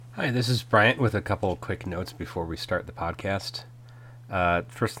Hi, this is Bryant with a couple of quick notes before we start the podcast.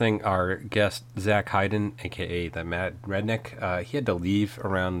 First thing, our guest, Zach Hayden, aka the Mad Redneck, he had to leave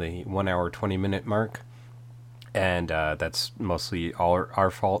around the 1 hour, 20-minute mark. And that's mostly all our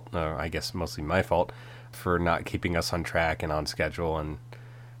fault, I guess mostly my fault, for not keeping us on track and on schedule and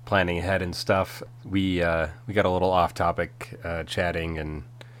planning ahead and stuff. We got a little off topic chatting and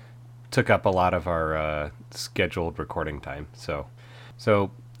took up a lot of our scheduled recording time. So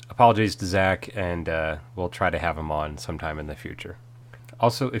apologies to Zach, and we'll try to have him on sometime in the future.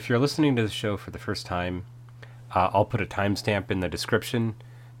 Also, if you're listening to the show for the first time, I'll put a timestamp in the description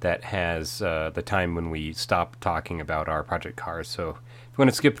that has the time when we stop talking about our project cars. So if you want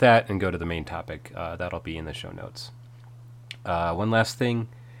to skip that and go to the main topic, that'll be in the show notes. One last thing.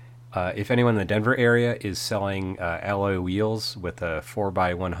 If anyone in the Denver area is selling alloy wheels with a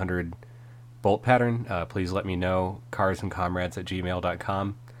 4x100 bolt pattern, please let me know.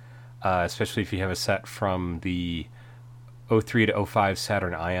 carsandcomrades@gmail.com. Especially if you have a set from the 03 to 05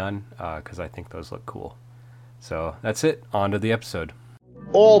 Saturn Ion, because I think those look cool. So that's it. On to the episode.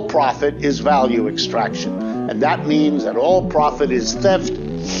 All profit is value extraction, and that means that all profit is theft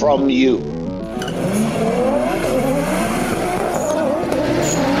from you.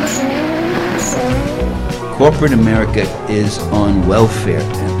 Corporate America is on welfare,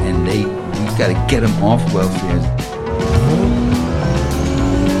 and we've got to get them off welfare.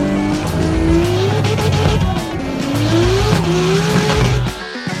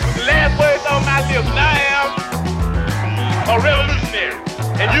 A revolutionary,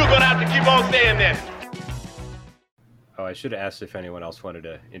 and you're gonna have to keep on saying that. Oh, I should have asked if anyone else wanted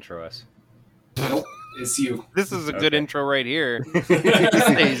to intro us. Nope, it's you. This is a good intro right here. It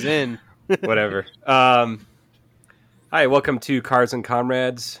stays in. Whatever. Hi, welcome to Cars and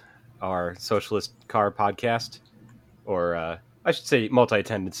Comrades, our socialist car podcast, or I should say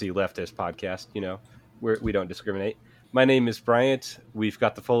multi-tendency leftist podcast. You know, we don't discriminate. My name is Bryant. We've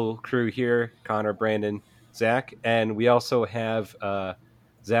got the full crew here: Connor, Brandon, Zach, and we also have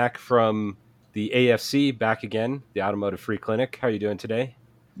Zach from the AFC back again, the Automotive Free Clinic. How are you doing today?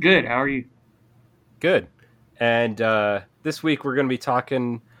 Good. How are you? Good. And this week we're going to be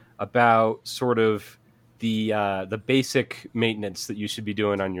talking about sort of the basic maintenance that you should be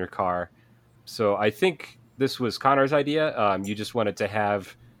doing on your car. So I think this was Connor's idea. You just wanted to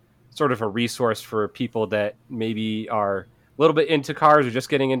have sort of a resource for people that maybe are a little bit into cars or just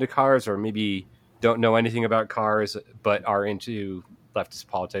getting into cars, or maybe don't know anything about cars but are into leftist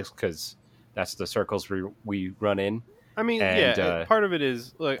politics, because that's the circles we run in. I mean, part of it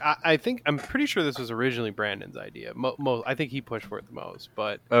is, look, I think, I'm pretty sure this was originally Brandon's idea. I think he pushed for it the most,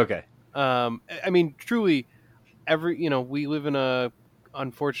 but okay. I mean, truly, we live in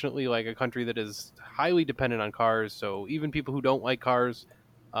unfortunately, like a country that is highly dependent on cars. So even people who don't like cars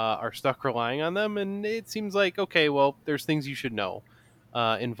are stuck relying on them. And it seems like, okay, well, there's things you should know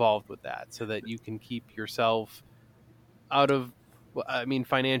involved with that, so that you can keep yourself out of,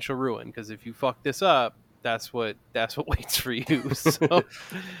 financial ruin. Because if you fuck this up, that's what waits for you. So,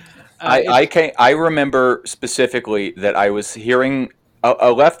 I remember specifically that I was hearing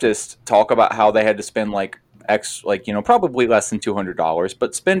a leftist talk about how they had to spend probably less than $200,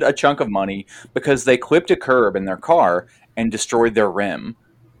 but spend a chunk of money because they clipped a curb in their car and destroyed their rim.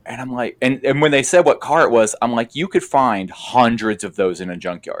 And I'm like, and when they said what car it was, I'm like, you could find hundreds of those in a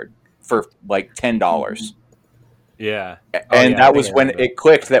junkyard for like $10. Yeah. And that was when it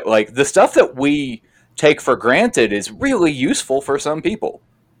clicked that like the stuff that we take for granted is really useful for some people.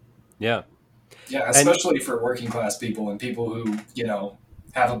 Yeah. Yeah, especially for working class people and people who,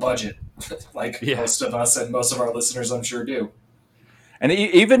 have a budget most of us and most of our listeners, I'm sure, do. And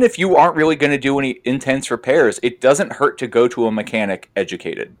even if you aren't really going to do any intense repairs, it doesn't hurt to go to a mechanic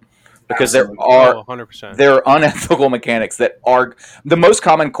educated, because there are 100%. There are unethical mechanics that are. The most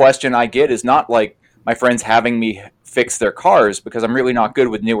common question I get is not like my friends having me fix their cars, because I'm really not good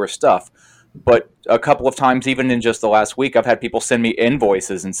with newer stuff. But a couple of times, even in just the last week, I've had people send me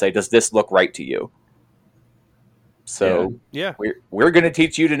invoices and say, "Does this look right to you?" So yeah. we're going to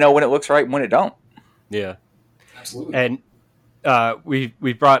teach you to know when it looks right and when it don't. Yeah, absolutely. And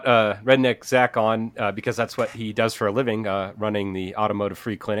we brought Redneck Zach on because that's what he does for a living, running the Automotive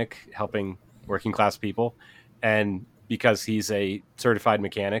Free Clinic, helping working class people, and because he's a certified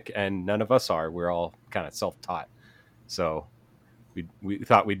mechanic and none of us are, we're all kind of self-taught. So we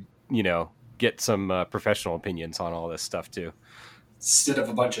thought we'd get some professional opinions on all this stuff too, instead of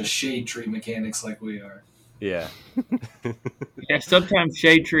a bunch of shade tree mechanics like we are. Yeah. Yeah, sometimes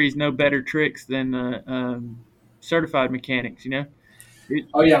shade trees know better tricks than certified mechanics,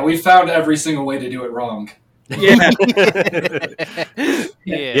 Oh yeah, we found every single way to do it wrong. Yeah.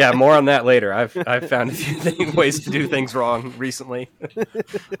 Yeah, more on that later. I've found a few ways to do things wrong recently.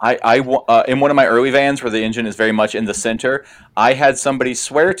 I in one of my early vans where the engine is very much in the center, I had somebody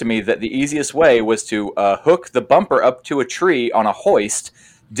swear to me that the easiest way was to hook the bumper up to a tree on a hoist,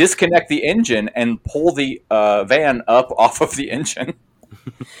 disconnect the engine, and pull the van up off of the engine.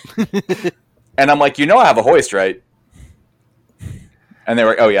 And I'm like, I have a hoist, right? And they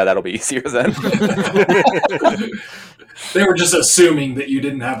were like, oh yeah, that'll be easier then. They were just assuming that you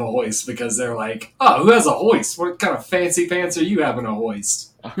didn't have a hoist because they're like, oh, who has a hoist? What kind of fancy pants are you having a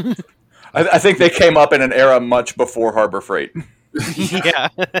hoist? I think they came up in an era much before Harbor Freight. Yeah.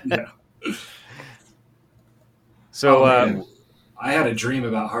 So I had a dream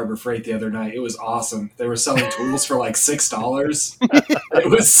about Harbor Freight the other night. It was awesome. They were selling tools for like $6. It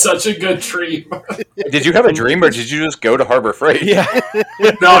was such a good dream. Did you have a dream, or did you just go to Harbor Freight? Yeah.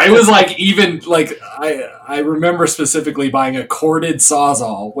 No, it was like I remember specifically buying a corded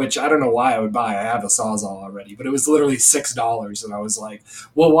Sawzall, which I don't know why I would buy. I have a Sawzall already, but it was literally $6, and I was like,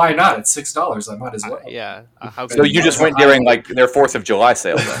 well, why not? It's $6. I might as well. Yeah. So you just went during like their 4th of July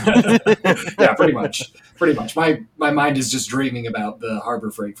sale then? Yeah, pretty much. Pretty much. My mind is just dreaming about the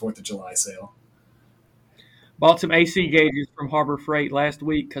Harbor Freight 4th of July sale. Bought some AC gauges from Harbor Freight last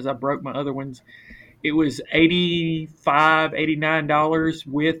week because I broke my other ones. It was $85, $89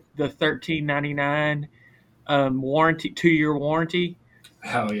 with the $13.99 warranty, 2-year warranty.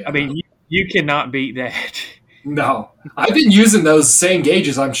 Hell yeah. I mean, you cannot beat that. No. I've been using those same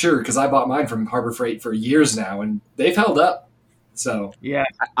gauges, I'm sure, because I bought mine from Harbor Freight for years now, and they've held up. So yeah,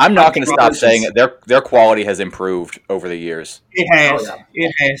 I'm not going to stop saying it. Their quality has improved over the years. It has. Oh, yeah.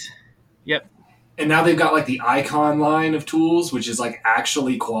 It has. Yep. And now they've got like the Icon line of tools, which is like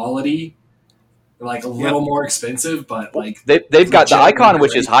actually quality. Like a little more expensive, but like they've got the Icon,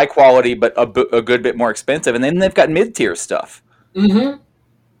 which is high quality, but a good bit more expensive, and then they've got mid-tier stuff. Mm-hmm.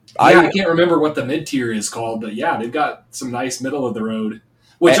 I can't remember what the mid-tier is called, but yeah, they've got some nice middle of the road.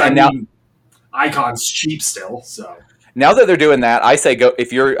 Which Icon's cheap still. So now that they're doing that, I say go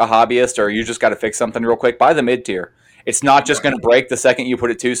if you're a hobbyist or you just got to fix something real quick, buy the mid-tier. It's not just going to break the second you put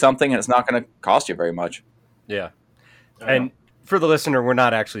it to something, and it's not going to cost you very much. Yeah, and for the listener, we're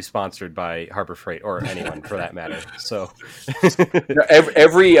not actually sponsored by Harbor Freight or anyone for that matter. So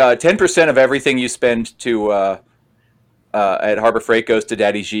every 10% of everything you spend to at Harbor Freight goes to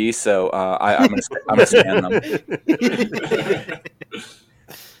Daddy G. So I'm gonna stand them.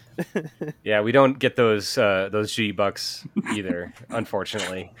 Yeah, we don't get those G bucks either,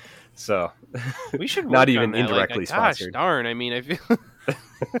 unfortunately. So we should not even that. indirectly sponsored. Gosh darn! I mean,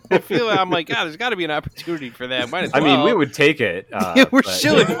 I feel I'm like, God, there's got to be an opportunity for that. Might as well. I mean, we would take it. We're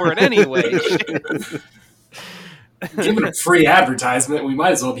shilling for it anyway. Giving a free advertisement, we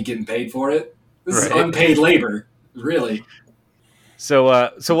might as well be getting paid for it. This is unpaid labor, really.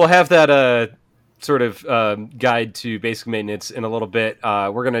 So we'll have that sort of guide to basic maintenance in a little bit.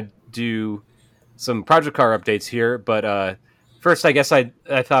 We're gonna do some project car updates here, but first, I guess I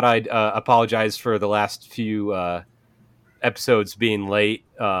thought I'd apologize for the last few episodes being late.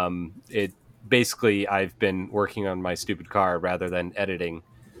 It basically I've been working on my stupid car rather than editing,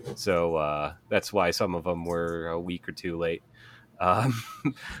 so that's why some of them were a week or two late.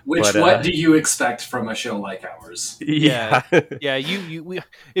 What do you expect from a show like ours? Yeah.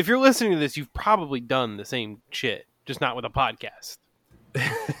 If you're listening to this, you've probably done the same shit, just not with a podcast.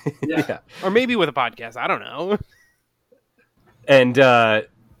 Yeah. Or maybe with a podcast. I don't know. And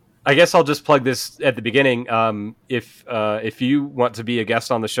I guess I'll just plug this at the beginning. If you want to be a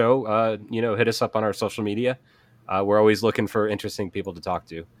guest on the show, hit us up on our social media. We're always looking for interesting people to talk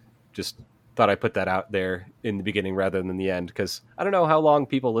to. Just thought I'd put that out there in the beginning rather than the end, because I don't know how long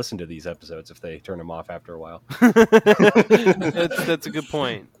people listen to these episodes if they turn them off after a while. That's a good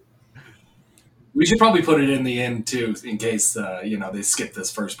point. We should probably put it in the end too, in case they skip this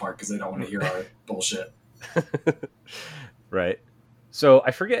first part because they don't want to hear our bullshit. Right. So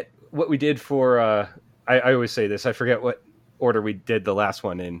I forget what we did for. I always say this. I forget what order we did the last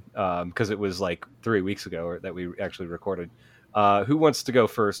one in, because it was like 3 weeks ago that we actually recorded. Who wants to go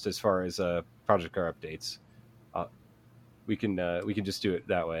first as far as project car updates? We can just do it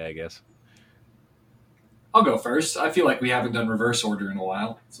that way, I guess. I'll go first. I feel like we haven't done reverse order in a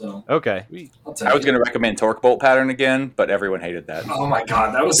while, so okay. I was going to recommend torque bolt pattern again, but everyone hated that. Oh my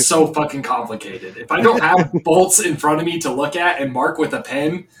god, that was so fucking complicated. If I don't have bolts in front of me to look at and mark with a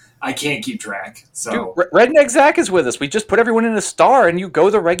pen, I can't keep track. So dude, Redneck Zach is with us. We just put everyone in a star, and you go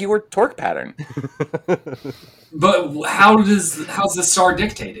the regular torque pattern. But how's the star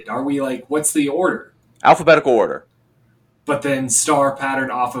dictated? Are we like, what's the order? Alphabetical order. But then star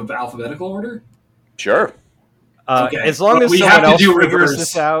pattern off of alphabetical order? Sure. Okay. As long as we someone have to else do figures reverse.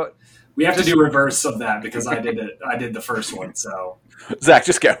 this out. We have to do reverse of that because I did it. I did the first one, so Zach,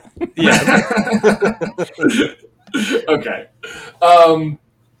 just go. Yeah. okay.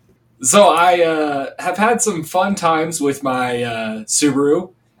 So I have had some fun times with my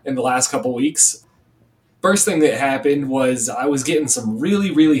Subaru in the last couple weeks. First thing that happened was I was getting some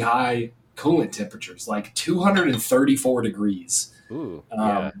really, really high coolant temperatures, like 234 degrees, Ooh,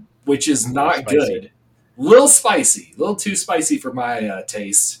 which is not spicy. good. Little spicy, a little too spicy for my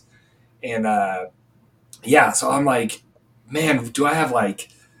taste. And so I'm like, man, do I have like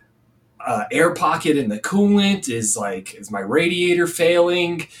air pocket in the coolant? Is my radiator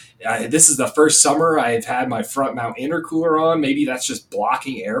failing? This is the first summer I've had my front mount intercooler on. Maybe that's just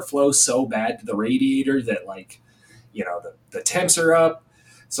blocking airflow so bad to the radiator that the temps are up.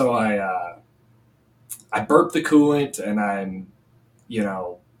 So I burp the coolant and I'm,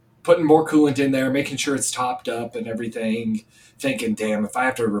 putting more coolant in there, making sure it's topped up and everything, thinking, damn, if I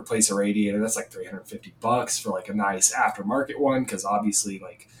have to replace a radiator, that's like $350 for like a nice aftermarket one. Cause obviously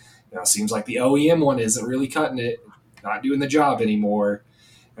seems like the OEM one isn't really cutting it, not doing the job anymore.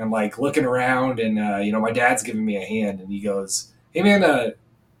 And I'm like looking around and, my dad's giving me a hand and he goes, hey man,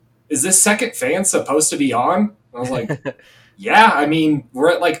 is this second fan supposed to be on? And I was like, yeah, I mean, we're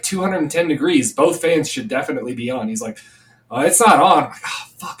at like 210 degrees. Both fans should definitely be on. He's like, it's not on. I'm like, oh,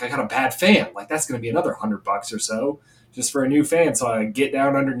 fuck, I got a bad fan. Like, that's going to be another $100 or so just for a new fan. So I get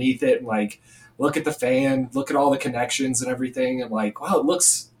down underneath it and like look at the fan, look at all the connections and everything. And like, wow, it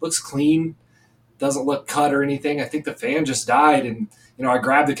looks clean. Doesn't look cut or anything. I think the fan just died. And, I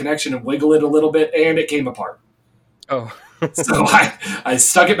grabbed the connection and wiggle it a little bit and it came apart. Oh. So I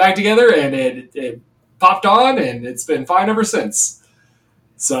stuck it back together and it popped on and it's been fine ever since.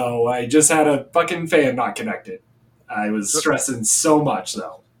 So I just had a fucking fan not connected. I was stressing so much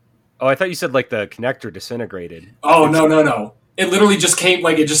though. Oh, I thought you said like the connector disintegrated. Oh, no. It literally just came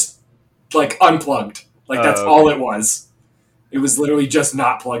unplugged. Like that's all it was. It was literally just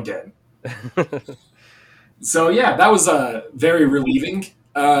not plugged in. So yeah, that was very relieving.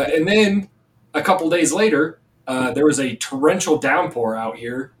 And then a couple days later, there was a torrential downpour out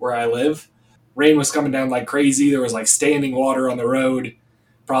here where I live. Rain was coming down like crazy. There was like standing water on the road,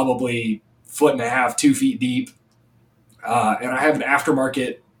 probably 1.5 feet, 2 feet deep. And I have an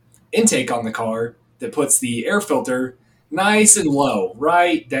aftermarket intake on the car that puts the air filter nice and low,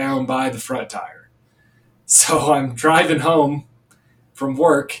 right down by the front tire. So I'm driving home from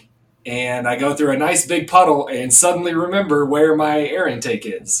work and I go through a nice big puddle and suddenly remember where my air intake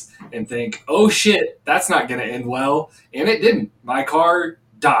is and think, oh shit, that's not going to end well. And it didn't. My car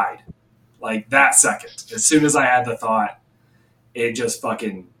died like that second. As soon as I had the thought, it just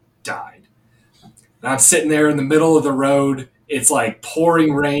fucking died. And I'm sitting there in the middle of the road. It's like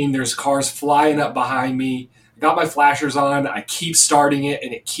pouring rain. There's cars flying up behind me. I got my flashers on. I keep starting it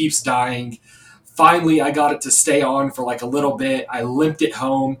and it keeps dying. Finally, I got it to stay on for like a little bit. I limped it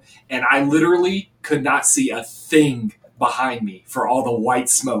home and I literally could not see a thing behind me for all the white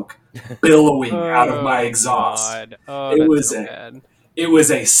smoke billowing out of my exhaust. It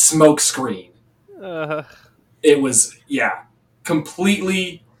was a smoke screen. It was,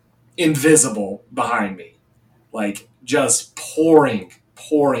 completely invisible behind me. Like just pouring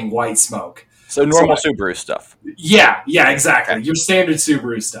white smoke. So normal Subaru stuff. Yeah, exactly. Okay. Your standard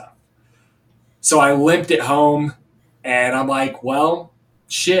Subaru stuff. So I limped it home and I'm like, well,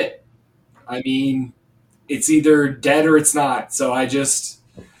 shit. I mean, it's either dead or it's not. So I just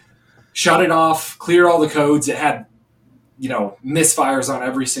shut it off, cleared all the codes. It had, misfires on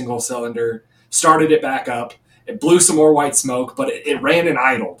every single cylinder, started it back up. It blew some more white smoke, but it ran and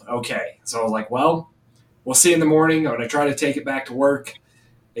idled. Okay. So I was like, well, we'll see in the morning. I'm going to try to take it back to work.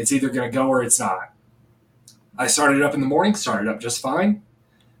 It's either going to go or it's not. I started it up in the morning, started up just fine.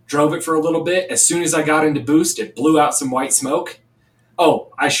 Drove it for a little bit. As soon as I got into boost, it blew out some white smoke.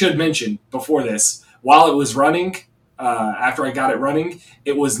 Oh, I should mention before this, while it was running, after I got it running,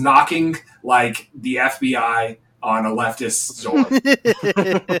 it was knocking like the FBI on a leftist's door.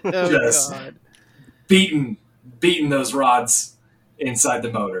 Just beating those rods inside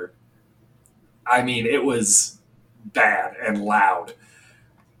the motor. I mean, it was bad and loud.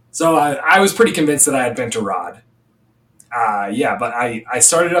 So I was pretty convinced that I had bent a rod. But I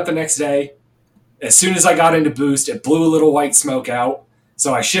started up the next day. As soon as I got into boost, it blew a little white smoke out.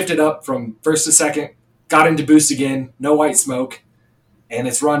 So I shifted up from first to second, got into boost again, no white smoke, and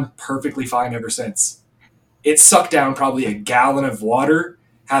it's run perfectly fine ever since. It sucked down probably a gallon of water,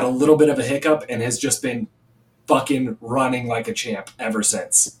 had a little bit of a hiccup, and has just been fucking running like a champ ever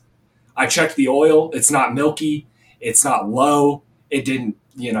since. I checked the oil. It's not milky. It's not low. It didn't,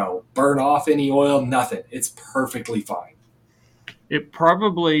 burn off any oil, nothing. It's perfectly fine. It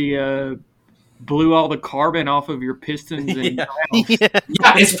probably blew all the carbon off of your pistons. And Yeah,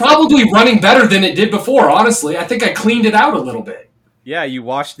 it's probably running better than it did before, honestly. I think I cleaned it out a little bit. Yeah, you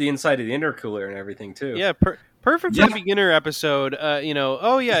washed the inside of the intercooler and everything, too. Yeah, perfect for the beginner episode.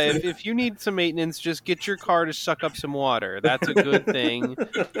 If you need some maintenance, just get your car to suck up some water. That's a good thing.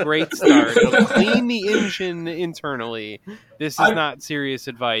 Great start. Clean the engine internally. This is not serious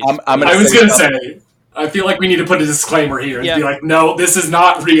advice. I was going to say, I feel like we need to put a disclaimer here and be like, no, this is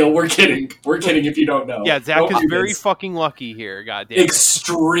not real. We're kidding. We're kidding if you don't know. Yeah, Zach is very fucking lucky here. Goddamn.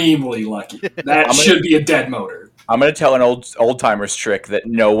 Extremely lucky. That should be a dead motor. I'm going to tell an old timers trick that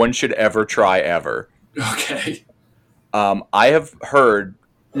no one should ever try ever. Okay. I have heard,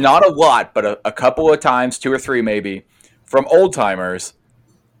 not a lot, but a couple of times, 2 or 3 maybe, from old timers,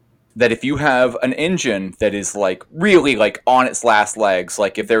 that if you have an engine that is like really like on its last legs,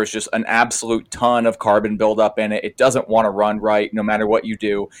 like if there was just an absolute ton of carbon buildup in it, it doesn't want to run right no matter what you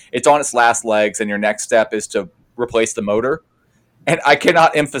do. It's on its last legs, and your next step is to replace the motor. And I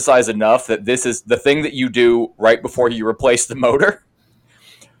cannot emphasize enough that this is the thing that you do right before you replace the motor.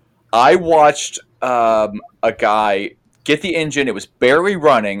 I watched a guy get the engine. It was barely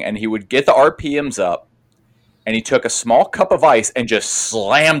running, and he would get the RPMs up, and he took a small cup of ice and just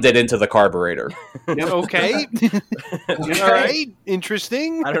slammed it into the carburetor. Okay. All right.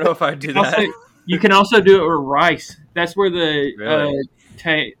 Interesting. I don't know if I'd do that. You can also do it with rice. That's where the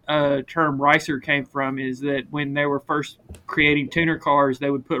term ricer came from, is that when they were first creating tuner cars, they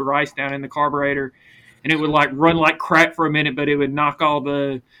would put rice down in the carburetor, and it would like run like crap for a minute, but it would knock all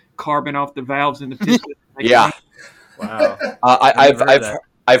the carbon off the valves in the piston. Yeah. Wow.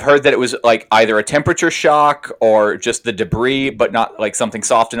 I've heard that it was like either a temperature shock or just the debris, but not like something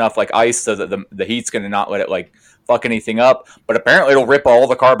soft enough like ice, so that the heat's going to not let it like fuck anything up. But apparently it'll rip all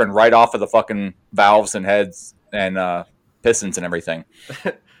the carbon right off of the fucking valves and heads and pistons and everything.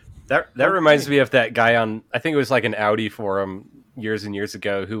 That reminds me of that guy on, I think it was like an Audi forum years and years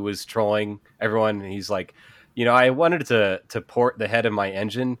ago, who was trolling everyone. And he's like, I wanted to port the head of my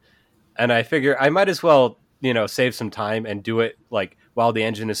engine, and I figure I might as well, save some time and do it like while the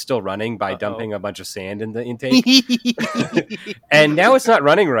engine is still running by dumping a bunch of sand in the intake. And now it's not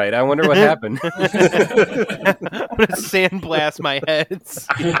running right. I wonder what happened. I'm going to sandblast my heads.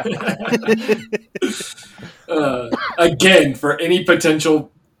 Again, for any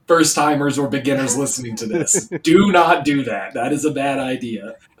potential first-timers or beginners listening to this, do not do that. That is a bad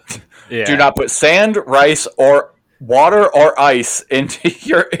idea. Yeah. Do not put sand, rice, or water or ice into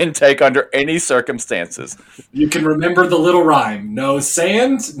your intake under any circumstances. You can remember the little rhyme. No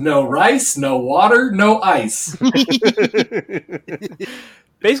sand, no rice, no water, no ice.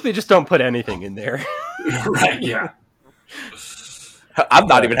 Basically, just don't put anything in there. Right, yeah. I've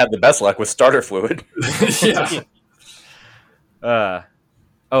not even had the best luck with starter fluid. Yeah.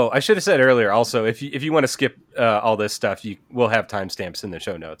 I should have said earlier also, if you want to skip all this stuff, we'll have timestamps in the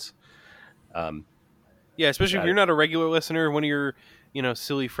show notes. Yeah, especially if you're not a regular listener, one of your,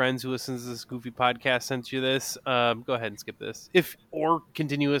 silly friends who listens to this goofy podcast sent you this. Go ahead and skip this, or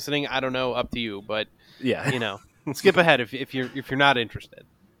continue listening. I don't know, up to you. But yeah, skip ahead if you're not interested.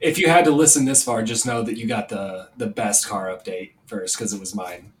 If you had to listen this far, just know that you got the best car update first, because it was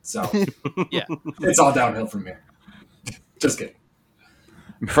mine. So yeah, it's all downhill from here. Just kidding.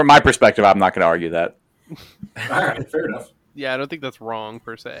 From my perspective, I'm not going to argue that. All right, fair enough. Yeah, I don't think that's wrong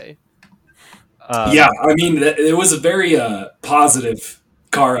per se. Yeah, I mean, it was a very positive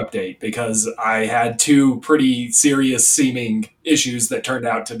car update, because I had 2 pretty serious seeming issues that turned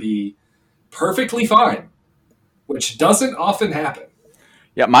out to be perfectly fine, which doesn't often happen.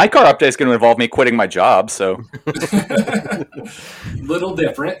 Yeah, my car update is going to involve me quitting my job, so little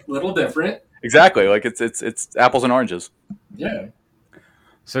different. Exactly, like it's apples and oranges. Yeah.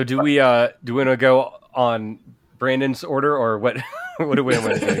 So do we want to go on Brandon's order, or what? What do we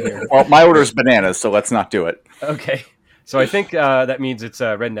want to do here? Well, my order is bananas, so let's not do it. Okay. So I think that means it's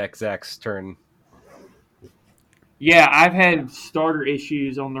Redneck Zach's turn. Yeah, I've had starter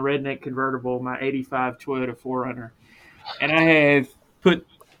issues on the Redneck convertible, my 85 Toyota 4Runner. And I have put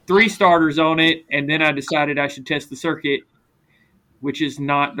 3 starters on it, and then I decided I should test the circuit, which is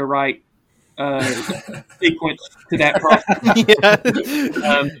not the right sequence to that process.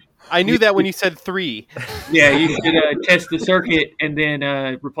 Yeah. I knew that when you said 3. Yeah, you should test the circuit and then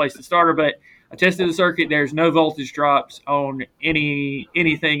replace the starter. But I tested the circuit. There's no voltage drops on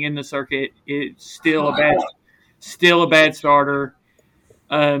anything in the circuit. It's still a bad starter.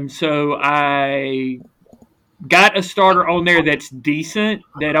 So I got a starter on there that's decent,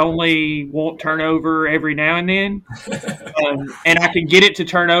 that only won't turn over every now and then. And I can get it to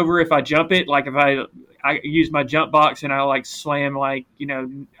turn over if I jump it. Like if I use my jump box and I like slam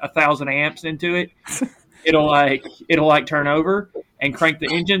 1,000 amps into it, it'll turn over and crank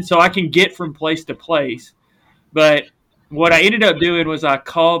the engine. So I can get from place to place. But what I ended up doing was I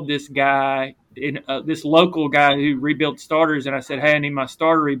called this guy, this local guy who rebuilt starters, and I said, "Hey, I need my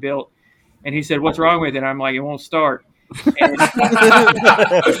starter rebuilt." And he said, "What's wrong with it?" I'm like, "It won't start." And,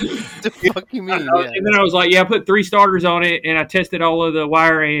 the fuck you mean? Yeah. And then I was like, "Yeah, I put 3 starters on it, and I tested all of the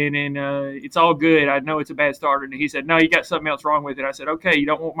wiring, and it's all good. I know it's a bad starter." And he said, "No, you got something else wrong with it." I said, "Okay, you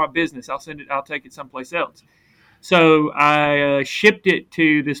don't want my business. I'll take it someplace else." So I shipped it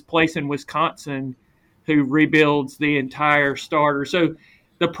to this place in Wisconsin who rebuilds the entire starter. So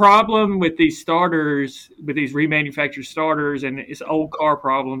the problem with these starters, with these remanufactured starters, and it's old car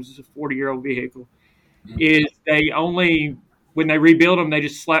problems, it's a 40-year-old vehicle, is when they rebuild them, they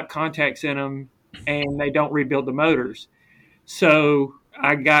just slap contacts in them and they don't rebuild the motors. So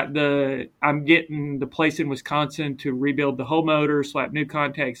I'm getting the place in Wisconsin to rebuild the whole motor, slap new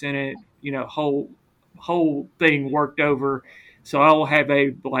contacts in it, whole thing worked over. So I'll have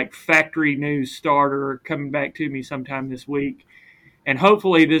a factory new starter coming back to me sometime this week. And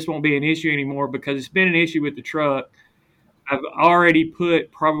hopefully this won't be an issue anymore, because it's been an issue with the truck. I've already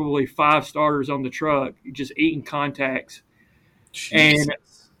put probably 5 starters on the truck, just eating contacts. Jesus. And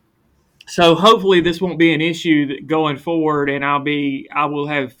so hopefully this won't be an issue going forward, and I will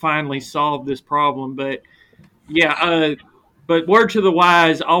have finally solved this problem. But yeah, but word to the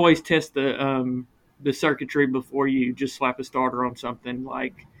wise, always test the circuitry before you just slap a starter on something.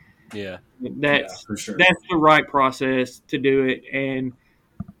 For sure. That's the right process to do it. And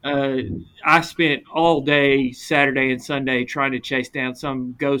I spent all day Saturday and Sunday trying to chase down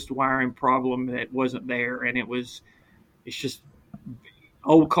some ghost wiring problem that wasn't there, and it's just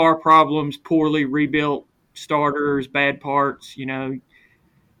old car problems, poorly rebuilt starters, bad parts,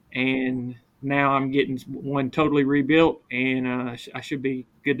 and now I'm getting one totally rebuilt, and I should be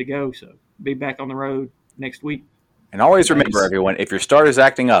good to go. So be back on the road next week. And always remember, everyone, if your starter's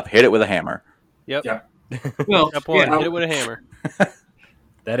acting up, hit it with a hammer. Yep. Yeah. Well, Step 1, hit it with a hammer.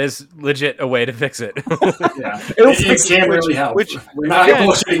 That is legit a way to fix it. Yeah. It can really help. We're not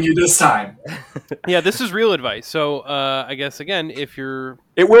bullshitting you this time. Yeah, this is real advice. So I guess, again, if you're...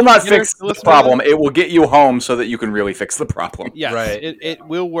 It will not fix the problem. It will get you home so that you can really fix the problem. Yes, right. It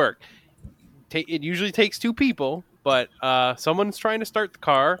will work. It usually takes 2 people, but someone's trying to start the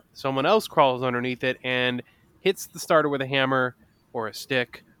car, someone else crawls underneath it and hits the starter with a hammer or a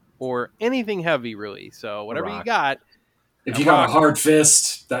stick or anything heavy, really. So whatever you got. If you got a hard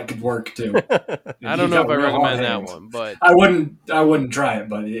fist, that could work too. I don't know if I recommend that one, but I wouldn't try it,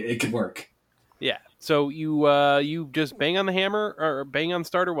 but it could work. Yeah. So you just bang on the hammer or bang on the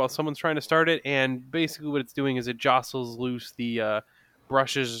starter while someone's trying to start it, and basically what it's doing is it jostles loose the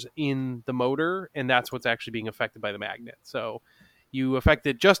brushes in the motor, and that's what's actually being affected by the magnet. So you affect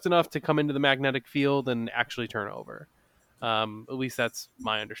it just enough to come into the magnetic field and actually turn over. At least that's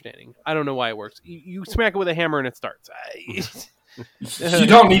my understanding. I don't know why it works. You smack it with a hammer and it starts. You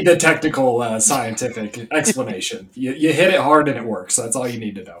don't need the technical scientific explanation. You hit it hard and it works. That's all you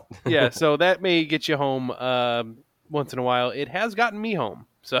need to know. Yeah, so that may get you home once in a while. It has gotten me home.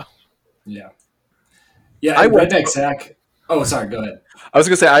 So yeah. Redneck Zach. Oh, sorry. Go ahead. I was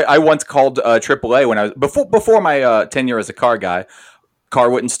going to say I once called AAA when I was before my tenure as a car guy. Car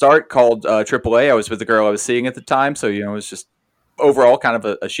wouldn't start. Called AAA. I was with the girl I was seeing at the time, so it was just overall kind of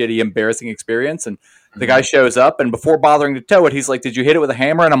a shitty, embarrassing experience. And the guy shows up, and before bothering to tow it, he's like, "Did you hit it with a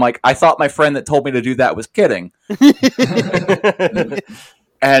hammer?" And I'm like, "I thought my friend that told me to do that was kidding."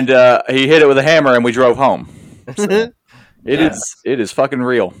 And he hit it with a hammer, and we drove home. So it is fucking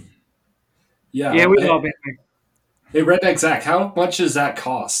real. Yeah, we've all been there. Hey, Redneck Zach, how much does that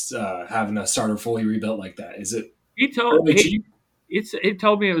cost, having a starter fully rebuilt like that? Is it really cheap? It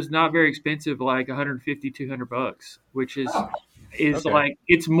told me it was not very expensive, like $150, $200, which is like,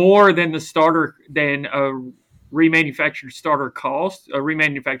 it's more than the starter, than a remanufactured starter cost. A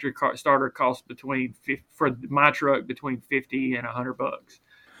remanufactured starter cost for my truck between $50 and $100.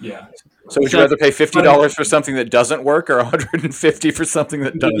 Yeah. So would you rather pay $50 for something that doesn't work, or $150 for something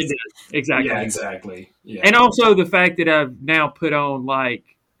that does? Exactly. Yeah, exactly. Yeah. And also the fact that I've now put on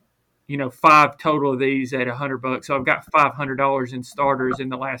 5 total of these at $100. So I've got $500 in starters in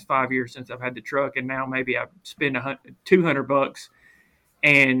the last 5 years since I've had the truck, and now maybe I spend $200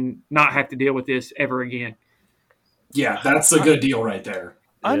 and not have to deal with this ever again. Yeah, that's a good deal right there.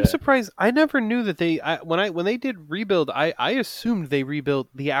 I'm surprised. I never knew that when they did rebuild, I assumed they rebuilt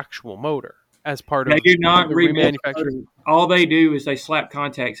the actual motor. as part They of do not the rebuild the remanufacturing. motor. All they do is they slap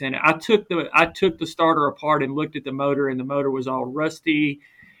contacts in it. I took the starter apart and looked at the motor, and the motor was all rusty,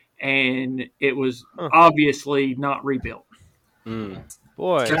 and it was obviously not rebuilt.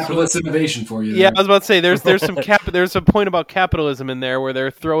 Boy, Capitalist innovation for you. Yeah, there. I was about to say there's some there's a point about capitalism in there where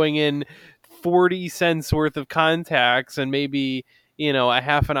they're throwing in 40 cents worth of contacts and maybe, a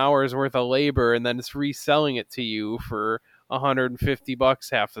half an hour's worth of labor, and then it's reselling it to you for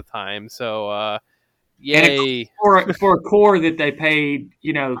 $150 half the time. So yay. And for a core that they paid,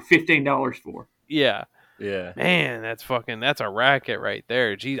 $15 for. Yeah. Yeah. Man, that's a racket right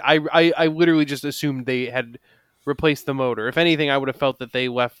there. Geez, I literally just assumed they had replaced the motor. If anything, I would have felt that they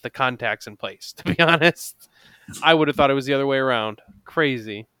left the contacts in place, to be honest. I would have thought it was the other way around.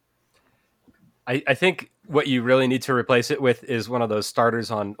 Crazy. I think what you really need to replace it with is one of those starters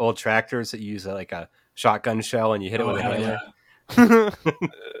on old tractors that use like a shotgun shell and you hit it with a hammer.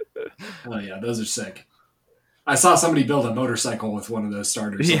 Oh yeah, those are sick. I saw somebody build a motorcycle with one of those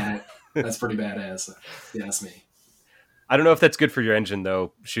starters on it. That's pretty badass. Yeah, that's me. I don't know if that's good for your engine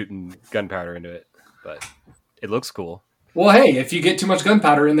though, shooting gunpowder into it, but it looks cool. Well, hey, if you get too much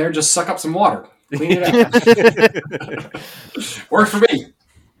gunpowder in there, just suck up some water. Clean it out. Worked for me.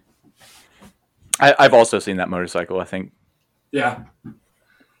 I've also seen that motorcycle, I think. Yeah.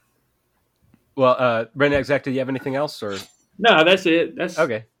 Well, Redneck Zach, do you have anything else? Or No, that's it. That's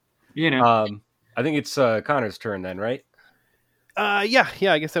okay. I think it's Connor's turn then, right? Yeah,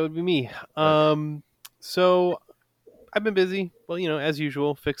 I guess that would be me. So I've been busy. Well, as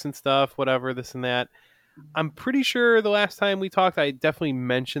usual, fixing stuff, whatever, this and that. I'm pretty sure the last time we talked, I definitely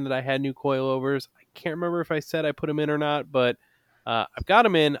mentioned that I had new coilovers. I can't remember if I said I put them in or not, but I've got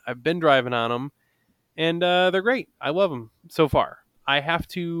them in. I've been driving on them, and they're great. I love them so far. I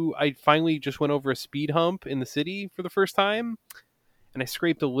finally just went over a speed hump in the city for the first time, and I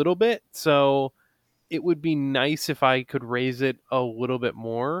scraped a little bit, so it would be nice if I could raise it a little bit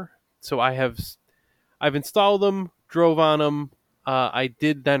more. So I've installed them, drove on them. I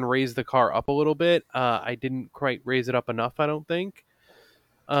did then raise the car up a little bit. I didn't quite raise it up enough, I don't think.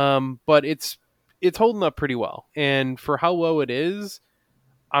 But it's holding up pretty well. And for how low it is,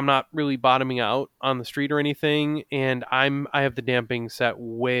 I'm not really bottoming out on the street or anything. And I have the damping set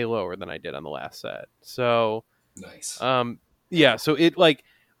way lower than I did on the last set. So nice. Yeah. So it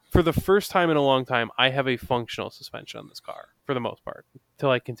for the first time in a long time, I have a functional suspension on this car for the most part until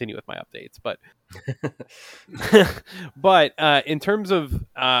I continue with my updates. But, in terms of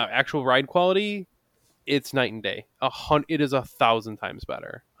actual ride quality, it's night and day. It is 1,000 times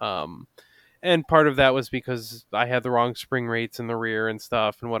better. And part of that was because I had the wrong spring rates in the rear and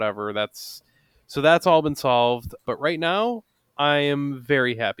stuff and whatever. That's all been solved. But right now, I am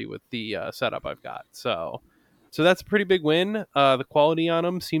very happy with the setup I've got. So that's a pretty big win. The quality on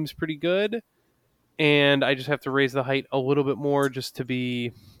them seems pretty good. And I just have to raise the height a little bit more just to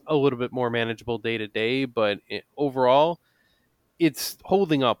be a little bit more manageable day to day. But overall, it's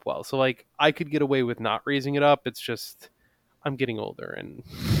holding up well. So I could get away with not raising it up. It's just I'm getting older and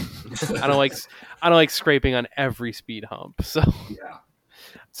I don't like scraping on every speed hump. So yeah.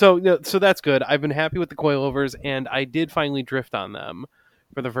 So that's good. I've been happy with the coilovers, and I did finally drift on them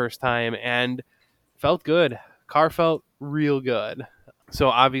for the first time, and felt good. Car felt real good. So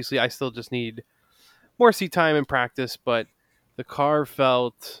obviously I still just need more seat time and practice, but the car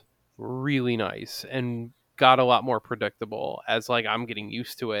felt really nice and got a lot more predictable as I'm getting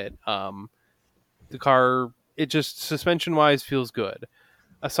used to it. The car, it just suspension wise feels good.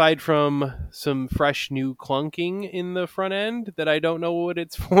 Aside from some fresh new clunking in the front end that I don't know what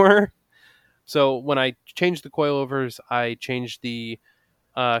it's for. So when I changed the coilovers, I changed the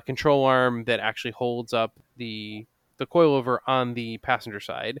control arm that actually holds up the coilover on the passenger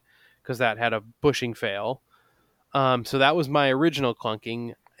side, because that had a bushing fail. So that was my original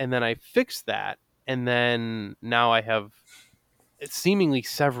clunking, and then I fixed that, and then now I have seemingly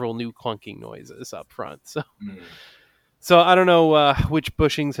several new clunking noises up front. So I don't know which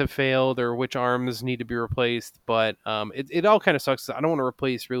bushings have failed or which arms need to be replaced, but it all kind of sucks. I don't want to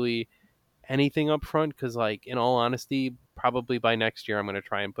replace really anything up front because, in all honesty, probably by next year I'm going to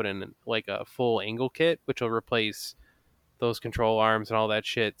try and put in a full angle kit, which will replace those control arms and all that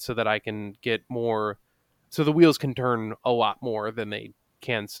shit, so that I can get more, so the wheels can turn a lot more than they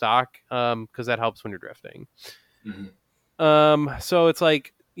can stock, because that helps when you're drifting. Mm-hmm. So it's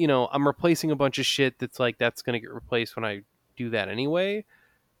I'm replacing a bunch of shit that's going to get replaced when I do that anyway,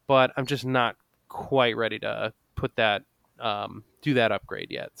 but I'm just not quite ready to put that, do that upgrade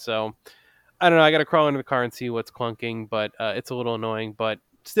yet. So I don't know. I got to crawl into the car and see what's clunking, but it's a little annoying, but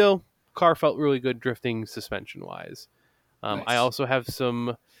still car felt really good drifting suspension wise. Nice. I also have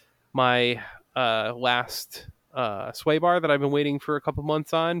some my last sway bar that I've been waiting for a couple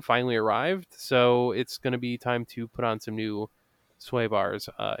months on finally arrived. So it's going to be time to put on some new sway bars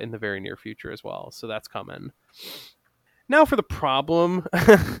in the very near future as well. So that's coming. Now for the problem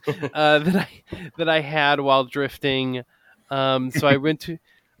that I had while drifting. So I went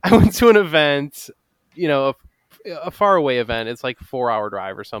to an event, a faraway event. It's like a 4-hour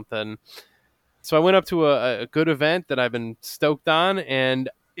drive or something. So I went up to a good event that I've been stoked on, and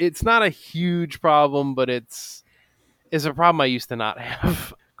it's not a huge problem, but it's a problem I used to not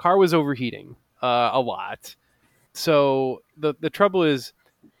have. Car was overheating a lot. So the trouble is,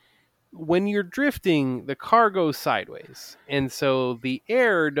 when you're drifting, the car goes sideways. And so the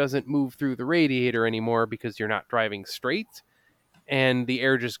air doesn't move through the radiator anymore because you're not driving straight. And the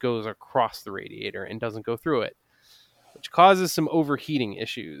air just goes across the radiator and doesn't go through it, which causes some overheating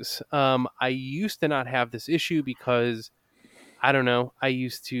issues. I used to not have this issue because, I don't know, I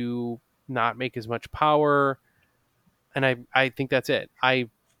used to not make as much power. And I think that's it.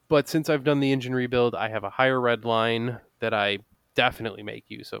 But since I've done the engine rebuild, I have a higher red line that I definitely make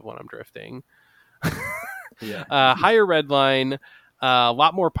use of when I'm drifting. Higher red line, a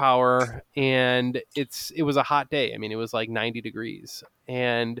lot more power, and it was a hot day. I mean, it was like 90 degrees,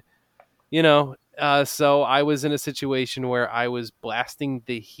 and so I was in a situation where I was blasting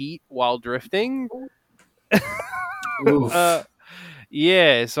the heat while drifting.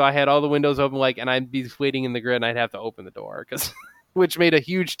 Yeah, so I had all the windows open, and I'd be waiting in the grid, and I'd have to open the door, which made a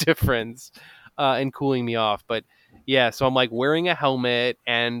huge difference in cooling me off. But yeah, so I'm wearing a helmet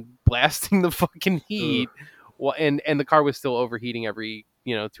and blasting the fucking heat, and the car was still overheating every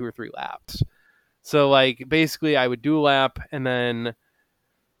 2 or 3 laps. So basically, I would do a lap, and then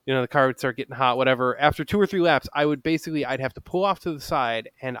the car would start getting hot, whatever. After 2 or 3 laps, I'd have to pull off to the side,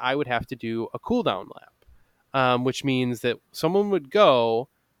 and I would have to do a cool down lap, which means that someone would go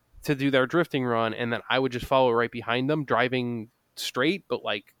to do their drifting run, and then I would just follow right behind them, driving straight but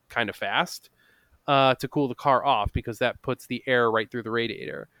kind of fast, to cool the car off, because that puts the air right through the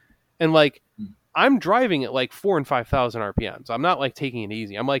radiator. And I'm driving at 4,000 and 5,000 RPMs. I'm not taking it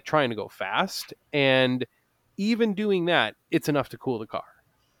easy. I'm trying to go fast, and even doing that, it's enough to cool the car.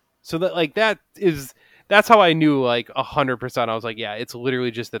 So that that's how I knew 100%. I was yeah, it's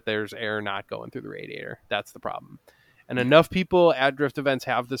literally just that there's air not going through the radiator. That's the problem. And enough people at drift events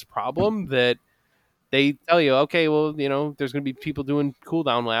have this problem that they tell you, okay, well, there's going to be people doing cool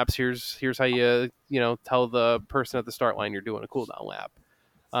down laps. Here's how you tell the person at the start line you're doing a cool down lap.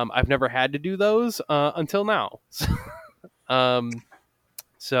 I've never had to do those until now.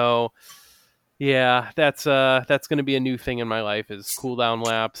 So yeah, that's going to be a new thing in my life, is cool down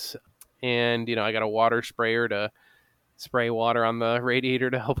laps. And, I got a water sprayer to spray water on the radiator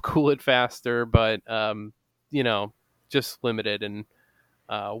to help cool it faster. But, just limited in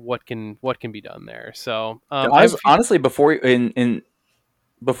what can be done there. So honestly, before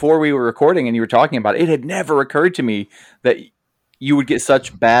we were recording and you were talking about it, it had never occurred to me that you would get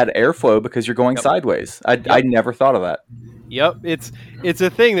such bad airflow because you're going sideways. I never thought of that. Yep. It's a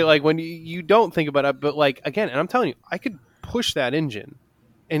thing that when you don't think about it, but again, and I'm telling you, I could push that engine,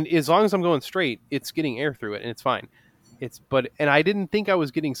 and as long as I'm going straight, it's getting air through it and it's fine. And I didn't think I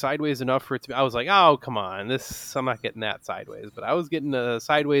was getting sideways enough for it to be, I was oh, come on, I'm not getting that sideways, but I was getting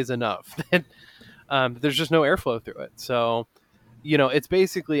sideways enough that there's just no airflow through it. So, it's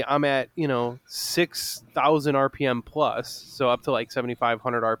basically, I'm at, 6,000 RPM plus, so up to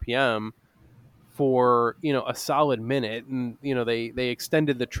 7,500 RPM for, a solid minute. And, they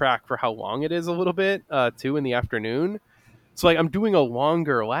extended the track for how long it is a little bit, too, in the afternoon. So I'm doing a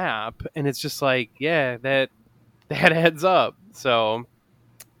longer lap, and it's just yeah, that adds up. So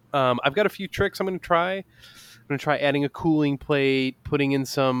I've got a few tricks I'm going to try. I'm going to try adding a cooling plate, putting in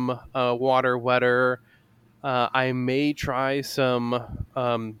some water wetter. I may try some...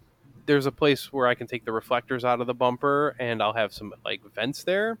 there's a place where I can take the reflectors out of the bumper, and I'll have some vents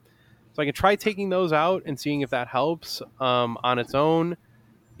there. So I can try taking those out and seeing if that helps on its own.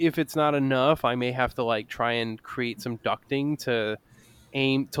 If it's not enough, I may have to try and create some ducting to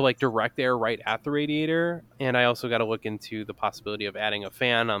aim to direct air right at the radiator. And I also got to look into the possibility of adding a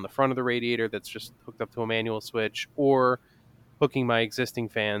fan on the front of the radiator that's just hooked up to a manual switch, or hooking my existing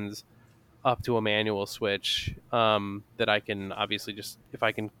fans up to a manual switch that I can obviously just, if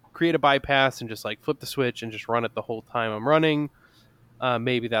I can create a bypass and just flip the switch and just run it the whole time I'm running,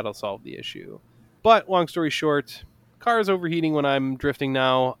 maybe that'll solve the issue. But long story short, car is overheating when I'm drifting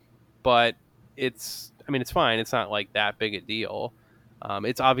now, but it's fine. It's not that big a deal.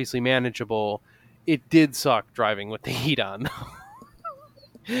 It's obviously manageable. It did suck driving with the heat on.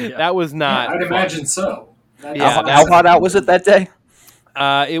 Yeah. That was not. I'd imagine so. How hot out was it that day?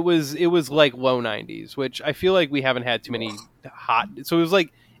 It was like low 90s, which I feel like we haven't had too many hot. So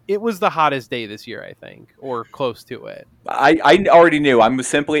it was the hottest day this year, I think, or close to it. I already knew. I'm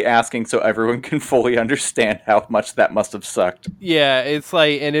simply asking so everyone can fully understand how much that must have sucked. Yeah, it's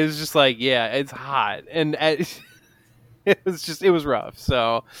like, and it was just like, yeah, it's hot, and it was rough.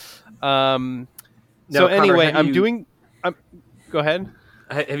 So, Now, anyway, Connor, go ahead.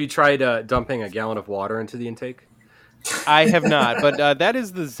 have you tried dumping a gallon of water into the intake? I have not, but that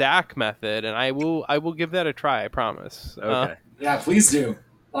is the Zach method, and I will give that a try. I promise. Okay. Yeah, please do.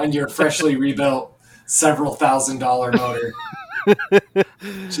 On your freshly rebuilt several $1,000 motor.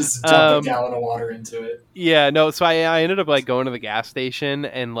 Just dump a gallon of water into it. Yeah, no, so I ended up like going to the gas station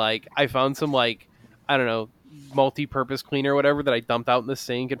and like I found some like, I don't know, multi-purpose cleaner or whatever that I dumped out in the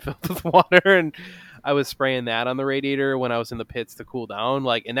sink and filled with water, and I was spraying that on the radiator when I was in the pits to cool down,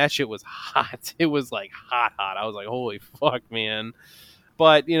 like, and that shit was hot. It was like hot. I was like, holy fuck, man.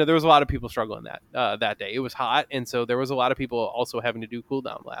 But, you know, there was a lot of people struggling that day. It was hot, and so there was a lot of people also having to do cool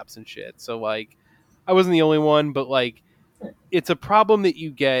down laps and shit. So, like, I wasn't the only one, but, like, it's a problem that you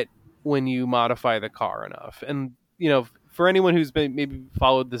get when you modify the car enough. And, you know, for anyone who's been maybe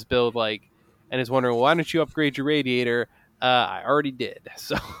followed this build, like, and is wondering, well, why don't you upgrade your radiator? I already did.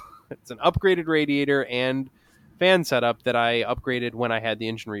 So it's an upgraded radiator and fan setup that I upgraded when I had the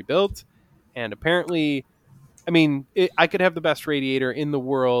engine rebuilt. And apparently, I mean, I could have the best radiator in the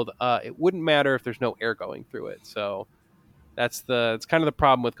world. It wouldn't matter if there's no air going through it. So it's kind of the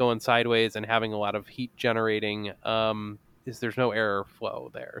problem with going sideways and having a lot of heat generating. Is there's no air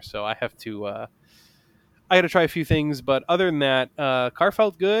flow there. So I have to I got to try a few things, but other than that, car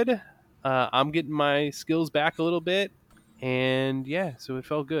felt good. I'm getting my skills back a little bit, and yeah, so it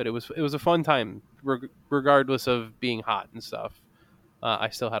felt good. It was a fun time, regardless of being hot and stuff. I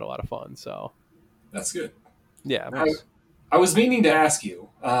still had a lot of fun. So that's good. Yeah. Nice. I was meaning to ask you,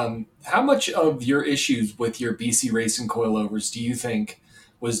 how much of your issues with your BC Racing coilovers do you think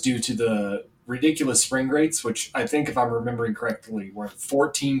was due to the ridiculous spring rates, which I think, if I'm remembering correctly, were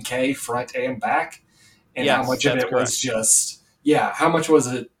 14K front and back? And yes, how much of it correct. was just, how much was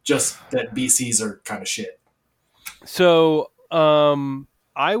it just that BCs are kind of shit? So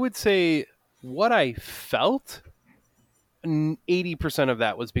I would say what I felt, 80% of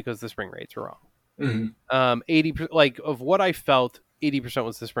that was because the spring rates were wrong. Mm-hmm. 80%, like, of what I felt, 80%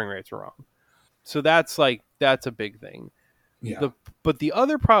 was the spring rates were wrong. So that's a big thing. Yeah. But the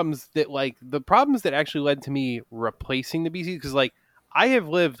other problems that actually led to me replacing the BCs, because like I have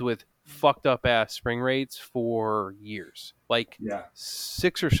lived with fucked up ass spring rates for years, like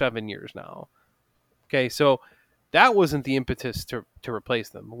 6 or 7 years now. Okay, so that wasn't the impetus to replace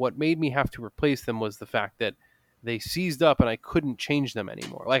them. What made me have to replace them was the fact that they seized up and I couldn't change them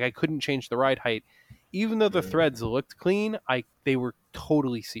anymore. Like, I couldn't change the ride height. Even though the threads looked clean, they were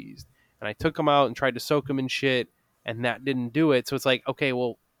totally seized. And I took them out and tried to soak them in shit, and that didn't do it. So it's like, okay,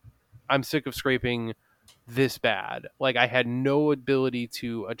 well, I'm sick of scraping this bad. Like, I had no ability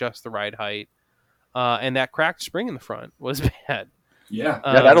to adjust the ride height. And that cracked spring in the front was bad. Yeah,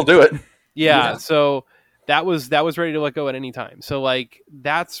 that'll do it. Yeah, so that was ready to let go at any time. So like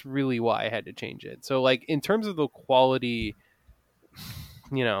that's really why I had to change it. So like in terms of the quality,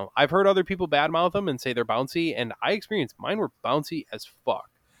 you know, I've heard other people badmouth them and say they're bouncy, and I experienced mine were bouncy as fuck.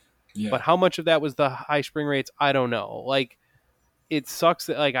 Yeah. But how much of that was the high spring rates, I don't know. Like, it sucks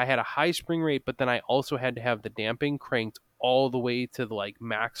that like I had a high spring rate, but then I also had to have the damping cranked all the way to the like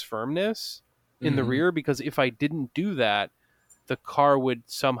max firmness in the rear, because if I didn't do that, the car would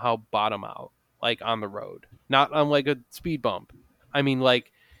somehow bottom out, like on the road, not on like a speed bump. I mean,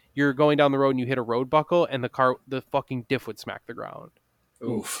 like you're going down the road and you hit a road buckle and the fucking diff would smack the ground.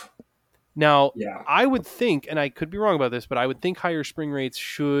 Oof. Now, I would think, and I could be wrong about this, but I would think higher spring rates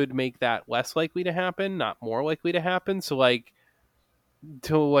should make that less likely to happen, not more likely to happen. So like,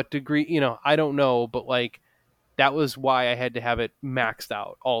 to what degree, you know, I don't know, but like that was why I had to have it maxed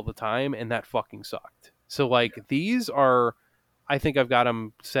out all the time, and that fucking sucked. So like these are, I think I've got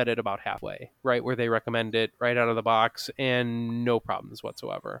them set at about halfway, right where they recommend it, right out of the box, and no problems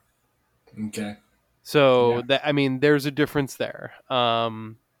whatsoever. Okay. So that, I mean, there's a difference there.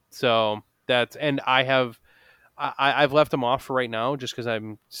 So that's, and I've left them off for right now just because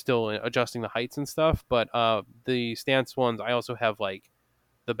I'm still adjusting the heights and stuff. But the stance ones, I also have like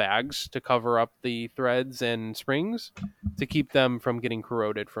the bags to cover up the threads and springs to keep them from getting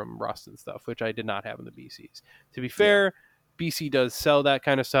corroded from rust and stuff, which I did not have in the BCs. To be fair, BC does sell that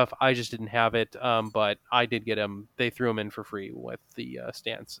kind of stuff. I just didn't have it, but I did get them. They threw them in for free with the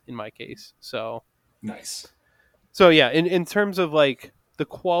stance in my case. So nice. So yeah, in terms of like the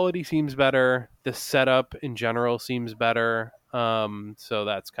quality seems better, the setup in general seems better. So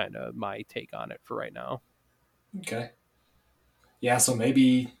that's kind of my take on it for right now. Okay. Yeah, so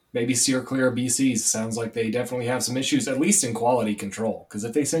maybe steer clear of BCs. Sounds like they definitely have some issues, at least in quality control. Because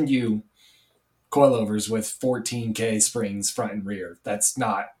if they send you coilovers with 14K springs front and rear, that's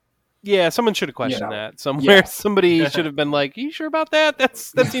not. Yeah, someone should have questioned that somewhere. Yeah. Somebody should have been like, "Are you sure about that? That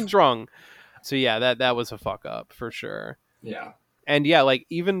seems wrong." So yeah, that was a fuck up for sure. Yeah. And yeah, like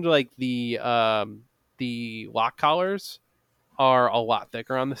even like the lock collars are a lot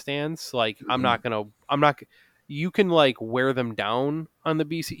thicker on the stands. Like you can like wear them down on the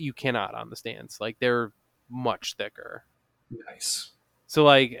BC, you cannot on the stands. Like they're much thicker. Nice. So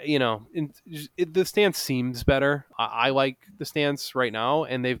like, the stance seems better. I like the stance right now,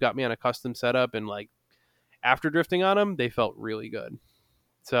 and they've got me on a custom setup, and like after drifting on them, they felt really good.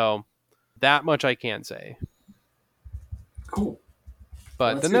 So that much I can say. Cool.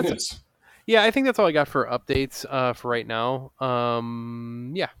 But well, then that's yeah, I think that's all I got for updates for right now.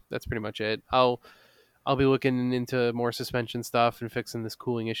 Yeah, that's pretty much it. I'll be looking into more suspension stuff and fixing this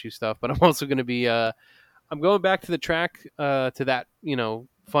cooling issue stuff, but I'm also going to be I'm going back to the track to that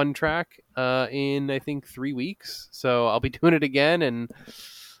fun track in I think 3 weeks. So I'll be doing it again, and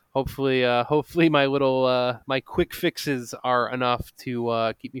hopefully my little my quick fixes are enough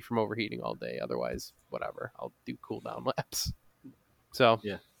to keep me from overheating all day. Otherwise, whatever, I'll do cool down laps. So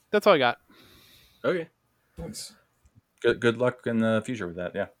yeah, that's all I got. Okay. Thanks. Good luck in the future with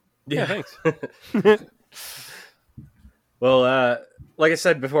that. Yeah, thanks. Well, like I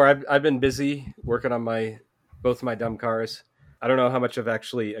said before, I've been busy working on both my dumb cars. I don't know how much I've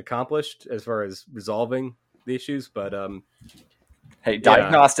actually accomplished as far as resolving the issues, but hey,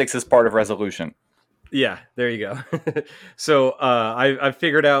 diagnostics is part of resolution. Yeah, there you go. So I've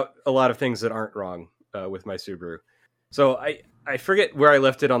figured out a lot of things that aren't wrong with my Subaru. So I forget where I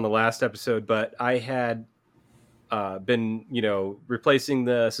left it on the last episode, but I had been, replacing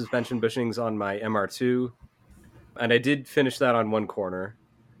the suspension bushings on my MR2, and I did finish that on one corner,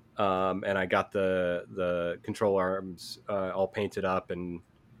 and I got the control arms all painted up, and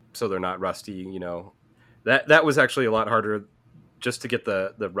so they're not rusty. That was actually a lot harder just to get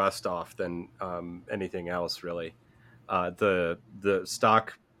the rust off than anything else, really. The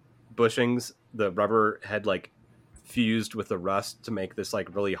stock bushings, the rubber had like fused with the rust to make this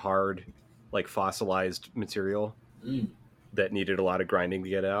like really hard, like fossilized material that needed a lot of grinding to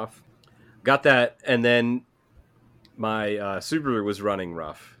get it off. Got that, and then my Subaru was running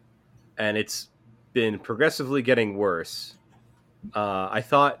rough, and it's been progressively getting worse. I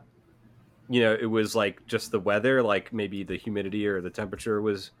thought, it was like just the weather, like maybe the humidity or the temperature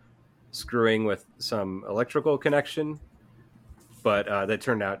was screwing with some electrical connection, but that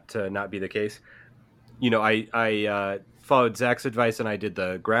turned out to not be the case. I followed Zach's advice and I did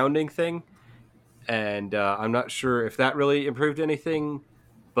the grounding thing, and I'm not sure if that really improved anything,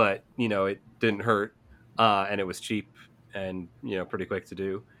 but it didn't hurt, and it was cheap and pretty quick to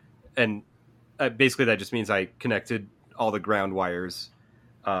do, and basically that just means I connected all the ground wires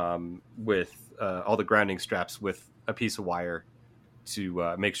with all the grounding straps with a piece of wire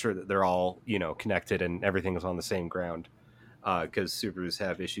to make sure that they're all connected and everything is on the same ground, because Subarus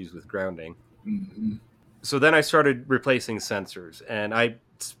have issues with grounding. Mm-hmm. So then I started replacing sensors, and I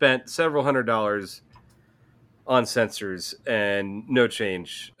spent several $100s on sensors and no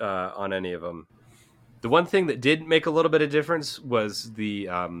change on any of them. The one thing that did make a little bit of difference was the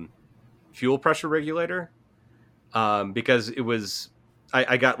fuel pressure regulator, because it was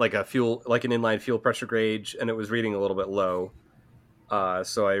I got like an inline fuel pressure gauge, and it was reading a little bit low.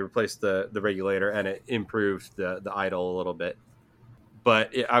 So I replaced the regulator, and it improved the idle a little bit.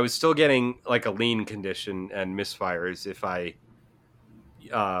 But I was still getting like a lean condition and misfires if I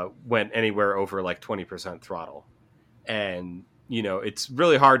went anywhere over like 20% throttle. And, it's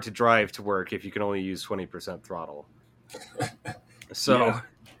really hard to drive to work if you can only use 20% throttle. So,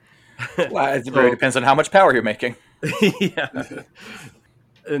 well, it really depends on how much power you're making. Yeah.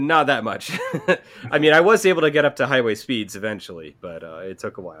 Not that much. I mean, I was able to get up to highway speeds eventually, but it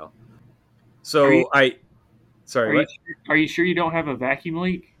took a while. So Sorry. Are you sure you don't have a vacuum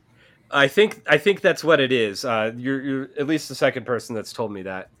leak? I think that's what it is. You're at least the second person that's told me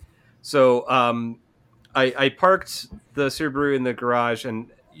that. So I parked the Subaru in the garage, and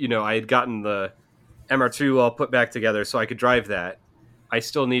I had gotten the MR2 all put back together so I could drive that. I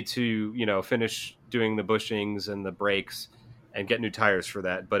still need to finish doing the bushings and the brakes and get new tires for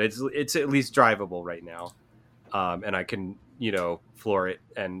that, but it's at least drivable right now, and I can floor it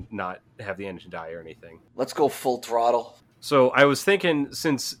and not have the engine die or anything. Let's go full throttle. So I was thinking,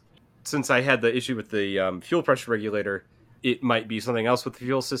 since I had the issue with the fuel pressure regulator, it might be something else with the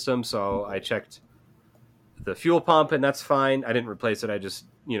fuel system. So I checked the fuel pump, and that's fine. I didn't replace it. I just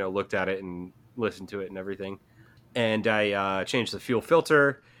looked at it and listened to it and everything. And I changed the fuel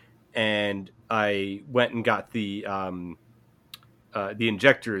filter, and I went and got the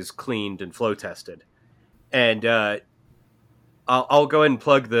injectors cleaned and flow tested. And I'll go ahead and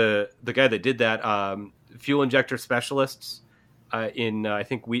plug the guy that did that. Fuel injector specialists in I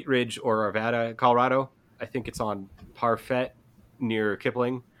think Wheat Ridge or Arvada, Colorado. I think it's on Parfait near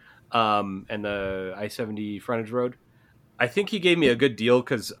Kipling, and the I-70 frontage road. I think he gave me a good deal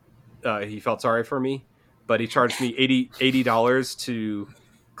because he felt sorry for me, but he charged me $80 to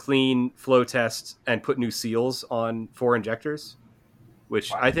clean, flow test, and put new seals on 4 injectors,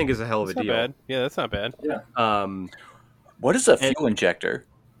 which I think is a hell of a deal. Bad. Yeah, that's not bad. Yeah. What is a fuel injector?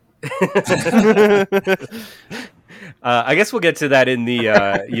 I guess we'll get to that in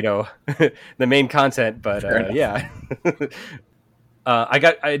the the main content, but yeah.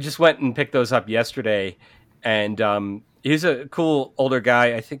 I just went and picked those up yesterday, and he's a cool older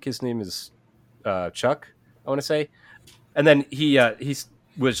guy. I think his name is Chuck, I want to say. And then he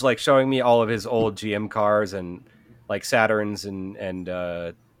was like showing me all of his old GM cars and like Saturns and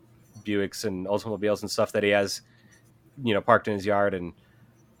Buicks and Oldsmobiles and stuff that he has, parked in his yard, and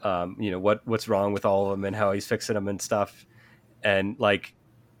what's wrong with all of them and how he's fixing them and stuff. And like,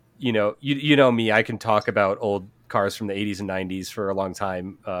 you know me, I can talk about old cars from the 80s and 90s for a long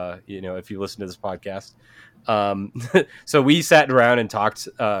time. If you listen to this podcast. So we sat around and talked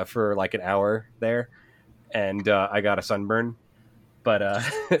for like an hour there, and I got a sunburn, but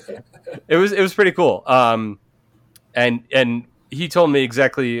it was pretty cool. And he told me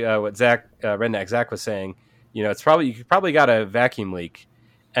exactly what Redneck Zach was saying. You probably got a vacuum leak.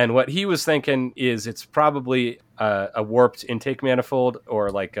 And what he was thinking is it's probably a warped intake manifold, or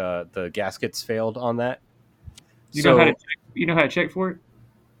like the gaskets failed on that. You know how to check for it?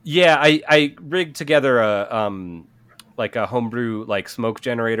 Yeah, I rigged together a homebrew like smoke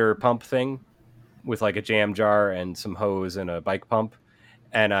generator pump thing with like a jam jar and some hose and a bike pump,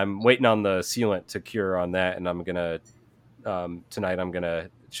 and I'm waiting on the sealant to cure on that. And I'm gonna tonight I'm gonna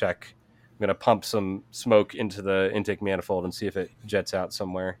check. I'm going to pump some smoke into the intake manifold and see if it jets out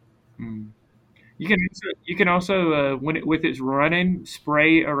somewhere. You can also when it's running,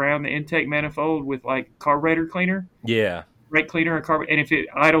 spray around the intake manifold with like carburetor cleaner. Yeah, brake cleaner or carburetor. And if it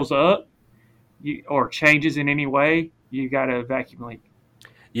idles up, or changes in any way, you got a vacuum leak.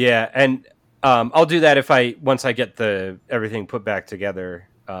 Yeah, and I'll do that once I get everything put back together.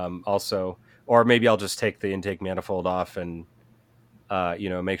 Also, or maybe I'll just take the intake manifold off and.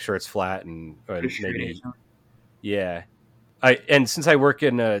 Make sure it's flat and maybe, yeah. And since I work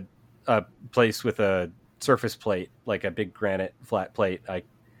in a place with a surface plate, like a big granite flat plate,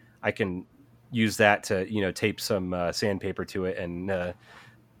 I can use that to tape some sandpaper to it and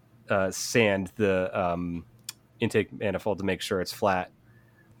sand the intake manifold to make sure it's flat.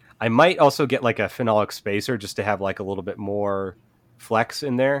 I might also get like a phenolic spacer just to have like a little bit more flex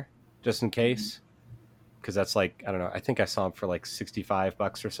in there, just in case. Because that's like, I don't know, I think I saw them for like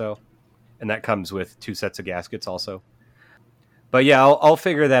 $65 or so. And that comes with 2 sets of gaskets also. But yeah, I'll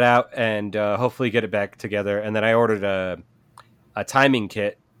figure that out and hopefully get it back together. And then I ordered a timing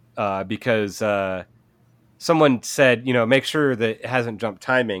kit because someone said, make sure that it hasn't jumped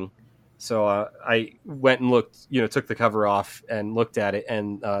timing. So I went and looked, took the cover off and looked at it,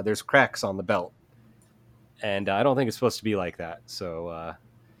 and there's cracks on the belt. And I don't think it's supposed to be like that. So...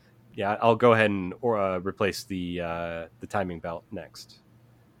 yeah, I'll go ahead and replace the timing belt next.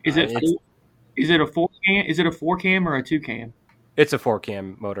 Is it a 4-cam? Is it a 4-cam or a 2-cam? It's a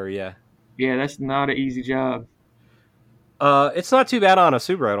 4-cam motor, yeah. Yeah, that's not an easy job. It's not too bad on a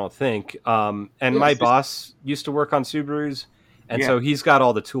Subaru, I don't think. And my boss used to work on Subarus, and so he's got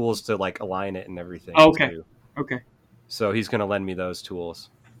all the tools to like align it and everything. Okay. Too. Okay. So he's going to lend me those tools.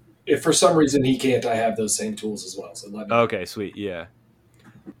 If for some reason he can't, I have those same tools as well. So let me. Okay, sweet, yeah.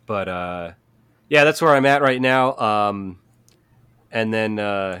 But yeah, that's where I'm at right now. And then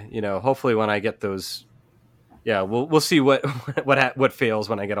hopefully when I get those, yeah, we'll see what fails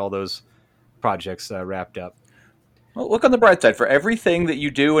when I get all those projects wrapped up. Well, look on the bright side. For everything that you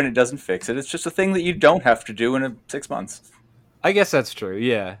do and it doesn't fix it, it's just a thing that you don't have to do in 6 months. I guess that's true.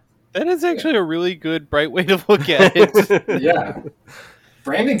 Yeah, that is actually a really good, bright way to look at it. Yeah,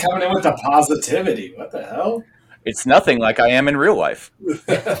 Brandon coming in with the positivity. What the hell? It's nothing like I am in real life.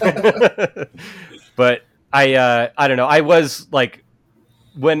 But I don't know. I was like,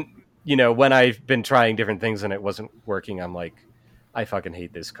 when I've been trying different things and it wasn't working, I'm like, I fucking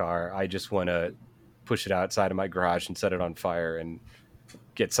hate this car. I just want to push it outside of my garage and set it on fire and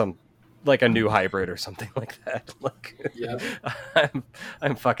get some like a new hybrid or something like that. Like, Yeah.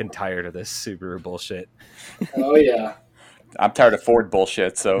 I'm fucking tired of this Subaru bullshit. Oh yeah. I'm tired of Ford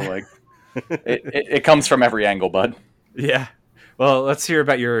bullshit. So like, it comes from every angle, bud. Yeah. Well, let's hear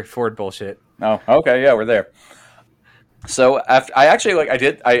about your Ford bullshit. Oh, okay, yeah, we're there. So after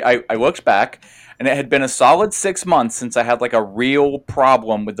I looked back, and it had been a solid 6 months since I had like a real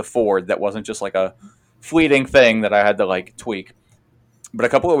problem with the Ford that wasn't just like a fleeting thing that I had to like tweak. But a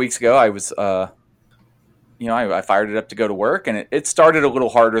couple of weeks ago, I was, I fired it up to go to work, and it started a little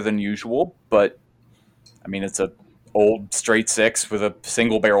harder than usual. But I mean, it's a old straight six with a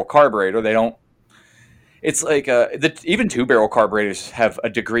single barrel carburetor. They don't. It's like even 2-barrel carburetors have a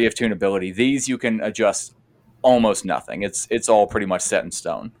degree of tunability. These you can adjust almost nothing. It's all pretty much set in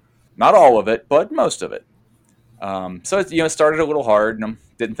stone. Not all of it, but most of it. So it started a little hard, and I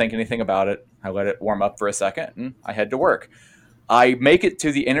didn't think anything about it. I let it warm up for a second, and I head to work. I make it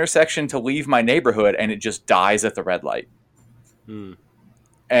to the intersection to leave my neighborhood, and it just dies at the red light.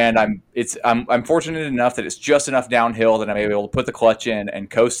 And I'm fortunate enough that it's just enough downhill that I'm able to put the clutch in and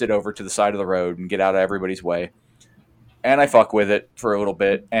coast it over to the side of the road and get out of everybody's way. And I fuck with it for a little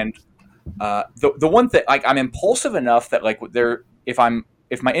bit. And the one thing, like, I'm impulsive enough that like if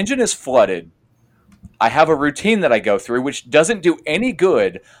my engine is flooded, I have a routine that I go through which doesn't do any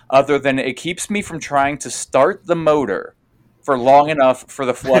good other than it keeps me from trying to start the motor for long enough for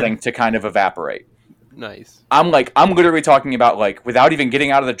the flooding to kind of evaporate. Nice. I'm literally talking about like without even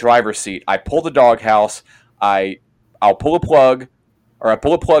getting out of the driver's seat. I pull the doghouse. I'll pull a plug, or I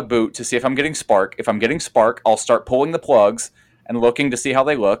pull a plug boot to see if I'm getting spark. If I'm getting spark, I'll start pulling the plugs and looking to see how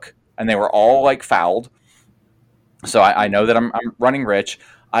they look. And they were all like fouled, so I know that I'm running rich.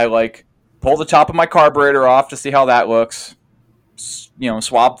 I like pull the top of my carburetor off to see how that looks.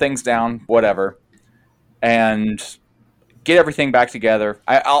 Swab things down, whatever, and get everything back together.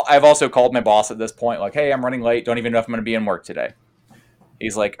 I've also called my boss at this point, like, hey, I'm running late. Don't even know if I'm going to be in work today.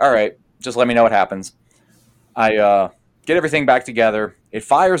 He's like, all right, just let me know what happens. I get everything back together. It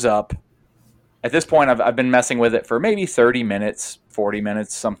fires up. At this point, I've been messing with it for maybe 30 minutes, 40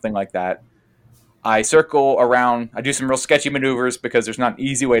 minutes, something like that. I circle around. I do some real sketchy maneuvers because there's not an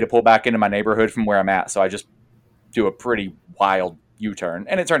easy way to pull back into my neighborhood from where I'm at. So I just do a pretty wild U-turn.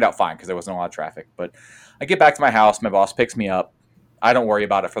 And it turned out fine because there wasn't a lot of traffic. But I get back to my house. My boss picks me up. I don't worry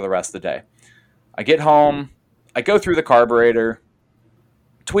about it for the rest of the day. I get home. I go through the carburetor,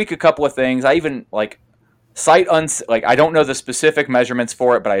 tweak a couple of things. I even I don't know the specific measurements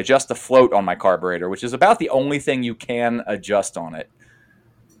for it, but I adjust the float on my carburetor, which is about the only thing you can adjust on it.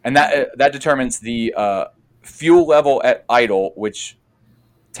 And that determines the fuel level at idle, which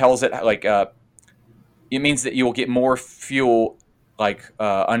tells it it means that you will get more fuel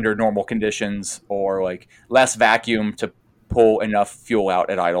under normal conditions, or like less vacuum to pull enough fuel out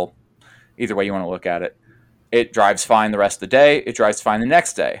at idle. Either way you want to look at it. It drives fine the rest of the day. It drives fine the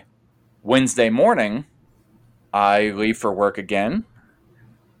next day. Wednesday morning, I leave for work again,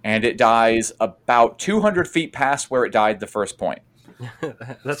 and it dies about 200 feet past where it died the first point.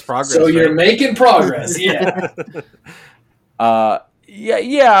 That's progress. So you're making progress, yeah.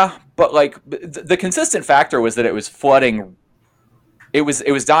 Yeah, but like the consistent factor was that it was flooding. It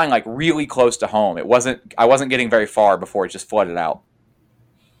was dying like really close to home. I wasn't getting very far before it just flooded out.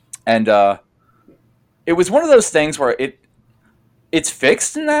 And it was one of those things where it's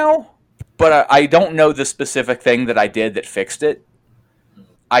fixed now, but I don't know the specific thing that I did that fixed it.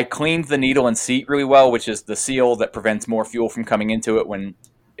 I cleaned the needle and seat really well, which is the seal that prevents more fuel from coming into it when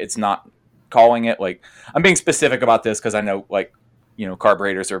it's not calling it. Like, I'm being specific about this because I know,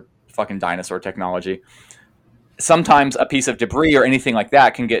 carburetors are fucking dinosaur technology. Sometimes a piece of debris or anything like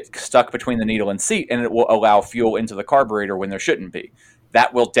that can get stuck between the needle and seat, and it will allow fuel into the carburetor when there shouldn't be.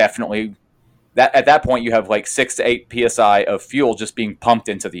 That will definitely... at that point, you have like 6 to 8 psi of fuel just being pumped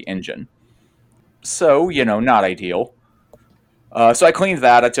into the engine. So, not ideal. So I cleaned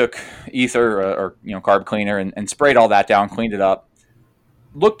that. I took ether or carb cleaner and sprayed all that down, cleaned it up.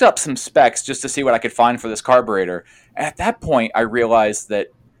 Looked up some specs just to see what I could find for this carburetor. At that point, I realized that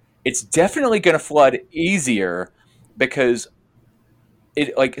it's definitely going to flood easier because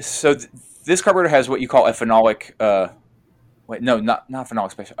this carburetor has what you call a phenolic. Not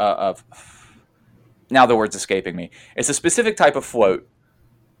phenolic. Now the word's escaping me. It's a specific type of float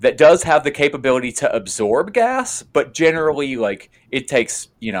that does have the capability to absorb gas, but generally, it takes,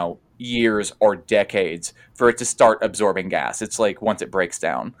 years or decades for it to start absorbing gas. It's like once it breaks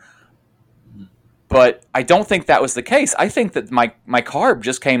down. But I don't think that was the case. I think that my carb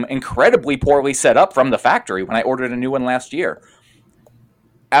just came incredibly poorly set up from the factory when I ordered a new one last year.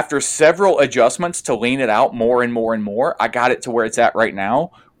 After several adjustments to lean it out more and more and more, I got it to where it's at right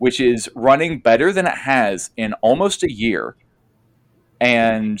now, which is running better than it has in almost a year.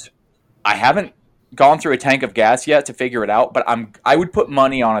 And I haven't gone through a tank of gas yet to figure it out, but I would put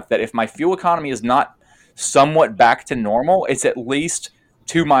money on it that if my fuel economy is not somewhat back to normal, it's at least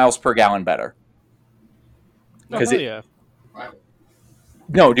 2 miles per gallon better. Because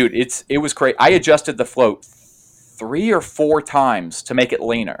no, dude, it was crazy. I adjusted the float 3 or 4 times to make it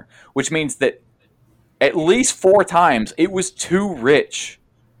leaner, which means that at least 4 times it was too rich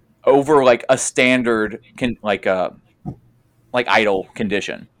over like a standard idle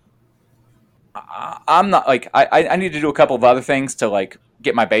condition. I'm not like I need to do a couple of other things to like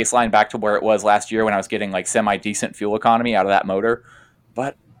get my baseline back to where it was last year when I was getting like semi decent fuel economy out of that motor,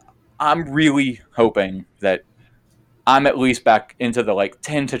 but I'm really hoping that I'm at least back into the like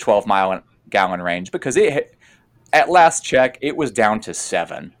 10 to 12 mile gallon range, because at last check it was down to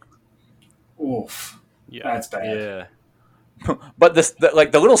 7. Oof. Yeah, that's bad. Yeah. But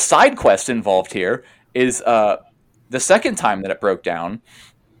the little side quest involved here is the second time that it broke down.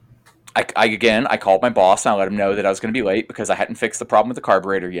 I called my boss and I let him know that I was going to be late because I hadn't fixed the problem with the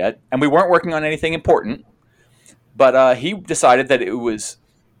carburetor yet, and we weren't working on anything important. But he decided that it was,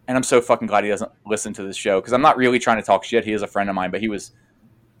 and I'm so fucking glad he doesn't listen to this show, because I'm not really trying to talk shit. He is a friend of mine, but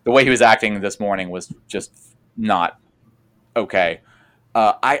the way he was acting this morning was just not okay.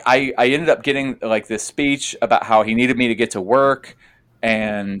 I ended up getting like this speech about how he needed me to get to work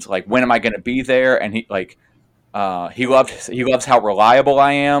and like when am I going to be there, and he loves how reliable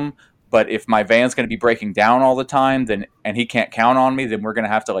I am. But if my van's going to be breaking down all the time, and he can't count on me, then we're going to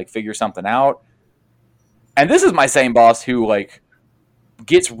have to like figure something out. And this is my same boss who like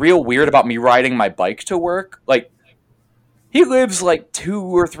gets real weird about me riding my bike to work. Like, he lives like 2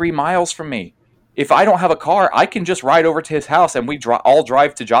 or 3 miles from me. If I don't have a car, I can just ride over to his house and we all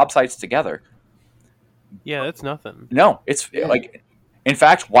drive to job sites together. Yeah, that's nothing. No, it's like, in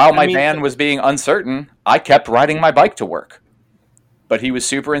fact, while my van was being uncertain, I kept riding my bike to work. But he was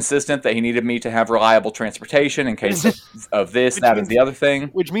super insistent that he needed me to have reliable transportation in case of this, that, and the other thing.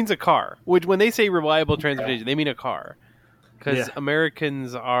 Which means a car. Which, when they say reliable transportation, they mean a car. Because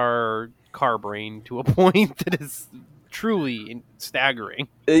Americans are car brain to a point that is truly staggering.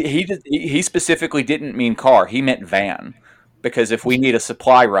 He specifically didn't mean car. He meant van. Because if we need a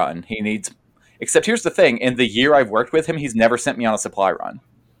supply run, he needs... Except here's the thing. In the year I've worked with him, he's never sent me on a supply run.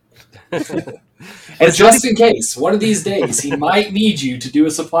 And just in case, one of these days, he might need you to do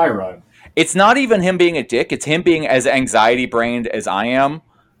a supply run. It's not even him being a dick. It's him being as anxiety-brained as I am.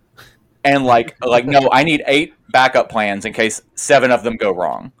 And like, no, I need 8 backup plans in case 7 of them go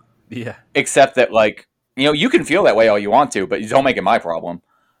wrong. Yeah. Except that, like, you know, you can feel that way all you want to, but you don't make it my problem.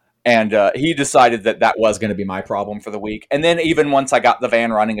 And he decided that was going to be my problem for the week. And then even once I got the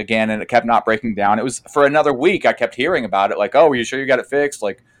van running again and it kept not breaking down, it was for another week I kept hearing about it. Like, oh, are you sure you got it fixed?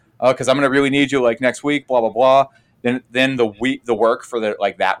 Like, because I'm going to really need you like next week, blah, blah, blah. Then the work for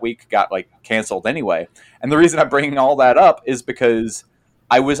that week got like canceled anyway. And the reason I'm bringing all that up is because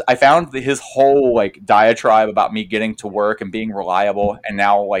I found his whole like diatribe about me getting to work and being reliable. And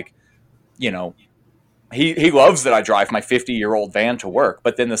now, like, you know, he loves that I drive my 50-year-old van to work.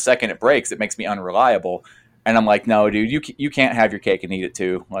 But then the second it breaks, it makes me unreliable. And I'm like, no, dude, you can't have your cake and eat it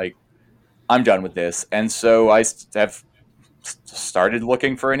too. Like, I'm done with this. And so I have started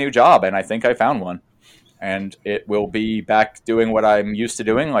looking for a new job, and I think I found one. And it will be back doing what I'm used to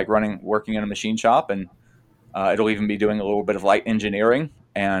doing, like working in a machine shop, and it'll even be doing a little bit of light engineering.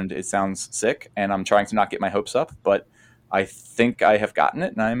 And it sounds sick, and I'm trying to not get my hopes up, but I think I have gotten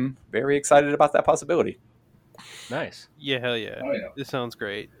it, and I'm very excited about that possibility. Nice. Yeah, hell yeah. Oh, yeah. This sounds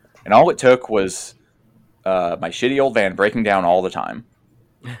great. And all it took was my shitty old van breaking down all the time.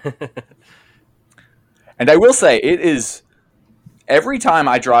 And I will say, it is... Every time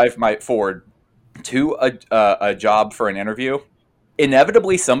I drive my Ford to a job for an interview,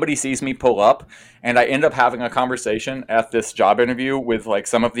 inevitably somebody sees me pull up, and I end up having a conversation at this job interview with like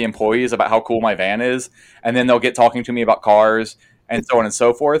some of the employees about how cool my van is, and then they'll get talking to me about cars and so on and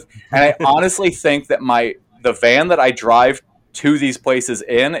so forth. And I honestly think that the van that I drive to these places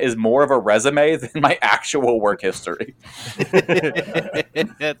in is more of a resume than my actual work history.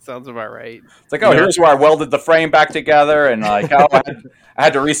 That sounds about right. It's like, oh, here's where I welded the frame back together, and like, oh, I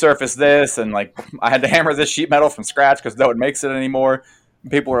had to resurface this, and like, I had to hammer this sheet metal from scratch because no one makes it anymore.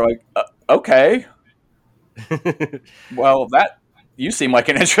 And people were like, okay, well, you seem like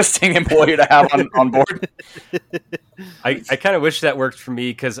an interesting employee to have on board. I kind of wish that worked for me,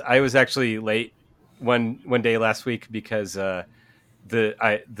 because I was actually late one day last week because the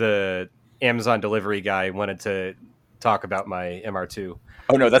Amazon delivery guy wanted to talk about my MR2.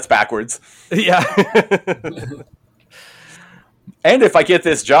 Oh no, that's backwards. Yeah. And if I get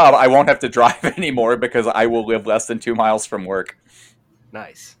this job, I won't have to drive anymore because I will live less than 2 miles from work.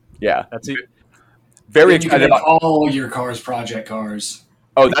 Nice. Yeah. That's it. Very Then you can excited make about. all your cars project cars.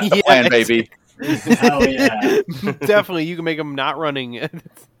 Oh, that's the Yeah, plan, baby. Hell yeah. Definitely, you can make them not running.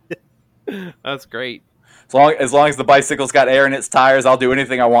 That's great. As long as the bicycle's got air in its tires, I'll do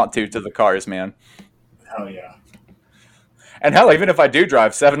anything I want to the cars, man. Hell yeah. And hell, even if I do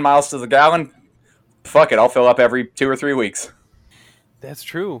drive 7 miles to the gallon, fuck it, I'll fill up every 2 or 3 weeks. That's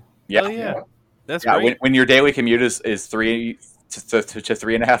true. Yeah. Hell yeah. That's Yeah, great. when your daily commute is 3 to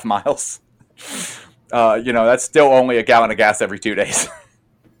 3.5 miles, that's still only a gallon of gas every 2 days.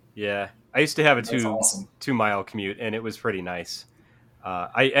 Yeah. I used to have a That's awesome. 2 mile commute, and it was pretty nice.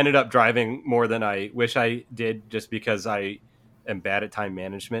 I ended up driving more than I wish I did just because I am bad at time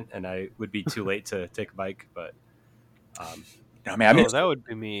management, and I would be too late to take a bike. But that would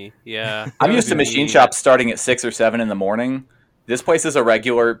be me. Yeah. I'm used to machine shops starting at 6 or 7 in the morning. This place is a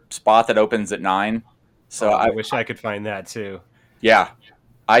regular spot that opens at 9. So I wish I could find that too. Yeah,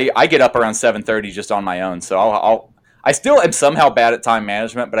 I get up around 7:30 just on my own. So I still am somehow bad at time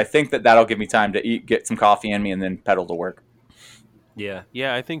management, but I think that'll give me time to eat, get some coffee in me, and then pedal to work. Yeah.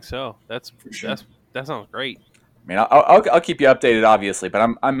 Yeah, I think so. That sounds great. I mean, I'll keep you updated, obviously,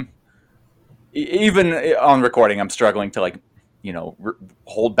 but I'm even on recording, I'm struggling to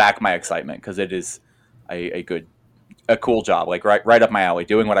hold back my excitement because it is a cool job, like right up my alley,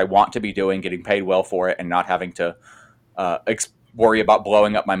 doing what I want to be doing, getting paid well for it, and not having to worry about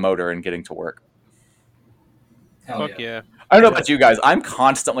blowing up my motor and getting to work. Hell Fuck yeah. I don't know about you guys. I'm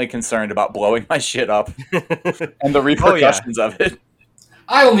constantly concerned about blowing my shit up and the repercussions of it.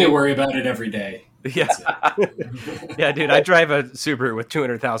 I only worry about it every day. Yeah. Yeah, dude, I drive a Subaru with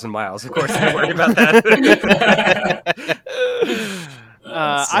 200,000 miles. Of course I worry about that.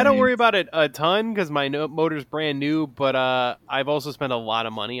 I don't worry about it a ton because my motor's brand new, but I've also spent a lot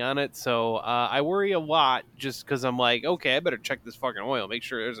of money on it, so I worry a lot just because I'm like, okay, I better check this fucking oil, make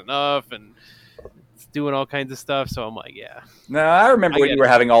sure there's enough, and it's doing all kinds of stuff, so I'm like, yeah. No, I remember when you were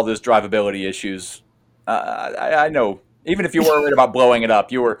having all those drivability issues. I know. Even if you were worried about blowing it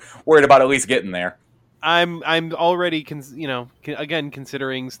up, you were worried about at least getting there. I'm already, considering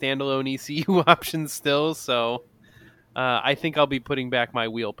standalone ECU options still, so I think I'll be putting back my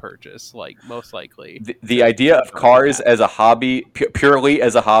wheel purchase, most likely. The idea of cars as a hobby, purely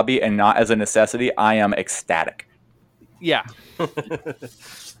as a hobby and not as a necessity, I am ecstatic. Yeah.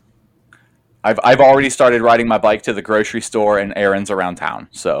 I've already started riding my bike to the grocery store and errands around town,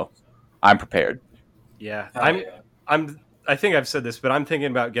 so I'm prepared. Yeah, I think I've said this, but I'm thinking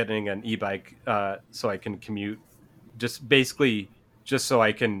about getting an e-bike so I can commute. Just so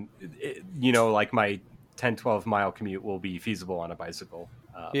I can, like my 10, 12 mile commute will be feasible on a bicycle.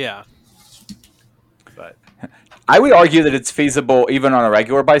 Yeah. But I would argue that it's feasible even on a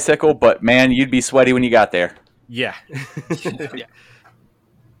regular bicycle, but man, you'd be sweaty when you got there. Yeah. Yeah.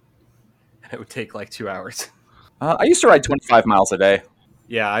 It would take like 2 hours. I used to ride 25 miles a day.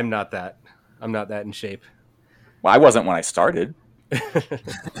 Yeah, I'm not that in shape. Well, I wasn't when I started.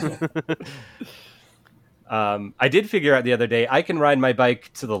 I did figure out the other day I can ride my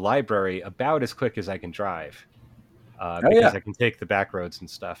bike to the library about as quick as I can drive because I can take the back roads and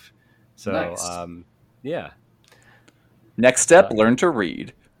stuff. So, Nice. Yeah. Next step, learn to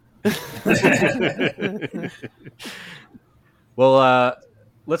read. Well,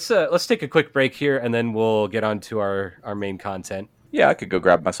 let's take a quick break here, and then we'll get on to our main content. Yeah, I could go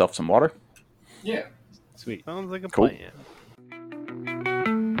grab myself some water. Yeah. Sweet. Sounds like a Cool. plan.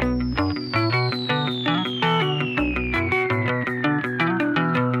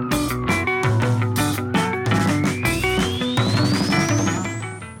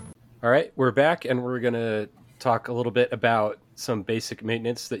 All right, we're back, and we're going to talk a little bit about some basic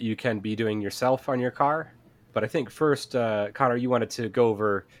maintenance that you can be doing yourself on your car. But I think first, Connor, you wanted to go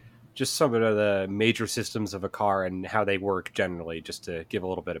over just some of the major systems of a car and how they work generally, just to give a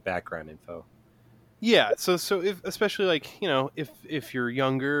little bit of background info. Yeah, so if, especially if you're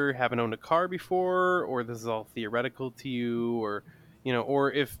younger, haven't owned a car before, or this is all theoretical to you, or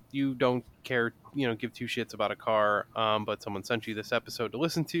or if you don't care, give two shits about a car, but someone sent you this episode to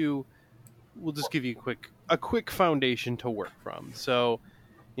listen to, we'll just give you a quick foundation to work from. So,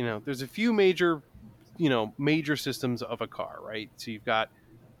 there's a few major systems of a car, right? So you've got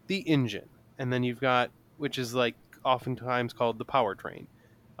the engine, and then you've got, which is oftentimes called the powertrain.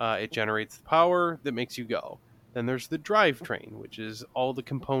 It generates the power that makes you go. Then there's the drivetrain, which is all the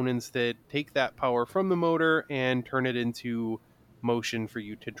components that take that power from the motor and turn it into motion for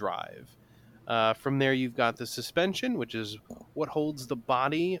you to drive. From there, you've got the suspension, which is what holds the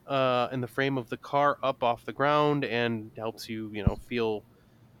body and the frame of the car up off the ground and helps you,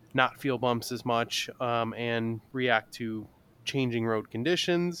 not feel bumps as much and react to changing road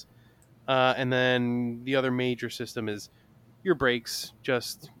conditions. And then the other major system is your brakes.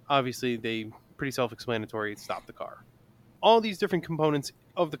 Just obviously, they pretty self-explanatory. Stop the car. All these different components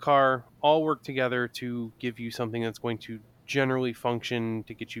of the car all work together to give you something that's going to generally function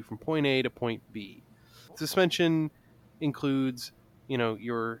to get you from point A to point B. Suspension includes,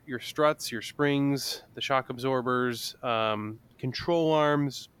 your struts, your springs, the shock absorbers, control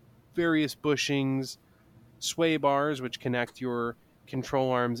arms, various bushings, sway bars, which connect your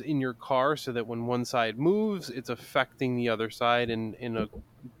control arms in your car so that when one side moves, it's affecting the other side in a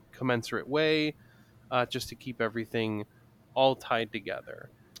commensurate way, just to keep everything all tied together.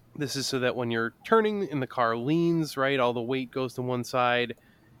 This is so that when you're turning and the car leans, right, all the weight goes to one side,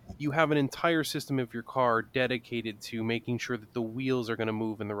 you have an entire system of your car dedicated to making sure that the wheels are going to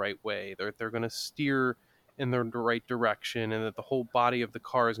move in the right way, that they're going to steer in the right direction, and that the whole body of the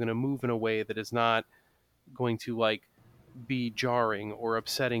car is going to move in a way that is not going to be jarring or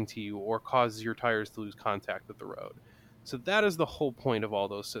upsetting to you or cause your tires to lose contact with the road. So that is the whole point of all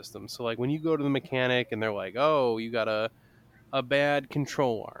those systems. So when you go to the mechanic and they're like, oh, you got a bad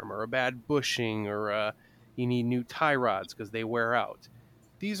control arm or a bad bushing or you need new tie rods because they wear out.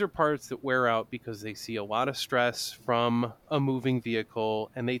 These are parts that wear out because they see a lot of stress from a moving vehicle,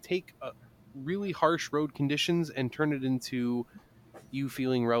 and they take really harsh road conditions and turn it into you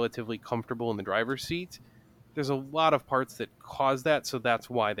feeling relatively comfortable in the driver's seat. There's a lot of parts that cause that, so that's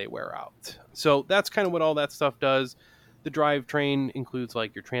why they wear out. So that's kind of what all that stuff does. The drivetrain includes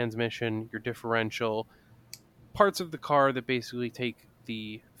your transmission, your differential, parts of the car that basically take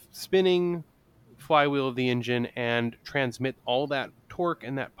the spinning flywheel of the engine and transmit all that torque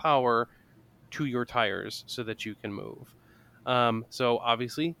and that power to your tires so that you can move. So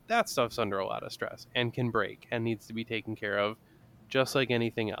obviously that stuff's under a lot of stress and can break and needs to be taken care of just like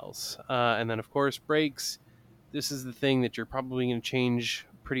anything else. And then of course brakes. This is the thing that you're probably going to change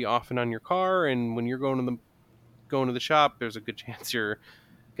pretty often on your car, and when you're going to the shop, there's a good chance you're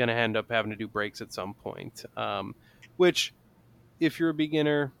going to end up having to do brakes at some point. Which, if you're a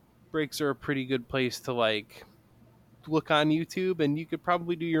beginner, brakes are a pretty good place to look on YouTube, and you could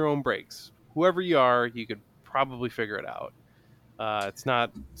probably do your own brakes. Whoever you are, you could probably figure it out. It's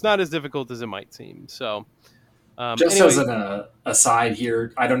not as difficult as it might seem. So. As an aside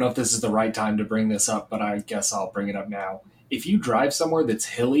here, I don't know if this is the right time to bring this up, but I guess I'll bring it up now. If you drive somewhere that's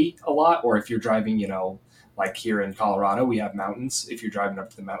hilly a lot, or if you're driving, like here in Colorado, we have mountains. If you're driving up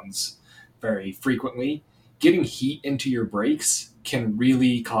to the mountains very frequently, getting heat into your brakes can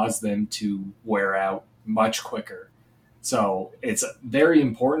really cause them to wear out much quicker. So it's very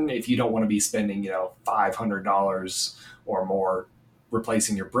important if you don't want to be spending, $500 or more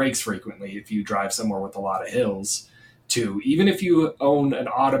replacing your brakes frequently if you drive somewhere with a lot of hills, to, even if you own an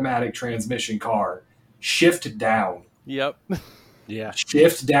automatic transmission car, shift down. Yep. Yeah.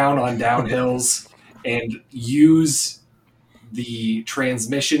 Shift down on downhills and use the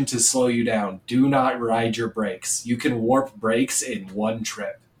transmission to slow you down. Do not ride your brakes. You can warp brakes in one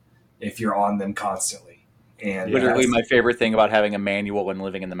trip if you're on them constantly. And literally my favorite thing about having a manual and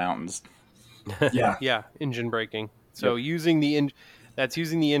living in the mountains. Yeah. Yeah, engine braking. So using the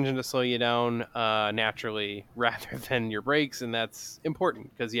engine to slow you down naturally rather than your brakes, and that's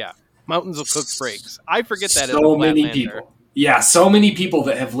important because mountains will cook brakes. I forget that. So many people. Yeah, so many people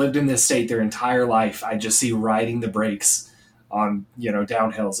that have lived in this state their entire life, I just see riding the brakes on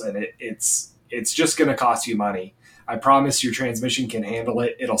downhills, and it's just going to cost you money. I promise your transmission can handle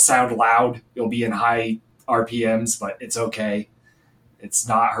it. It'll sound loud. You'll be in high RPMs, but it's okay. It's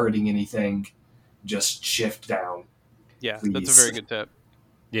not hurting anything. Just shift down. Yeah, please. That's a very good tip.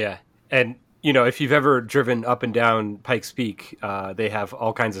 Yeah. And, if you've ever driven up and down Pikes Peak, they have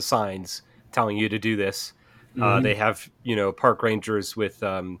all kinds of signs telling you to do this. Mm-hmm. They have, park rangers with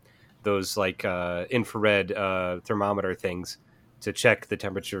those infrared thermometer things to check the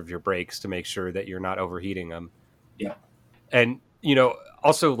temperature of your brakes to make sure that you're not overheating them. Yeah. And,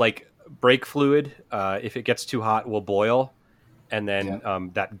 also brake fluid, if it gets too hot, will boil. And then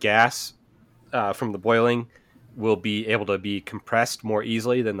that gas from the boiling will be able to be compressed more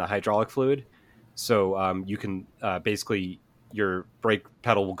easily than the hydraulic fluid. So you can basically, your brake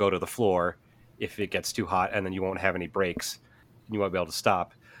pedal will go to the floor if it gets too hot, and then you won't have any brakes. You won't be able to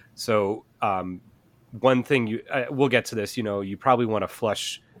stop. So one thing we'll get to this, you probably want to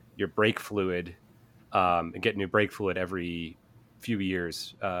flush your brake fluid and get new brake fluid every few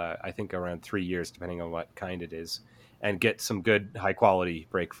years. I think around 3 years, depending on what kind it is, and get some good high quality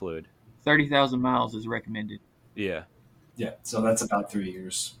brake fluid. 30,000 miles is recommended. Yeah. Yeah, so that's about 3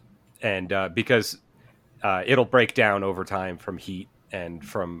 years. And because it'll break down over time from heat and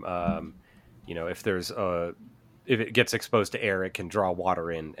from, if it gets exposed to air, it can draw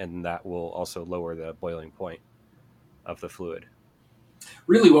water in, and that will also lower the boiling point of the fluid.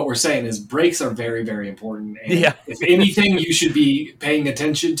 Really what we're saying is brakes are very, very important. And Yeah. if anything you should be paying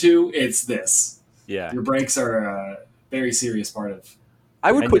attention to, it's this. Yeah. Your brakes are a very serious part of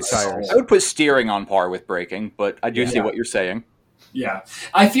I would And put your tires. I would put steering on par with braking, but I do see Yeah. what you're saying. Yeah.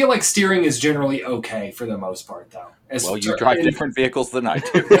 I feel like steering is generally okay for the most part, though. Well, you drive different vehicles than I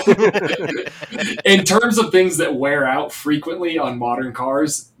do. In terms of things that wear out frequently on modern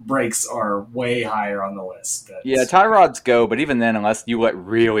cars, brakes are way higher on the list. Yeah, tie rods go, but even then, unless you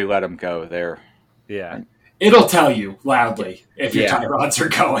really let them go, they're... Yeah. It'll tell you loudly if your Yeah. tie rods are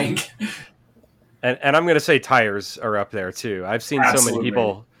going. And I'm going to say tires are up there too. I've seen so Absolutely. many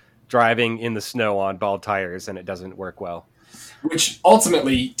people driving in the snow on bald tires, and it doesn't work well. Which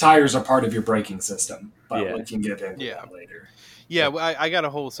ultimately, tires are part of your braking system, but Yeah. we can get into Yeah. that later. Yeah, I got a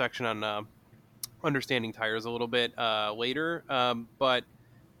whole section on understanding tires a little bit later. But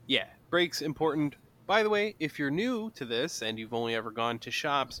yeah, brakes important. By the way, if you're new to this and you've only ever gone to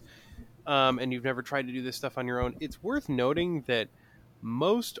shops and you've never tried to do this stuff on your own, it's worth noting that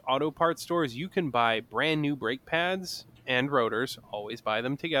most auto parts stores, you can buy brand new brake pads and rotors. Always buy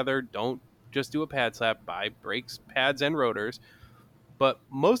them together. Don't just do a pad slap. Buy brakes, pads, and rotors. But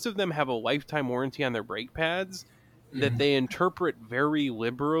most of them have a lifetime warranty on their brake pads that they interpret very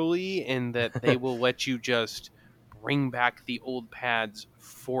liberally, and that they will let you just bring back the old pads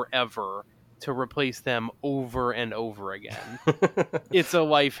forever to replace them over and over again. It's a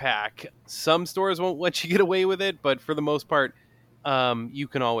life hack. Some stores won't let you get away with it, but for the most part, you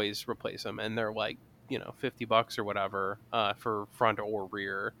can always replace them, and they're like, $50 or whatever for front or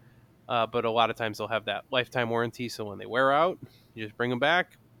rear. But a lot of times they'll have that lifetime warranty, so when they wear out, you just bring them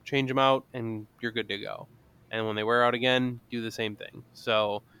back, change them out, and you're good to go. And when they wear out again, do the same thing.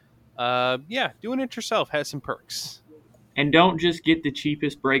 So, doing it yourself has some perks. And don't just get the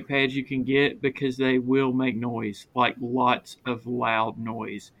cheapest brake pads you can get, because they will make noise, like lots of loud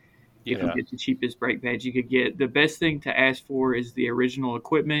noise. If you get the cheapest brake pads you could get, the best thing to ask for is the original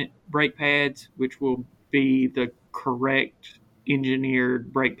equipment brake pads, which will be the correct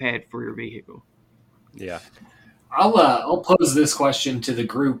engineered brake pad for your vehicle. Yeah. I'll pose this question to the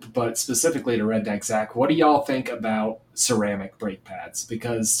group, but specifically to Redneck Zach. What do y'all think about ceramic brake pads?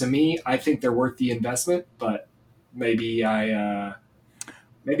 Because to me, I think they're worth the investment, but maybe I'm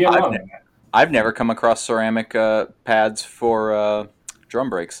wrong. I've never come across ceramic pads for drum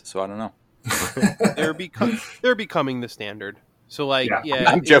brakes, so I don't know. They're becoming the standard. So,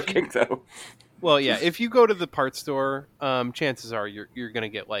 I'm joking though. Well, yeah, if you go to the parts store, chances are you're going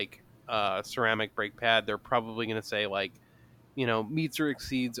to get ceramic brake pad. They're probably going to say meets or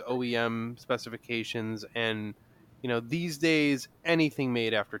exceeds OEM specifications, and these days anything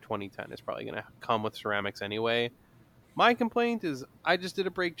made after 2010 is probably going to come with ceramics anyway. My complaint is I just did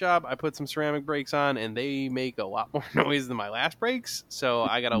a brake job. I put some ceramic brakes on, and they make a lot more noise than my last brakes. So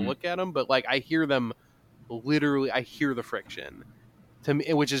I got to look at them, but I hear them literally. I hear the friction to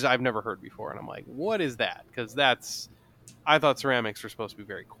me, which is I've never heard before, and I'm like, what is that? Because I thought ceramics were supposed to be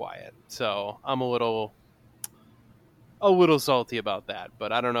very quiet. So I'm a little salty about that,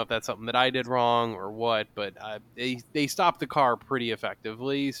 but I don't know if that's something that I did wrong or what. But they stopped the car pretty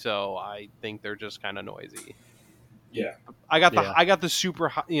effectively, so I think they're just kind of noisy. Yeah, I got the super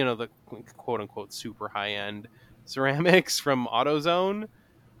high, the quote unquote super high end ceramics from AutoZone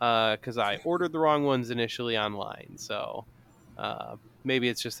because I ordered the wrong ones initially online. So maybe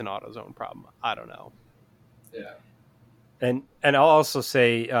it's just an AutoZone problem. I don't know. Yeah, and I'll also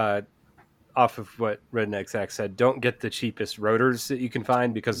say off of what Redneck Zach said, don't get the cheapest rotors that you can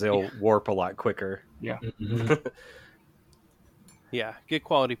find because they'll warp a lot quicker. Yeah. Yeah, get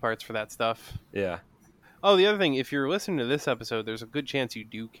quality parts for that stuff. Yeah. Oh, the other thing, if you're listening to this episode, there's a good chance you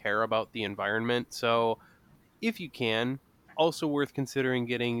do care about the environment. So if you can, also worth considering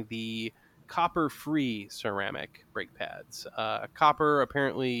getting the copper-free ceramic brake pads. Copper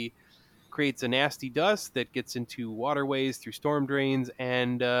apparently creates a nasty dust that gets into waterways through storm drains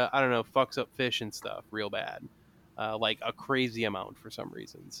and, fucks up fish and stuff real bad. Like a crazy amount for some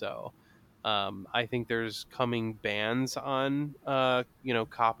reason. So I think there's coming bans on,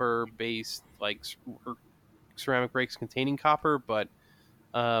 copper-based, ceramic brakes containing copper, but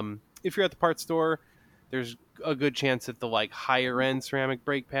if you're at the parts store, there's a good chance that the higher end ceramic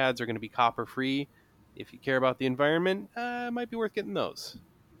brake pads are going to be copper free. If you care about the environment, it might be worth getting those.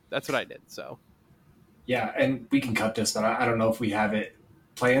 That's what I did. So yeah, and we can cut this, but I don't know if we have it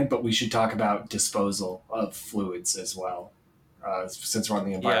planned, but we should talk about disposal of fluids as well. Since we're on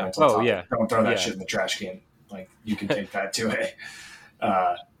the environmental topic, don't throw that shit in the trash can. Like, you can take that to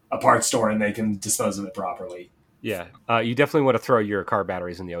a parts store and they can dispose of it properly. Yeah, you definitely want to throw your car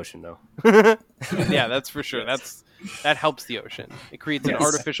batteries in the ocean, though. Yeah, that's for sure. That helps the ocean. It creates an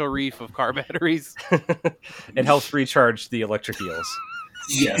artificial reef of car batteries. It helps recharge the electric eels.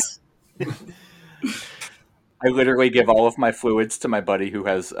 Yes. I literally give all of my fluids to my buddy who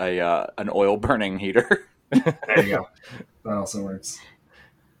has an oil burning heater. There you go. That also works.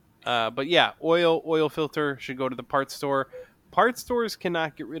 But yeah, oil filter should go to the parts store. Parts stores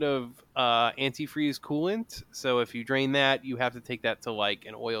cannot get rid of antifreeze coolant, so if you drain that, you have to take that to like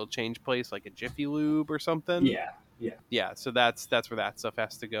an oil change place, like a Jiffy Lube or something. Yeah. So that's where that stuff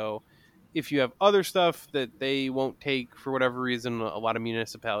has to go. If you have other stuff that they won't take for whatever reason, a lot of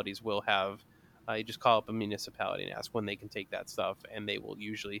municipalities will have. You just call up a municipality and ask when they can take that stuff, and they will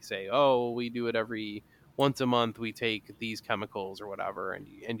usually say, "Oh, we do it once a month. We take these chemicals or whatever," and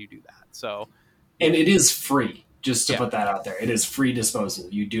you do that. So, and it is free. Just to put that out there, it is free disposal.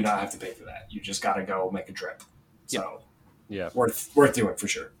 You do not have to pay for that. You just got to go make a trip. So, worth doing for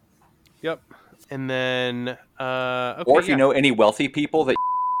sure. Yep. And then, okay, or if you know any wealthy people that,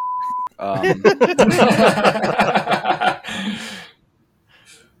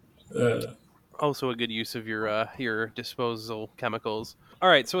 also a good use of your disposal chemicals. All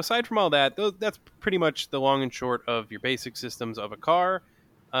right. So aside from all that, that's pretty much the long and short of your basic systems of a car,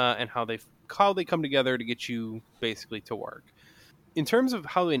 and how they come together to get you basically to work. In terms of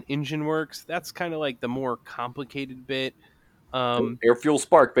how an engine works, that's kind of like the more complicated bit. Air, fuel,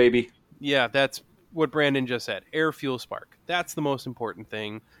 spark, baby. Yeah, that's what Brandon just said. Air, fuel, spark. That's the most important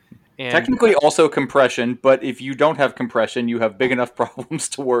thing. And technically also compression, but if you don't have compression, you have big enough problems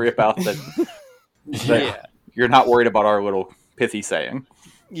to worry about that you're not worried about our little pithy saying.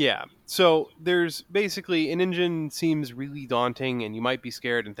 Yeah. So there's basically an engine seems really daunting and you might be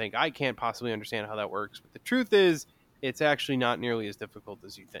scared and think, I can't possibly understand how that works. But the truth is, it's actually not nearly as difficult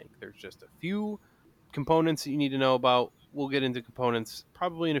as you think. There's just a few components that you need to know about. We'll get into components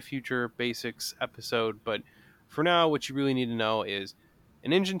probably in a future basics episode. But for now, what you really need to know is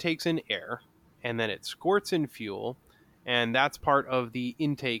an engine takes in air and then it squirts in fuel. And that's part of the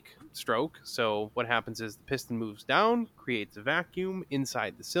intake stroke. So what happens is the piston moves down, creates a vacuum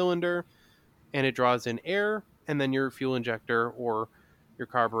inside the cylinder, and it draws in air, and then your fuel injector or your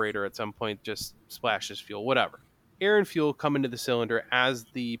carburetor at some point just splashes fuel, whatever. Air and fuel come into the cylinder as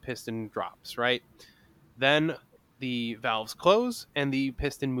the piston drops, right? Then the valves close and the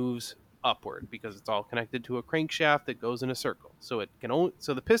piston moves upward because it's all connected to a crankshaft that goes in a circle. So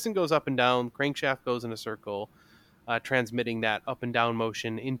the piston goes up and down, crankshaft goes in a circle, transmitting that up and down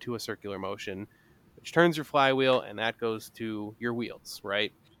motion into a circular motion, which turns your flywheel, and that goes to your wheels,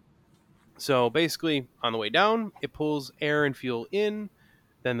 right? So basically, on the way down, it pulls air and fuel in,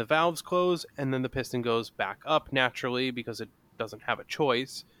 then the valves close, and then the piston goes back up naturally because it doesn't have a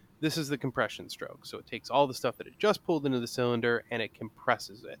choice. This is the compression stroke. So it takes all the stuff that it just pulled into the cylinder, and it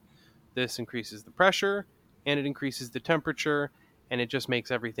compresses it. This increases the pressure, and it increases the temperature, and it just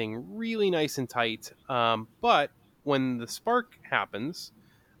makes everything really nice and tight. But when the spark happens,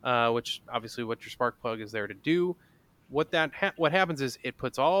 which obviously what your spark plug is there to do, what happens is it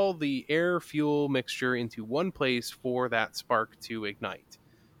puts all the air fuel mixture into one place for that spark to ignite.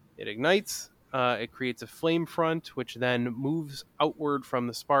 It ignites, it creates a flame front, which then moves outward from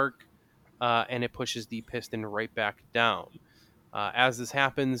the spark, and it pushes the piston right back down. As this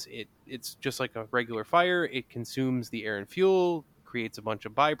happens, it's just like a regular fire. It consumes the air and fuel, creates a bunch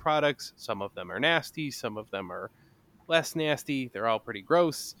of byproducts. Some of them are nasty, some of them are less nasty. They're all pretty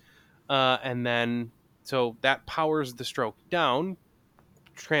gross. And then, so that powers the stroke down,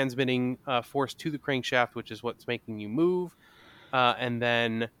 transmitting force to the crankshaft, which is what's making you move. And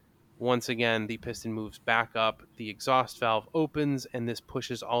then, once again, the piston moves back up, the exhaust valve opens, and this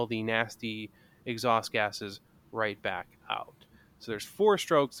pushes all the nasty exhaust gases right back out. So there's 4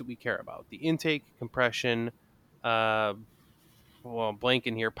 strokes that we care about: the intake, compression,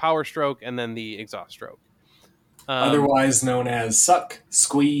 blanking here, power stroke, and then the exhaust stroke. Otherwise known as suck,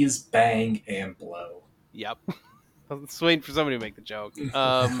 squeeze, bang, and blow. Yep. I was waiting for somebody to make the joke.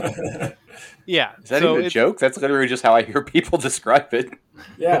 Yeah. Is that even a joke? That's literally just how I hear people describe it.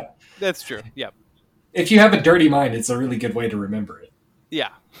 Yeah. That's true. Yep. If you have a dirty mind, it's a really good way to remember it.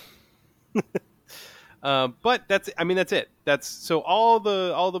 Yeah. But that's it. That's so all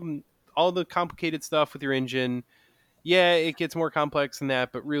the complicated stuff with your engine. Yeah, it gets more complex than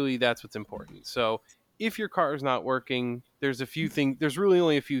that, but really that's what's important. So if your car is not working, there's really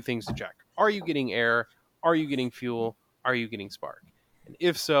only a few things to check. Are you getting air? Are you getting fuel? Are you getting spark? And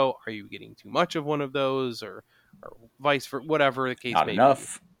if so, are you getting too much of one of those, or vice versa, whatever the case Not may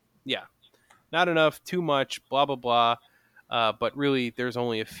enough. be? Yeah, not enough, too much, blah blah blah. But really, there's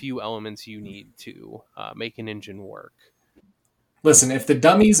only a few elements you need to make an engine work. Listen, if the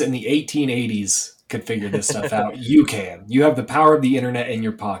dummies in the 1880s could figure this stuff out, you can. You have the power of the internet in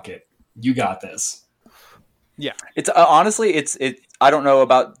your pocket. You got this. Yeah. It's honestly, I don't know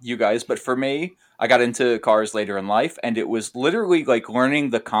about you guys, but for me, I got into cars later in life, and it was literally like learning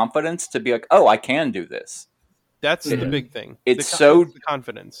the confidence to be like, oh, I can do this. That's the big thing. It's the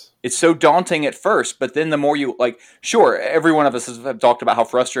confidence. It's so daunting at first, but then the more you like, sure, every one of us have talked about how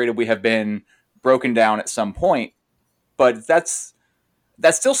frustrated we have been, broken down at some point, but that's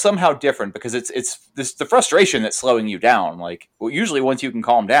still somehow different because it's the frustration that's slowing you down. Like, well, usually once you can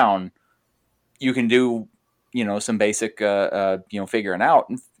calm down, you can do, some basic, figuring out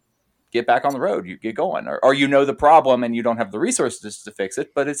and get back on the road. You get going, or the problem and you don't have the resources to fix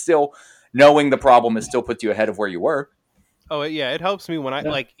it, but it's still knowing the problem is still puts you ahead of where you were. Oh yeah, it helps me when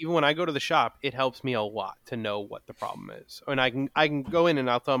even when I go to the shop, it helps me a lot to know what the problem is. And I can go in and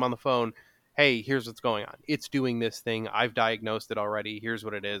I'll tell them on the phone, hey, here's what's going on. It's doing this thing. I've diagnosed it already. Here's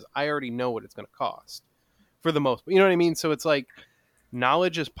what it is. I already know what it's going to cost for the most. You know what I mean? So it's like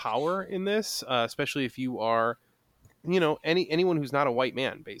knowledge is power in this, especially if you are, anyone who's not a white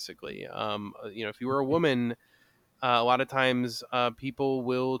man, basically. If you were a woman, a lot of times people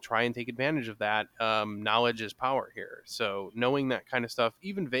will try and take advantage of that. Knowledge is power here. So knowing that kind of stuff,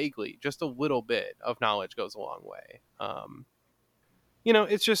 even vaguely, just a little bit of knowledge goes a long way.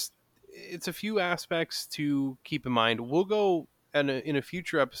 It's a few aspects to keep in mind. We'll go in a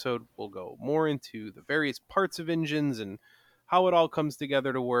future episode, we'll go more into the various parts of engines and how it all comes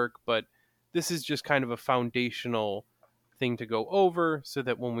together to work. But this is just kind of a foundational thing to go over so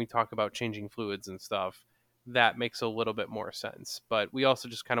that when we talk about changing fluids and stuff, that makes a little bit more sense. But we also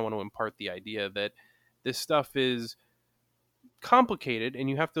just kind of want to impart the idea that this stuff is complicated and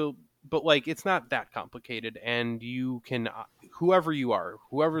you have to, but like, it's not that complicated, and you can,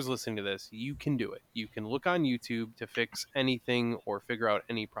 whoever's listening to this, you can do it. You can look on YouTube to fix anything or figure out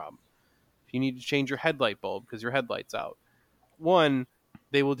any problem. If you need to change your headlight bulb because your headlight's out,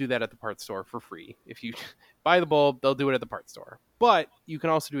 they will do that at the parts store for free. If you buy the bulb, they'll do it at the parts store. But you can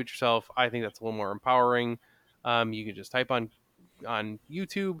also do it yourself. I think that's a little more empowering. You can just type on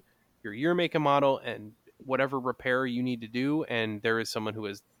YouTube your year, make, and model, and whatever repair you need to do, and there is someone who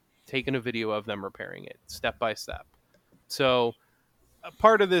has taken a video of them repairing it step by step. So a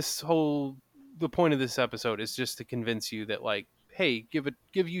part of the point of this episode is just to convince you that, like, hey, give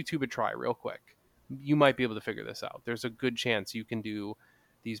YouTube a try real quick. You might be able to figure this out. There's a good chance you can do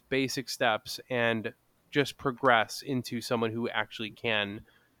these basic steps and just progress into someone who actually can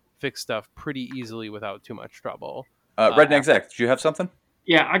fix stuff pretty easily without too much trouble. Redneck Zach, did you have something?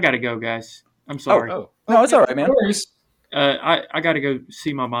 Yeah, I got to go, guys. I'm sorry. No, it's all right, man. I got to go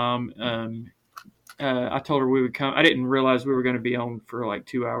see my mom. I told her we would come. I didn't realize we were going to be on for like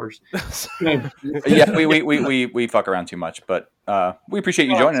 2 hours. Yeah, we fuck around too much, but we appreciate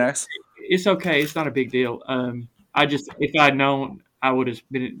you joining us. It's okay. It's not a big deal. If I'd known, I would have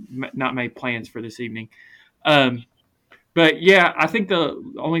not made plans for this evening. But yeah, I think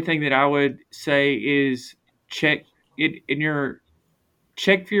the only thing that I would say is check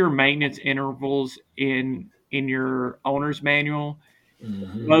for your maintenance intervals in your owner's manual.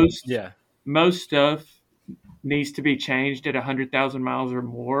 Mm-hmm. Most stuff needs to be changed at 100,000 miles or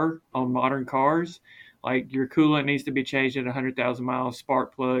more on modern cars. Like your coolant needs to be changed at 100,000 miles,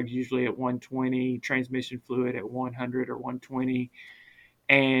 spark plugs usually at 120, transmission fluid at 100 or 120.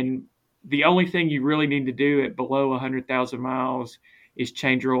 And the only thing you really need to do at below 100,000 miles is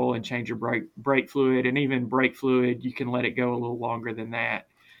change your oil and change your brake fluid. And even brake fluid, you can let it go a little longer than that.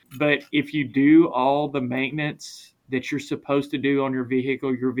 But if you do all the maintenance that you're supposed to do on your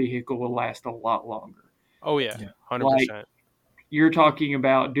vehicle will last a lot longer. Oh, yeah, 100%. Like, you're talking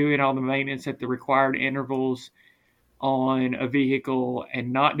about doing all the maintenance at the required intervals on a vehicle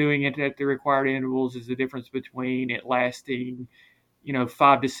and not doing it at the required intervals is the difference between it lasting,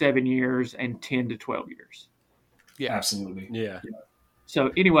 5 to 7 years and 10 to 12 years. Yeah, absolutely. Yeah.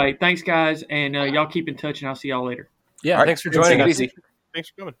 So anyway, thanks guys. And y'all keep in touch and I'll see y'all later. Yeah. Right. Thanks for joining us. Easy. Thanks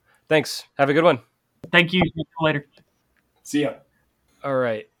for coming. Thanks. Have a good one. Thank you. See you later. See ya. All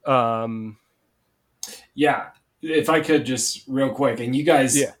right. Yeah. If I could just real quick, and you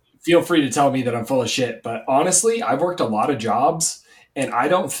guys feel free to tell me that I'm full of shit, but honestly, I've worked a lot of jobs and I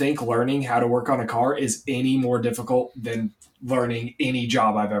don't think learning how to work on a car is any more difficult than learning any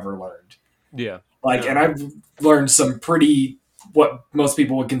job I've ever learned. Yeah. And I've learned some pretty, what most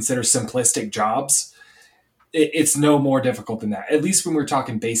people would consider simplistic jobs. it's no more difficult than that. At least when we're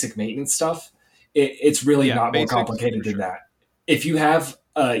talking basic maintenance stuff, it's really not more complicated than that. If you have,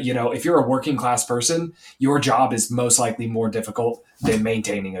 if you're a working class person, your job is most likely more difficult than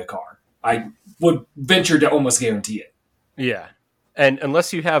maintaining a car. I would venture to almost guarantee it. Yeah. And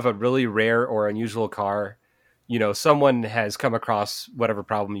unless you have a really rare or unusual car, someone has come across whatever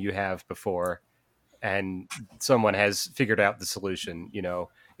problem you have before and someone has figured out the solution.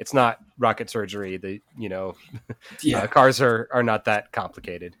 It's not rocket surgery. Cars are not that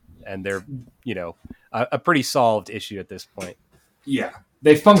complicated and they're, a pretty solved issue at this point. Yeah.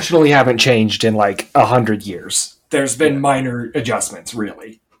 They functionally haven't changed in like 100 years. There's been minor adjustments,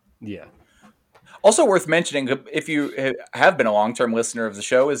 really. Yeah. Also worth mentioning, if you have been a long-term listener of the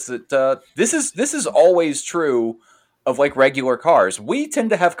show, is that this is always true of like regular cars. We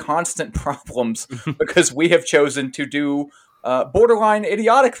tend to have constant problems because we have chosen to do borderline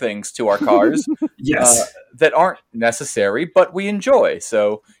idiotic things to our cars. Yes. That aren't necessary, but we enjoy.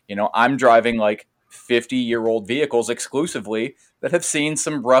 So, I'm driving like 50-year-old vehicles exclusively that have seen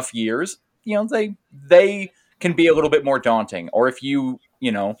some rough years. They can be a little bit more daunting. Or if you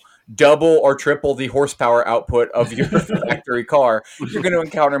double or triple the horsepower output of your factory car, you're going to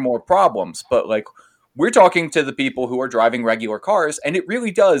encounter more problems. But like, we're talking to the people who are driving regular cars, and it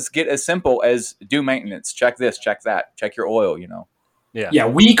really does get as simple as do maintenance, check this, check that, check your oil, Yeah,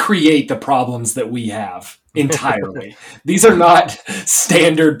 we create the problems that we have entirely. These are not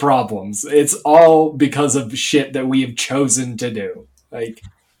standard problems. It's all because of shit that we have chosen to do. Like,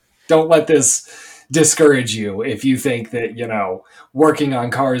 don't let this discourage you if you think that, working on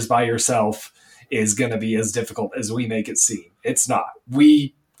cars by yourself is going to be as difficult as we make it seem. It's not.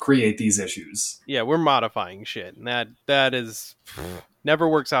 We create these issues. Yeah, we're modifying shit. And that is never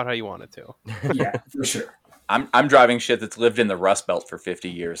works out how you want it to. Yeah, for sure. I'm driving shit that's lived in the Rust Belt for 50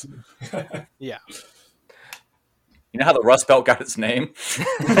 years. Yeah. You know how the Rust Belt got its name?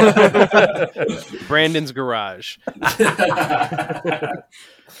 Brandon's garage.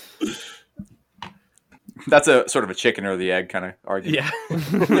 That's a sort of a chicken or the egg kind of argument.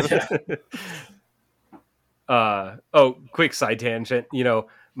 Yeah. Quick side tangent.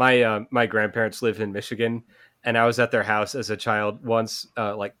 My grandparents lived in Michigan, and I was at their house as a child once,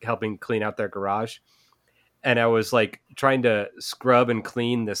 helping clean out their garage. And I was like trying to scrub and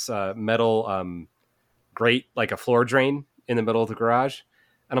clean this metal grate, like a floor drain in the middle of the garage.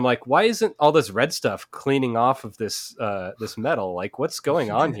 And I'm like, why isn't all this red stuff cleaning off of this metal? Like, what's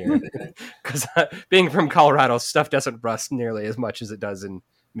going on here? Because being from Colorado, stuff doesn't rust nearly as much as it does in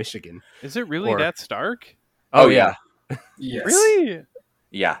Michigan. Is it really that stark? Oh, yeah. Yes. Really?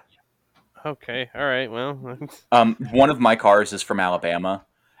 Yeah. Okay. All right. Well, one of my cars is from Alabama,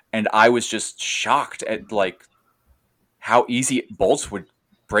 and I was just shocked at like how easy bolts would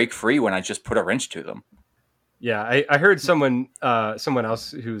break free when I just put a wrench to them. Yeah, I heard someone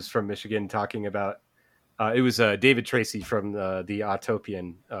else who's from Michigan talking about it was David Tracy from the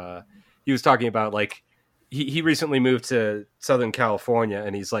Autopian. He was talking about like he recently moved to Southern California,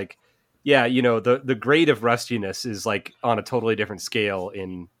 and he's like, yeah, the grade of rustiness is like on a totally different scale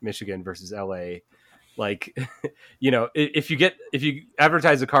in Michigan versus LA. Like, if you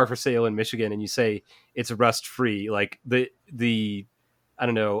advertise a car for sale in Michigan and you say it's rust free, like the I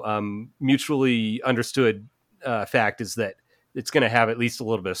don't know, mutually understood fact is that it's going to have at least a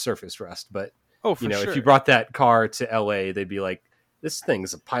little bit of surface rust. But sure. If you brought that car to LA, they'd be like, this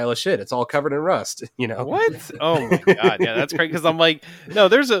thing's a pile of shit. It's all covered in rust. What? Oh my god, yeah, that's great. Because I'm like, no,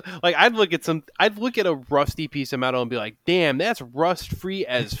 I'd look at a rusty piece of metal and be like, damn, that's rust free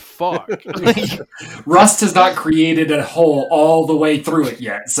as fuck. Rust has not created a hole all the way through it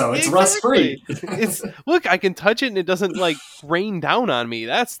yet, so it's rust free. Look, I can touch it and it doesn't like rain down on me.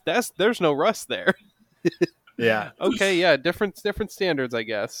 There's no rust there. Yeah. Okay. Yeah. Different standards, I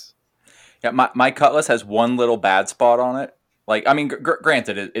guess. Yeah. My Cutlass has one little bad spot on it. Like, I mean,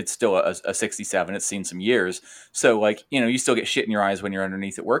 granted, it's still a 67. It's seen some years. So, like, you still get shit in your eyes when you're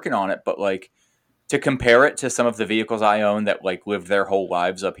underneath it working on it. But, like, to compare it to some of the vehicles I own that, like, lived their whole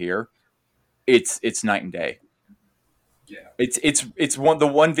lives up here, it's night and day. Yeah. It's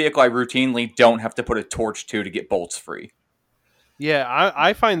the one vehicle I routinely don't have to put a torch to get bolts free. Yeah,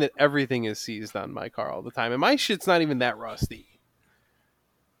 I find that everything is seized on my car all the time. And my shit's not even that rusty.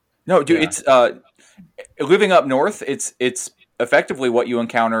 No, dude, It's living up north. It's effectively what you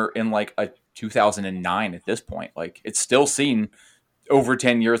encounter in like a 2009 at this point. Like, it's still seen over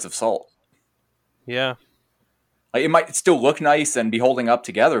 10 years of salt. Yeah, like, it might still look nice and be holding up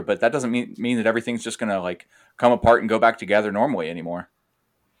together, but that doesn't mean that everything's just gonna like come apart and go back together normally anymore.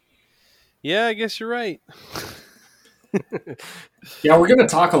 Yeah, I guess you're right. Yeah, we're going to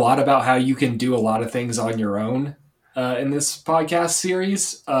talk a lot about how you can do a lot of things on your own in this podcast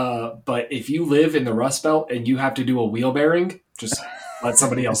series. But if you live in the Rust Belt and you have to do a wheel bearing, just let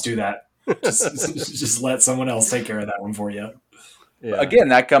somebody else do that. Just let someone else take care of that one for you. Yeah. Again,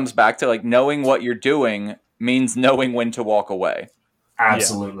 that comes back to like knowing what you're doing means knowing when to walk away.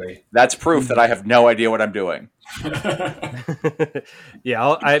 Absolutely. Yeah. That's proof that I have no idea what I'm doing.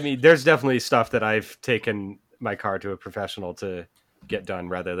 Yeah, I mean, there's definitely stuff that I've taken my car to a professional to get done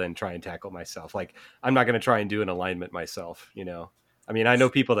rather than try and tackle myself. Like, I'm not going to try and do an alignment myself, you know? I mean, I know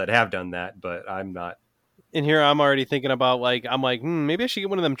people that have done that, but I'm not. In here, I'm already thinking about maybe I should get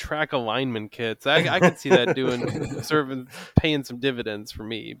one of them track alignment kits. I could see that paying some dividends for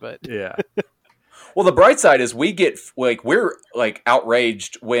me, but yeah. Well, the bright side is we're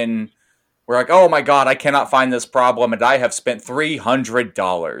outraged when we're like, oh my God, I cannot find this problem and I have spent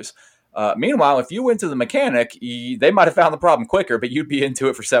 $300. Meanwhile, if you went to the mechanic, they might have found the problem quicker, but you'd be into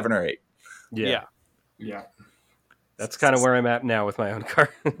it for 7 or 8. Yeah. Yeah. That's kind of where I'm at now with my own car.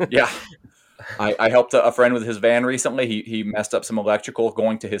 Yeah. I helped a friend with his van recently. He messed up some electrical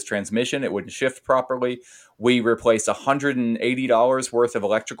going to his transmission. It wouldn't shift properly. We replaced $180 worth of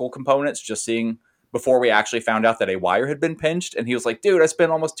electrical components just seeing before we actually found out that a wire had been pinched. And he was like, dude, I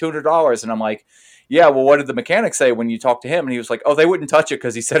spent almost $200. And I'm like, yeah, well, what did the mechanic say when you talked to him? And he was like, oh, they wouldn't touch it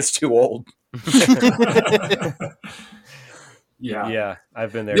because he said it's too old. Yeah,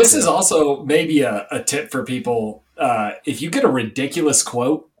 I've been there. This is also maybe a tip for people. If you get a ridiculous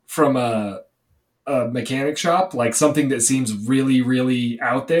quote from a mechanic shop, like something that seems really, really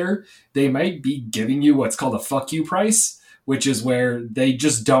out there, they might be giving you what's called a fuck you price, which is where they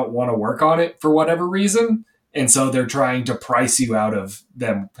just don't want to work on it for whatever reason. And so they're trying to price you out of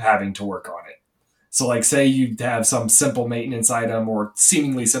them having to work on it. So like say you have some simple maintenance item or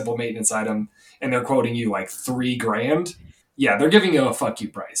seemingly simple maintenance item and they're quoting you like $3,000. Yeah, they're giving you a fuck you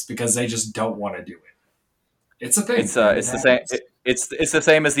price because they just don't want to do it. It's a thing. It's the same. It's the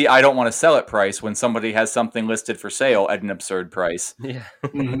same as the I don't want to sell it price when somebody has something listed for sale at an absurd price. Yeah.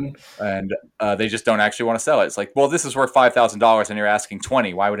 And they just don't actually want to sell it. It's like, well, this is worth $5,000 and you're asking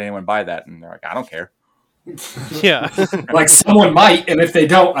 $20,000. Why would anyone buy that? And they're like, I don't care. Yeah. Like someone might, and if they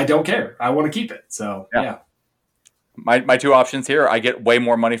don't, I don't care. I want to keep it. So yeah. My 2 options here: I get way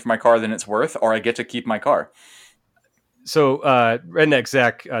more money for my car than it's worth, or I get to keep my car. So Redneck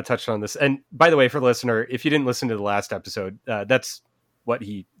Zach touched on this. And by the way, for the listener, if you didn't listen to the last episode, that's what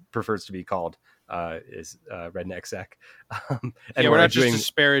he prefers to be called, is Redneck Zach. And we're not just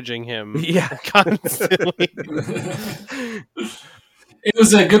disparaging him. Yeah, constantly. It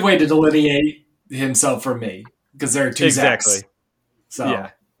was a good way to delineate himself from me because there are 2 exactly. Zachs. So.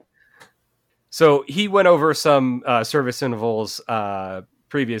 Yeah. So he went over some service intervals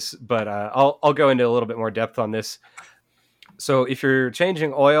previous, but I'll go into a little bit more depth on this. So if you're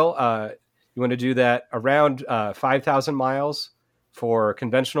changing oil, you want to do that around 5,000 miles for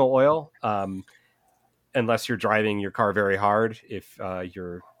conventional oil, unless you're driving your car very hard. If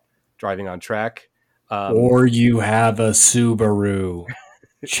you're driving on track, or you have a Subaru,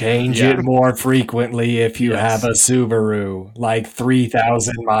 change it more frequently. If you have a Subaru, like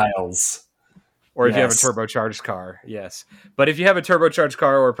 3,000 miles. Or if you have a turbocharged car, yes. But if you have a turbocharged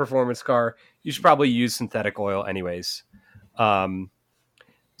car or a performance car, you should probably use synthetic oil anyways.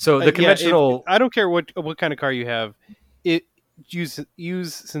 So the conventional... I don't care what kind of car you have,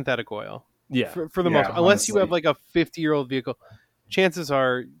 use synthetic oil. Yeah. For the most part. Unless you have like a 50-year-old vehicle, chances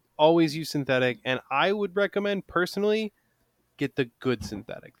are always use synthetic. And I would recommend personally get the good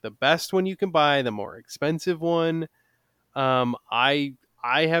synthetic. The best one you can buy, the more expensive one.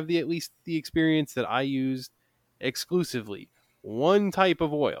 I have at least the experience that I used exclusively one type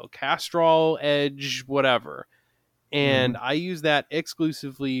of oil, Castrol, Edge, whatever. And I use that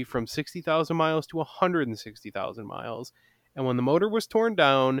exclusively from 60,000 miles to 160,000 miles. And when the motor was torn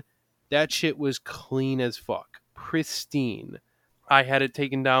down, that shit was clean as fuck. Pristine. I had it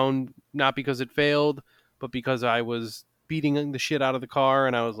taken down not because it failed, but because I was beating the shit out of the car.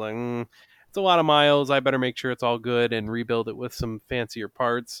 And I was like, it's a lot of miles. I better make sure it's all good and rebuild it with some fancier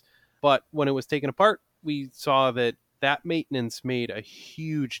parts. But when it was taken apart, we saw that maintenance made a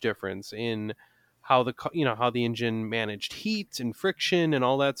huge difference in how the engine managed heat and friction and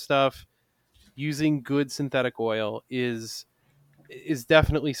all that stuff. Using good synthetic oil is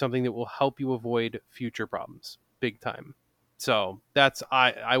definitely something that will help you avoid future problems big time. So that's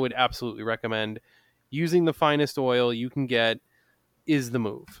I would absolutely recommend using the finest oil you can get is the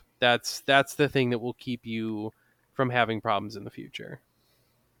move. That's the thing that will keep you from having problems in the future.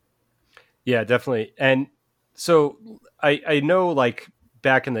 Yeah, definitely. And so I know like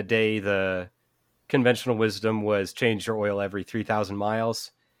back in the day, the conventional wisdom was change your oil every 3,000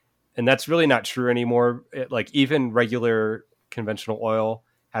 miles. And that's really not true anymore. Even regular conventional oil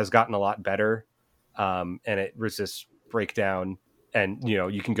has gotten a lot better, and it resists breakdown. And,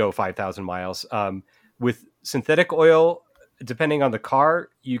 you can go 5,000 miles. With synthetic oil, depending on the car,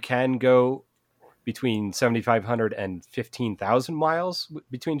 you can go between 7,500 and 15,000 miles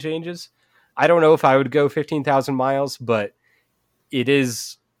between changes. I don't know if I would go 15,000 miles, but it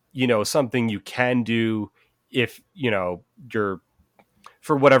is, something you can do if, you're,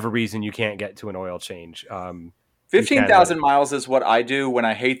 for whatever reason, you can't get to an oil change. 15,000 miles is what I do when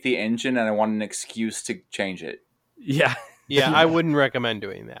I hate the engine and I want an excuse to change it. Yeah. Yeah, I wouldn't recommend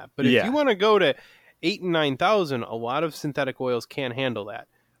doing that. But if you want to go to 8,000 and 9,000, a lot of synthetic oils can handle that.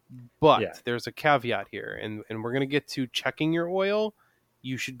 But there's a caveat here, and we're going to get to checking your oil.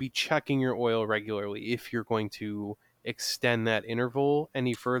 You should be checking your oil regularly if you're going to extend that interval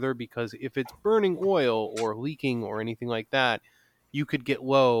any further, because if it's burning oil or leaking or anything like that, you could get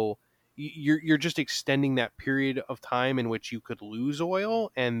low. You're just extending that period of time in which you could lose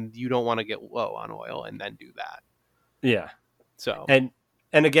oil, and you don't want to get low on oil and then do that. Yeah. So and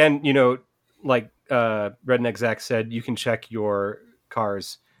again, like Redneck Zach said, you can check your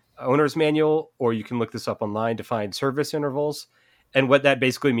car's owner's manual, or you can look this up online to find service intervals. And what that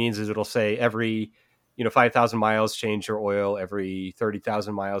basically means is it'll say every 5,000 miles change your oil, every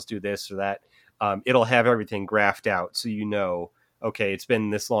 30,000 miles do this or that. It'll have everything graphed out, so okay, it's been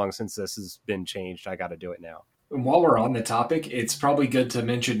this long since this has been changed, I got to do it now. And while we're on the topic, it's probably good to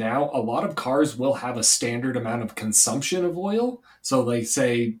mention now, a lot of cars will have a standard amount of consumption of oil. So they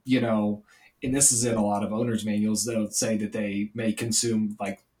say, and this is in a lot of owners' manuals, they'll say that they may consume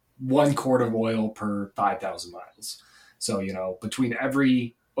like 1 quart of oil per 5,000 miles. So, between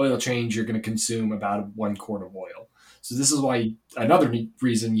every oil change, you're going to consume about 1 quart of oil. So this is why another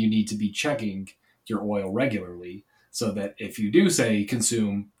reason you need to be checking your oil regularly, so that if you do say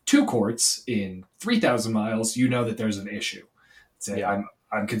consume 2 quarts in 3,000 miles, you know that there's an issue. Say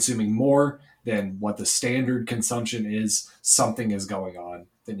I'm consuming more than what the standard consumption is. Something is going on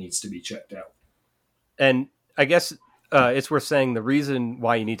that needs to be checked out. And I guess it's worth saying the reason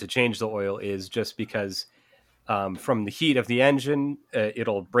why you need to change the oil is just because from the heat of the engine,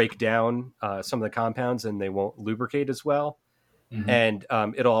 it'll break down some of the compounds and they won't lubricate as well. Mm-hmm. And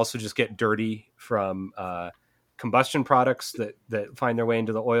it'll also just get dirty from combustion products that find their way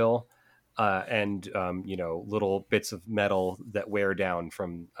into the oil, and little bits of metal that wear down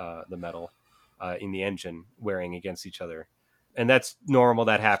from the metal in the engine wearing against each other. And that's normal.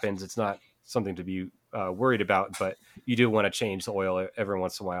 That happens. It's not something to be worried about, but you do want to change the oil every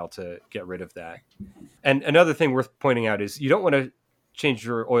once in a while to get rid of that. And another thing worth pointing out is you don't want to change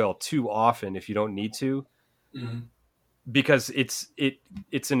your oil too often if you don't need to, mm-hmm. because it's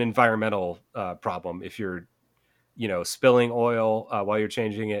an environmental problem. If you're spilling oil while you're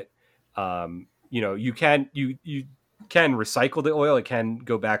changing it, you can recycle the oil. It can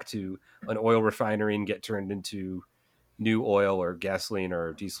go back to an oil refinery and get turned into new oil or gasoline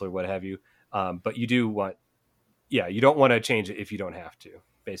or diesel or what have you. But you don't want to change it if you don't have to,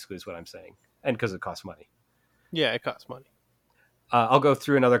 basically is what I'm saying. And because it costs money. Yeah, it costs money. I'll go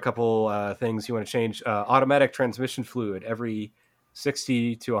through another couple things you want to change. Automatic transmission fluid every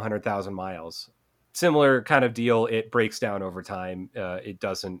 60 to 100,000 miles. Similar kind of deal. It breaks down over time. It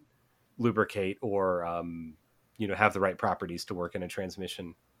doesn't lubricate or have the right properties to work in a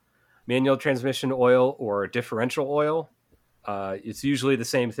transmission. Manual transmission oil or differential oil. It's usually the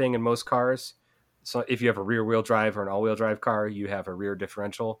same thing in most cars. So if you have a rear wheel drive or an all wheel drive car, you have a rear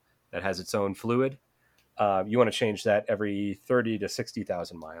differential that has its own fluid. You want to change that every 30 to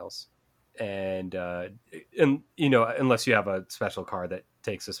 60,000 miles. And unless you have a special car that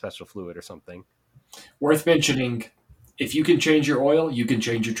takes a special fluid or something. Worth mentioning, if you can change your oil, you can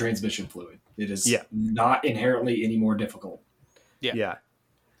change your transmission fluid. It is not inherently any more difficult. Yeah.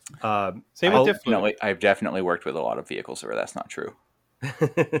 Same with diff fluid. I've definitely worked with a lot of vehicles where that's not true.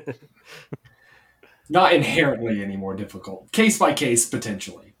 Not inherently any more difficult. Case by case,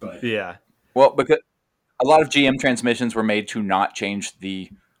 potentially. But yeah. Well, because a lot of GM transmissions were made to not change the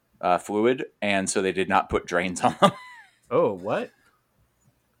fluid, and so they did not put drains on them. Oh, what?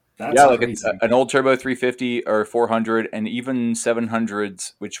 That's like an old turbo 350 or 400, and even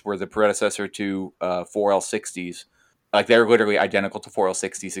 700s, which were the predecessor to 4L60s. Like they're literally identical to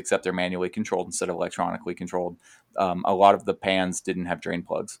 4L60s, except they're manually controlled instead of electronically controlled. A lot of the pans didn't have drain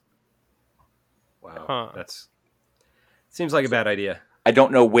plugs. Wow, seems like a bad idea. I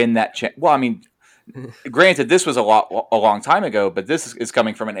don't know when that changed. Well, I mean, granted, this was a long time ago, but this is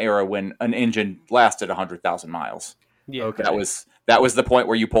coming from an era when an engine lasted 100,000 miles. Yeah, okay. That That was the point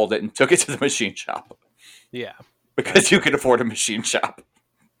where you pulled it and took it to the machine shop Yeah. because you could afford a machine shop.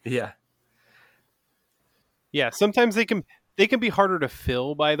 Yeah. Yeah, sometimes they can be harder to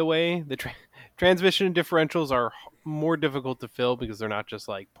fill. By the way, the transmission differentials are more difficult to fill because they're not just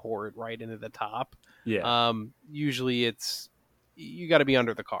like pour it right into the top. Yeah. Usually it's you got to be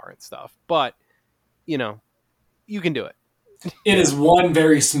under the car and stuff, but you know you can do it. It is one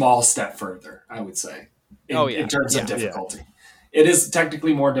very small step further, I would say, in terms of Yeah. difficulty. It is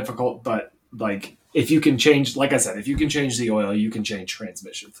technically more difficult, but like if you can change, like I said, if you can change the oil, you can change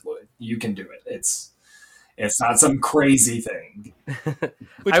transmission fluid. You can do it. It's not some crazy thing.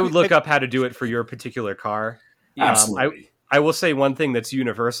 I would look up how to do it for your particular car. Absolutely. I will say one thing that's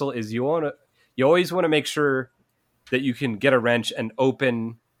universal is you always want to make sure that you can get a wrench and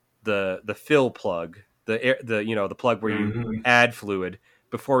open the fill plug, the plug where you add fluid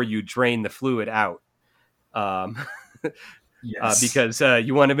before you drain the fluid out. Yes. Because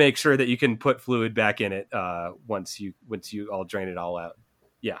you want to make sure that you can put fluid back in it once you all drain it all out.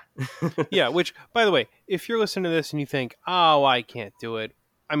 Yeah. Yeah, which, by the way, if you're listening to this and you think, oh, I can't do it,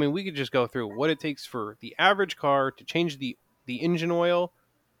 I mean, we could just go through what it takes for the average car to change the engine oil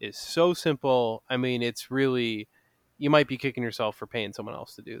is so simple. I mean, it's really, you might be kicking yourself for paying someone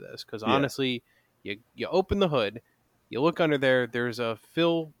else to do this. Because honestly, you open the hood, you look under there, there's a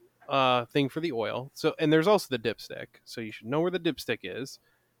fill thing for the oil. So, and there's also the dipstick. So you should know where the dipstick is.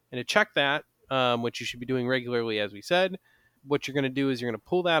 And to check that, which you should be doing regularly, as we said, what you're going to do is you're going to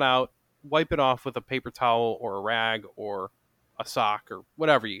pull that out, wipe it off with a paper towel or a rag or a sock or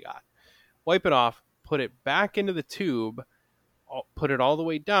whatever you got. Wipe it off, put it back into the tube, put it all the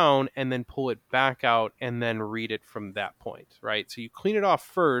way down, and then pull it back out and then read it from that point, right? So you clean it off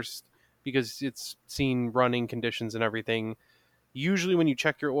first because it's seen running conditions and everything. Usually when you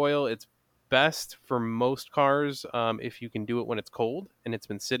check your oil, it's best for most cars if you can do it when it's cold and it's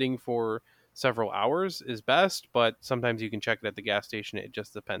been sitting for several hours is best, but sometimes you can check it at the gas station. It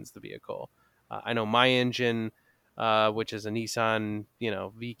just depends the vehicle. I know my engine, which is a Nissan,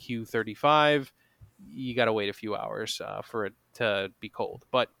 VQ35, you got to wait a few hours for it to be cold.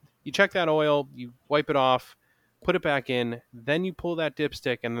 But you check that oil, you wipe it off, put it back in, then you pull that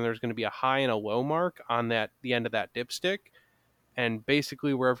dipstick, and then there's going to be a high and a low mark on the end of that dipstick. And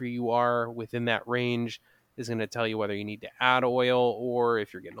basically wherever you are within that range is going to tell you whether you need to add oil or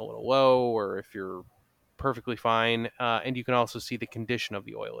if you're getting a little low or if you're perfectly fine. And you can also see the condition of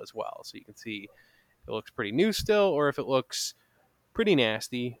the oil as well. So you can see if it looks pretty new still or if it looks pretty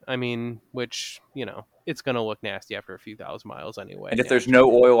nasty. I mean, which, it's going to look nasty after a few thousand miles anyway. And if there's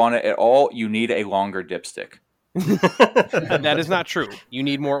no oil on it at all, you need a longer dipstick. That is not true. You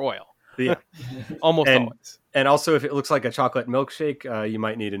need more oil. Yeah. Almost always. And also, if it looks like a chocolate milkshake, you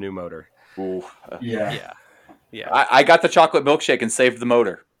might need a new motor. Ooh. Yeah. I got the chocolate milkshake and saved the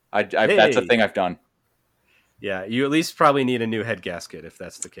motor. That's a thing I've done. Yeah, you at least probably need a new head gasket if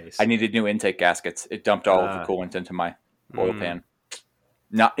that's the case. I needed new intake gaskets. It dumped all of the coolant into my oil pan.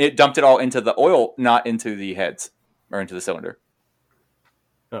 It dumped it all into the oil, not into the heads or into the cylinder.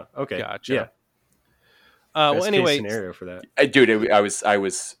 Oh, okay. Gotcha. Yeah. Well, anyway, scenario for that, dude. I was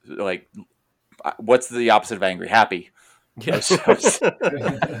like, what's the opposite of angry? Happy. Yes.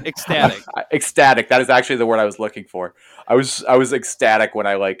 Ecstatic. Ecstatic. That is actually the word I was looking for. I was ecstatic when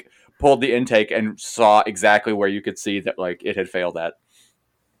I pulled the intake and saw exactly where you could see that it had failed at.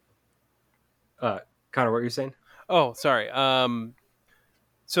 Connor, what were you saying? Oh, sorry.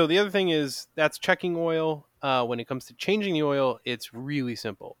 So the other thing is that's checking oil. When it comes to changing the oil, it's really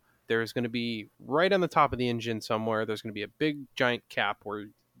simple. There's going to be right on the top of the engine somewhere, there's going to be a big giant cap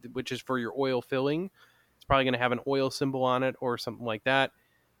which is for your oil filling. It's probably going to have an oil symbol on it or something like that.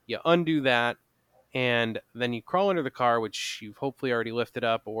 You undo that, and then you crawl under the car, which you've hopefully already lifted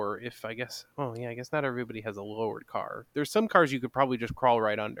up, or I guess not everybody has a lowered car. There's some cars you could probably just crawl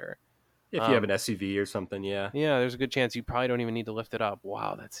right under. If you have an SUV or something, yeah. Yeah, there's a good chance you probably don't even need to lift it up.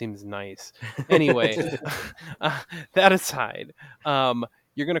 Wow, that seems nice. Anyway, that aside,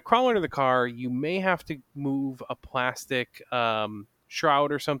 you're going to crawl under the car. You may have to move a plastic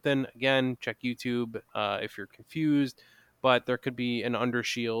shroud or something. Again, check YouTube if you're confused. But there could be an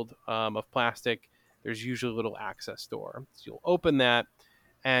undershield of plastic. There's usually a little access door. So you'll open that,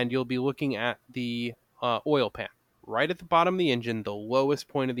 and you'll be looking at the oil pan. Right at the bottom of the engine, the lowest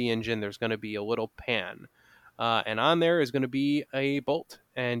point of the engine, there's going to be a little pan. And on there is going to be a bolt.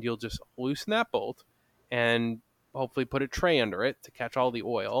 And you'll just loosen that bolt and hopefully put a tray under it to catch all the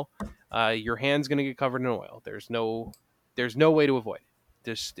oil. Your hand's going to get covered in oil. There's no way to avoid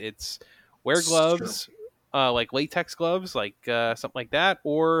it. It's wear gloves, like latex gloves, like something like that,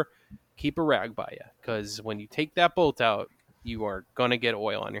 or keep a rag by you. Because when you take that bolt out, you are going to get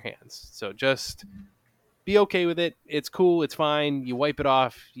oil on your hands. So just be okay with it. It's cool. It's fine. You wipe it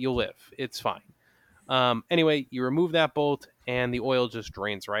off. You'll live. It's fine. Anyway, you remove that bolt and the oil just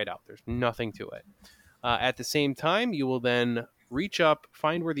drains right out. There's nothing to it. At the same time, you will then reach up,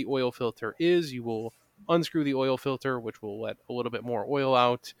 find where the oil filter is. You will unscrew the oil filter, which will let a little bit more oil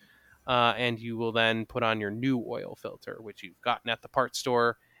out. And you will then put on your new oil filter, which you've gotten at the parts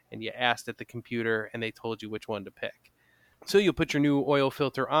store, and you asked at the computer, and they told you which one to pick. So you'll put your new oil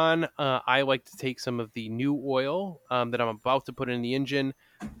filter on. I like to take some of the new oil that I'm about to put in the engine,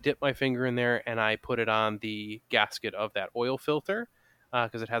 dip my finger in there, and I put it on the gasket of that oil filter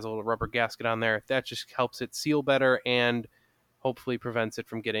because it has a little rubber gasket on there. That just helps it seal better and hopefully prevents it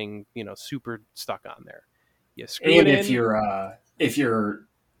from getting, super stuck on there. You screw it in. If your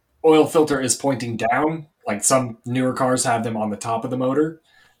oil filter is pointing down, like some newer cars have them on the top of the motor,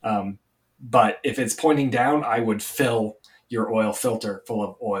 but if it's pointing down, I would fill your oil filter full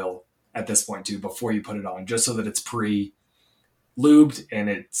of oil at this point too before you put it on, just so that it's pre-lubed and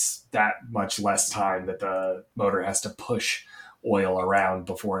it's that much less time that the motor has to push oil around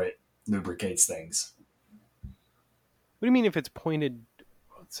before it lubricates things. What do you mean if it's pointed?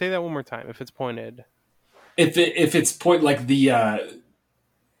 Say that one more time. If it's pointed, if it's point like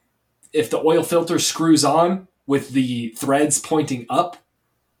if the oil filter screws on with the threads pointing up,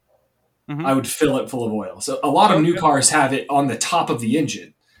 I would fill it full of oil. So a lot of new cars have it on the top of the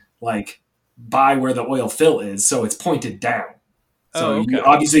engine, like by where the oil fill is, so it's pointed down. So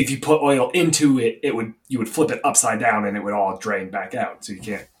obviously, if you put oil into it, you would flip it upside down and it would all drain back out. So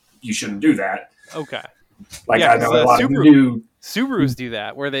you shouldn't do that. Okay. Like I know a lot of new Subarus do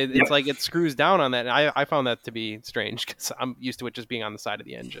that, where it's like it screws down on that. And I found that to be strange because I'm used to it just being on the side of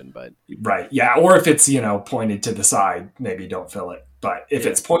the engine. But right, yeah, or if it's pointed to the side, maybe don't fill it. But if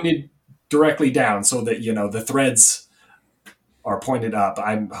it's pointed directly down, so that the threads are pointed up,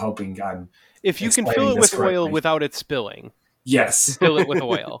 I'm hoping if you can fill it with oil without it spilling. Yes, fill it with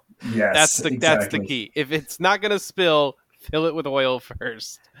oil. Yes, that's the key. If it's not going to spill, fill it with oil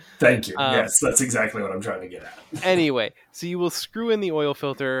first. Thank you. Yes, that's exactly what I'm trying to get at. Anyway, so you will screw in the oil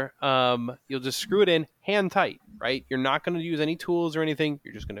filter. You'll just screw it in hand tight, right? You're not going to use any tools or anything.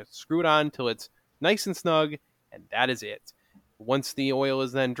 You're just going to screw it on till it's nice and snug, and that is it. Once the oil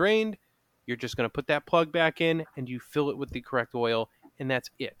is then drained, you're just going to put that plug back in, and you fill it with the correct oil, and that's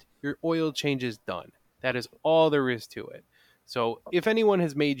it. Your oil change is done. That is all there is to it. So if anyone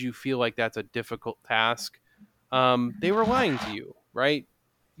has made you feel like that's a difficult task, they were lying to you, right?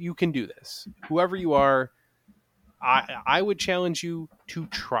 You can do this. Whoever you are, I would challenge you to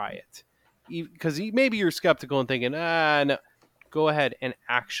try it. Because maybe you're skeptical and thinking, no. Go ahead and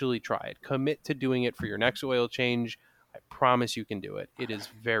actually try it. Commit to doing it for your next oil change. I promise you can do it. It is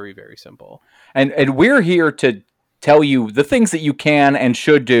very, very simple. And we're here to tell you the things that you can and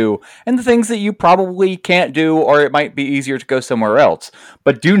should do, and the things that you probably can't do, or it might be easier to go somewhere else.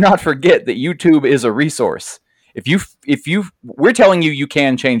 But do not forget that YouTube is a resource. We're telling you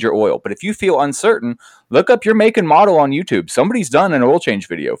can change your oil, but if you feel uncertain, look up your make and model on YouTube. Somebody's done an oil change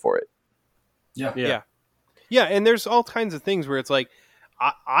video for it. Yeah. And there's all kinds of things where it's like,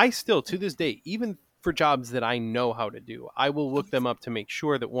 I still, to this day, even for jobs that I know how to do, I will look them up to make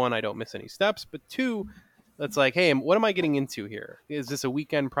sure that, one, I don't miss any steps, but two, that's like, hey, what am I getting into here? Is this a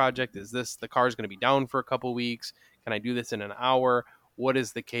weekend project? Is this the car's going to be down for a couple weeks? Can I do this in an hour? What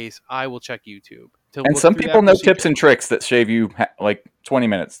is the case? I will check YouTube. And some people know tips and tricks that shave you like 20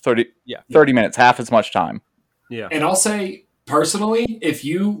 minutes, 30 minutes, half as much time. Yeah. And I'll say, personally, if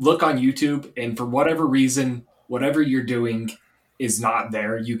you look on YouTube and for whatever reason, whatever you're doing is not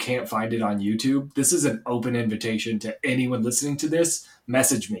there, you can't find it on YouTube, this is an open invitation to anyone listening to this.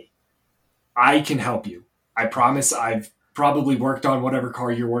 Message me. I can help you. I promise I've probably worked on whatever car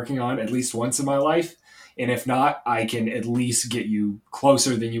you're working on at least once in my life. And if not, I can at least get you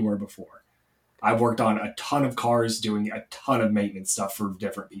closer than you were before. I've worked on a ton of cars doing a ton of maintenance stuff for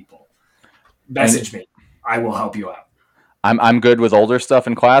different people. Message me. I will help you out. I'm good with older stuff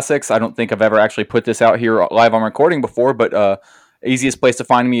and classics. I don't think I've ever actually put this out here live on recording before, but easiest place to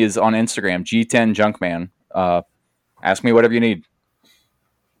find me is on Instagram, G10 Junkman. Ask me whatever you need.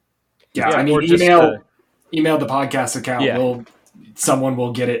 Yeah, I mean, email the podcast account. Yeah. Someone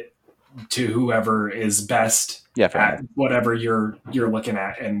will get it to whoever is best at whatever you're looking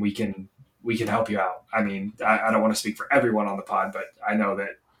at, and we can help you out. I mean, I don't want to speak for everyone on the pod, but I know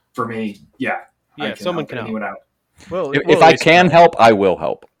that for me, someone can help anyone out. Well, if I can help, I will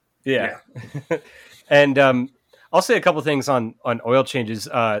help. Yeah. And I'll say a couple things on oil changes.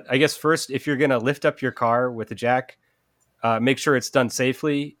 I guess first, if you're going to lift up your car with a jack, make sure it's done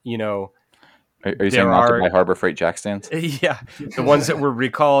safely. Are you saying not to buy Harbor Freight jack stands? Yeah, the ones that were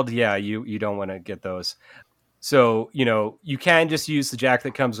recalled. Yeah, you don't want to get those. So you can just use the jack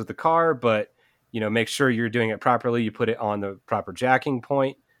that comes with the car, but make sure you're doing it properly. You put it on the proper jacking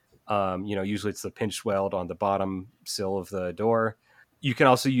point. Usually it's the pinch weld on the bottom sill of the door. You can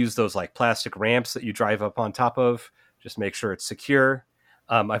also use those like plastic ramps that you drive up on top of. Just make sure it's secure.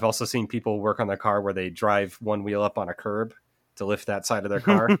 I've also seen people work on their car where they drive one wheel up on a curb to lift that side of their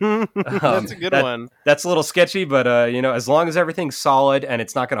car. That's a good one. That's a little sketchy, but as long as everything's solid and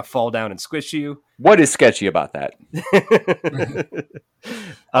it's not going to fall down and squish you. What is sketchy about that?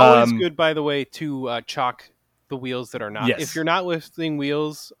 Always good, by the way, to chalk the wheels that are not. Yes. If you're not lifting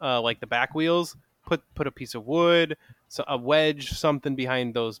wheels, like the back wheels, put a piece of wood, a wedge, something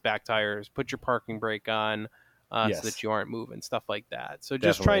behind those back tires. Put your parking brake on, so that you aren't moving, stuff like that. So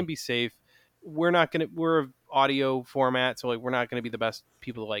just try and be safe. We're an audio format, so we're not gonna be the best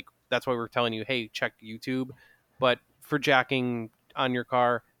people. That's why we're telling you, hey, check YouTube. But for jacking on your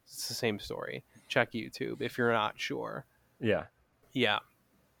car, it's the same story. Check YouTube if you're not sure. Yeah.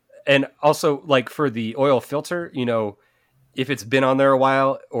 And also, for the oil filter, if it's been on there a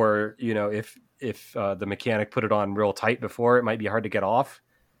while, or if the mechanic put it on real tight before, it might be hard to get off,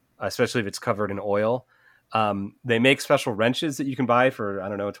 especially if it's covered in oil. They make special wrenches that you can buy for, I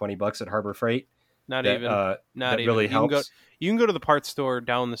don't know, $20 at Harbor Freight. Not even. Really helps. You can go to the parts store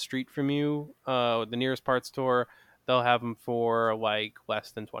down the street from you, the nearest parts store. They'll have them for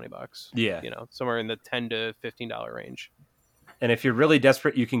less than $20. Yeah. Somewhere in the $10 to $15 range. And if you're really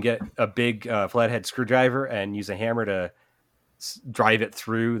desperate, you can get a big flathead screwdriver and use a hammer to drive it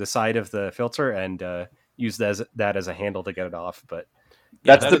through the side of the filter and use that as a handle to get it off. But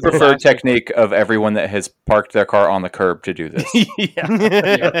that's the preferred technique of everyone that has parked their car on the curb to do this.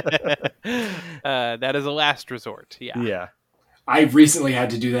 That is a last resort. Yeah. I recently had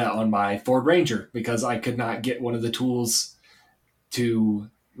to do that on my Ford Ranger because I could not get one of the tools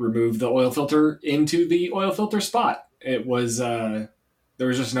to remove the oil filter into the oil filter spot. It was there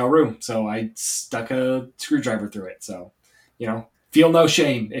was just no room, so I stuck a screwdriver through it. So, feel no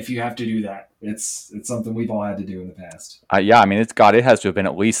shame if you have to do that. It's something we've all had to do in the past. It has to have been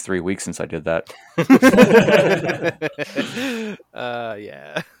at least 3 weeks since I did that.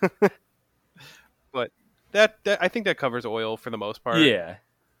 Yeah. But that I think that covers oil for the most part. Yeah.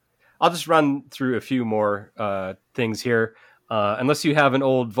 I'll just run through a few more things here. Unless you have an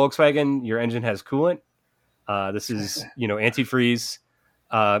old Volkswagen, your engine has coolant. This is, antifreeze.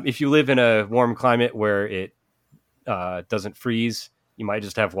 If you live in a warm climate where it doesn't freeze, you might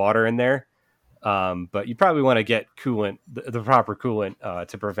just have water in there. But you probably want to get coolant, the proper coolant,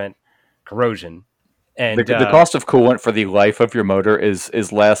 to prevent corrosion. And the cost of coolant for the life of your motor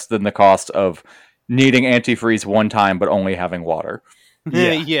is less than the cost of needing antifreeze one time but only having water.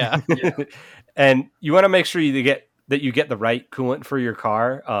 Yeah. And you want to make sure you get the right coolant for your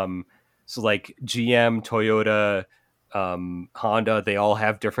car. So like GM, Toyota, Honda, they all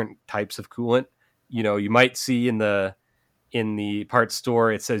have different types of coolant. You might see in the parts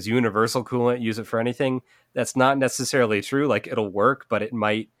store, it says universal coolant, use it for anything. That's not necessarily true. It'll work, but it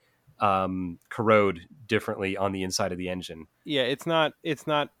might corrode differently on the inside of the engine. Yeah, it's not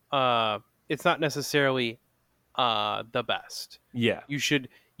necessarily the best. Yeah. You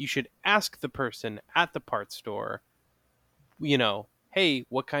should ask the person at the parts store, hey,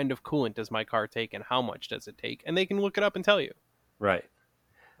 what kind of coolant does my car take and how much does it take? And they can look it up and tell you. Right.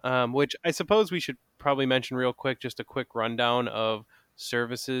 Which I suppose we should probably mention real quick, just a quick rundown of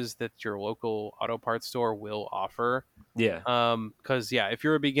services that your local auto parts store will offer. Yeah. Because, if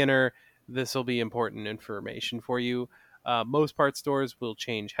you're a beginner, this will be important information for you. Most parts stores will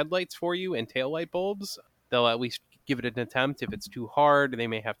change headlights for you and taillight bulbs. They'll at least give it an attempt. If it's too hard, they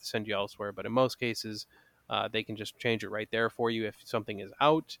may have to send you elsewhere. But in most cases, they can just change it right there for you if something is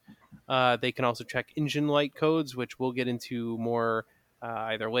out. They can also check engine light codes, which we'll get into more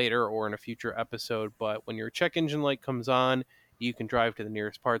either later or in a future episode. But when your check engine light comes on, you can drive to the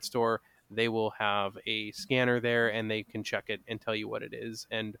nearest parts store. They will have a scanner there, and they can check it and tell you what it is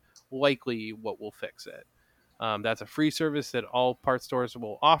and likely what will fix it. That's a free service that all parts stores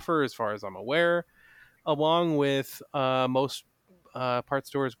will offer, as far as I'm aware. Along with most parts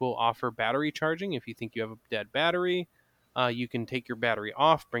stores will offer battery charging. If you think you have a dead battery, you can take your battery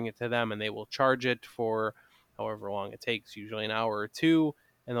off, bring it to them, and they will charge it for however long it takes, usually an hour or two,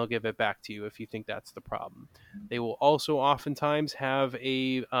 and they'll give it back to you if you think that's the problem. They will also oftentimes have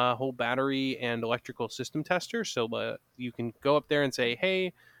a whole battery and electrical system tester, so you can go up there and say,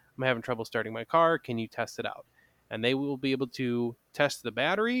 hey, I'm having trouble starting my car, can you test it out? And they will be able to test the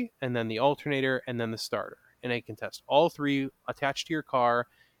battery, and then the alternator, and then the starter. And they can test all three attached to your car,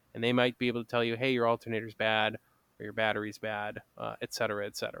 and they might be able to tell you, hey, your alternator's bad or your battery's bad, et cetera,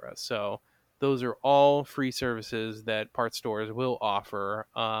 et cetera. So those are all free services that parts stores will offer,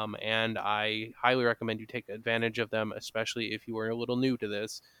 and I highly recommend you take advantage of them, especially if you are a little new to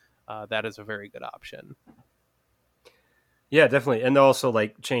this. That is a very good option. Yeah, definitely. And they'll also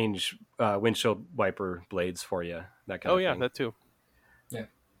like change windshield wiper blades for you. That kind of thing. Oh, yeah, that too. Yeah.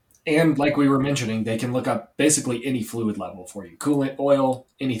 And like we were mentioning, they can look up basically any fluid level for you. Coolant, oil,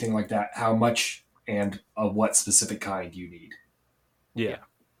 anything like that. How much and of what specific kind you need. Yeah.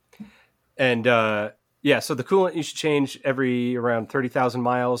 And so the coolant you should change every around 30,000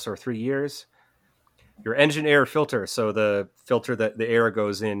 miles or 3 years. Your engine air filter, so the filter that the air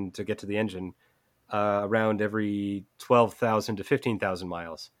goes in to get to the engine, around every 12,000 to 15,000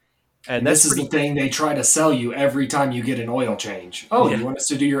 miles. And this is the thing they try to sell you every time you get an oil change. Oh, you want us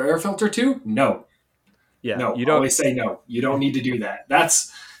to do your air filter too? No. Yeah. No, you don't always say no. You don't need to do that.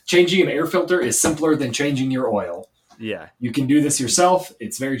 That's changing an air filter is simpler than changing your oil. Yeah. You can do this yourself.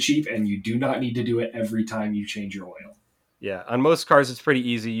 It's very cheap, and you do not need to do it every time you change your oil. Yeah. On most cars, it's pretty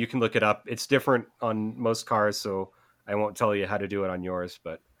easy. You can look it up. It's different on most cars, so I won't tell you how to do it on yours,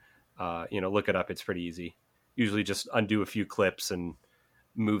 but look it up. It's pretty easy. Usually just undo a few clips and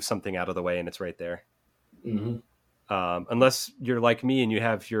move something out of the way, and it's right there. Mm-hmm. Unless you're like me and you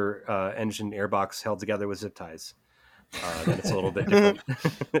have your engine airbox held together with zip ties, then it's a little bit different.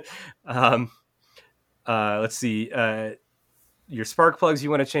 Let's see. Your spark plugs you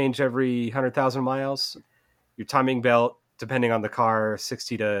want to change every 100,000 miles. Your timing belt, depending on the car,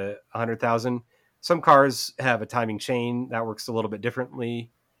 60 to 100,000. Some cars have a timing chain that works a little bit differently.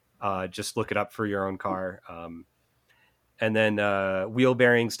 Just look it up for your own car. And then wheel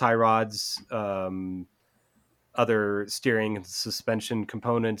bearings, tie rods, other steering and suspension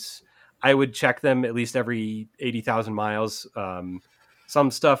components. I would check them at least every 80,000 miles. Some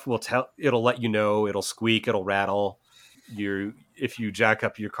stuff it'll let you know, it'll squeak, it'll rattle. If you jack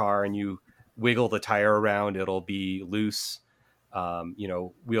up your car and you wiggle the tire around, it'll be loose.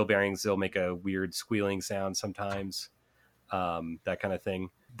 Wheel bearings, they'll make a weird squealing sound sometimes. That kind of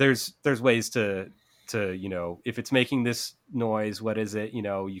thing. There's ways to if it's making this noise, what is it?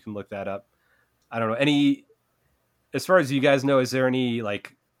 You can look that up. I don't know. As far as you guys know, is there any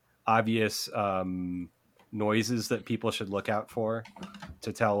like obvious noises that people should look out for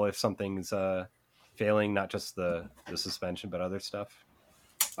to tell if something's failing, not just the suspension, but other stuff?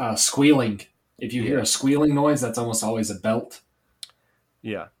 Squealing. If you hear a squealing noise, that's almost always a belt.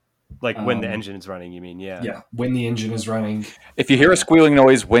 Yeah. Like when the engine is running, you mean? Yeah. Yeah, when the engine is running. If you hear a squealing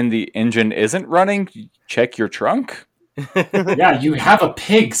noise when the engine isn't running, check your trunk. Yeah, you have a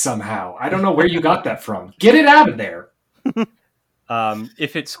pig somehow. I don't know where you got that from. Get it out of there.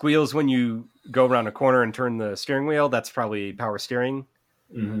 If it squeals when you go around a corner and turn the steering wheel, that's probably power steering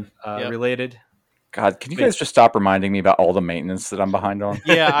related. God, can you guys just stop reminding me about all the maintenance that I'm behind on?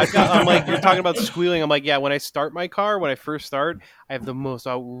 Yeah, I'm like, you're talking about squealing. I'm like, yeah, when I start my car, when I first start, I have the most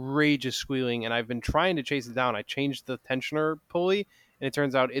outrageous squealing, and I've been trying to chase it down. I changed the tensioner pulley, and it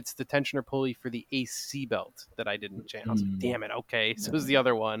turns out it's the tensioner pulley for the AC belt that I didn't change. I was like, damn it, okay. So it was the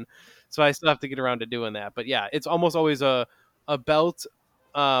other one. So I still have to get around to doing that. But yeah, it's almost always a belt.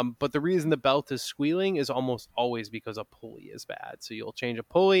 But the reason the belt is squealing is almost always because a pulley is bad. So you'll change a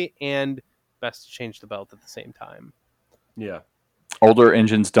pulley and best to change the belt at the same time. Yeah. Older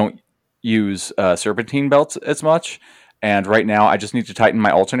engines don't use serpentine belts as much. And right now I just need to tighten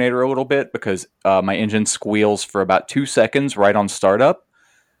my alternator a little bit because my engine squeals for about 2 seconds right on startup.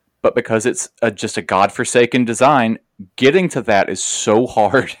 But because it's just a godforsaken design, getting to that is so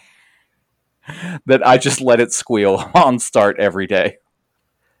hard that I just let it squeal on start every day.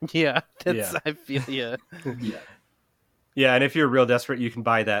 Yeah, I feel yeah. Yeah, and if you're real desperate, you can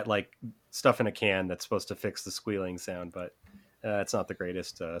buy that like stuff in a can that's supposed to fix the squealing sound, but it's not the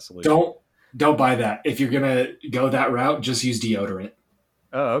greatest solution. Don't buy that. If you're gonna go that route, just use deodorant.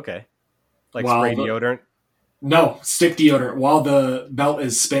 Oh, okay. Like spray deodorant? No, stick deodorant. While the belt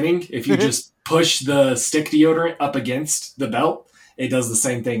is spinning, if you just push the stick deodorant up against the belt, it does the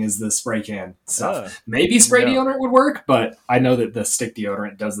same thing as the spray can stuff. Maybe spray deodorant would work, but I know that the stick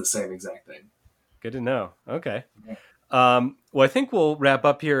deodorant does the same exact thing. Good to know. Okay. Well, I think we'll wrap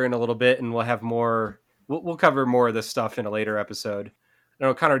up here in a little bit, and we'll have more. We'll cover more of this stuff in a later episode. I don't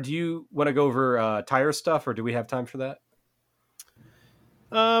know, Connor, do you want to go over tire stuff, or do we have time for that?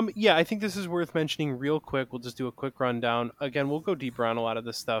 Yeah, I think this is worth mentioning real quick. We'll just do a quick rundown. Again, we'll go deeper on a lot of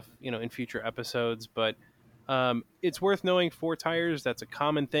this stuff, in future episodes, but it's worth knowing for tires. That's a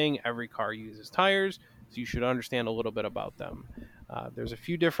common thing. Every car uses tires, so you should understand a little bit about them. There's a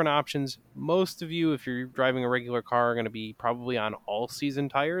few different options. Most of you, if you're driving a regular car, are going to be probably on all-season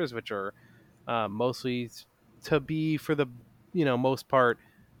tires, which are mostly to be, for the most part,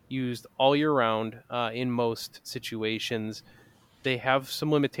 used all year round in most situations. They have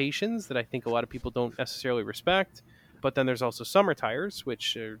some limitations that I think a lot of people don't necessarily respect. But then there's also summer tires,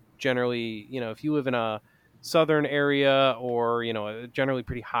 which are generally, if you live in a southern area or, a generally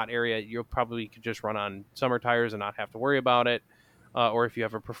pretty hot area, you probably could just run on summer tires and not have to worry about it. Or if you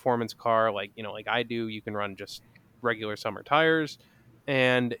have a performance car like I do, you can run just regular summer tires.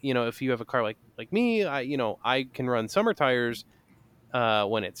 And, if you have a car like me, I can run summer tires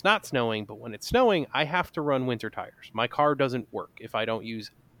when it's not snowing, but when it's snowing, I have to run winter tires. My car doesn't work if I don't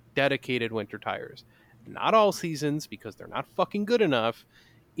use dedicated winter tires. Not all seasons, because they're not fucking good enough.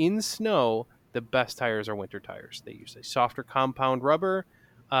 In snow, the best tires are winter tires. They use a softer compound rubber.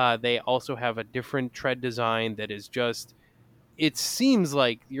 They also have a different tread design that is just, it seems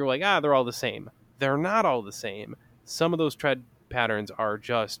like you're like, they're all the same. They're not all the same. Some of those tread patterns are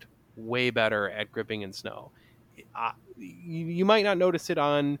just way better at gripping in snow. You might not notice it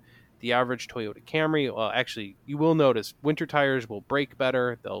on the average Toyota Camry. Well, actually, you will notice winter tires will brake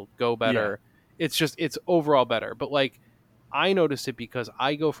better. They'll go better. Yeah. It's overall better. But I notice it because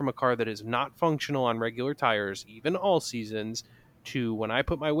I go from a car that is not functional on regular tires, even all seasons, to when I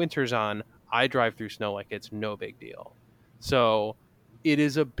put my winters on, I drive through snow like it's no big deal. So it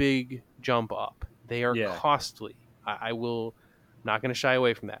is a big jump up. They are costly. I will not going to shy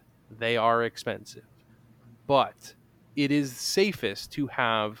away from that. They are expensive. But it is safest to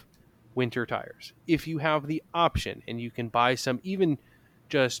have winter tires. If you have the option and you can buy some, even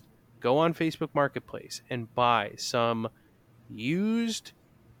just go on Facebook Marketplace and buy some used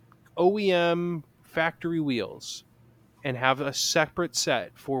OEM factory wheels and have a separate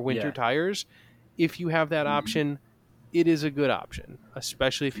set for winter tires. If you have that option, it is a good option,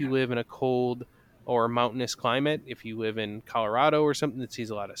 especially if you live in a cold or mountainous climate. If you live in Colorado or something that sees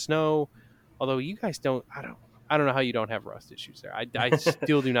a lot of snow, although you guys don't, I don't know how you don't have rust issues there. I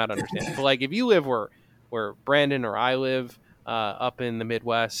still do not understand. But if you live where Brandon or I live, up in the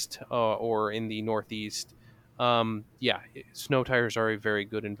Midwest or in the Northeast, snow tires are a very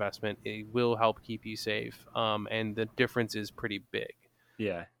good investment. It will help keep you safe, and the difference is pretty big.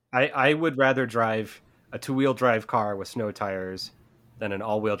 Yeah, I would rather drive a two-wheel drive car with snow tires than an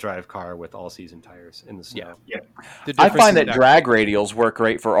all-wheel drive car with all-season tires in the snow. Yeah. I find that drag radials work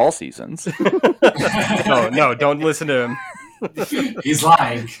great for all seasons. No, don't listen to him. He's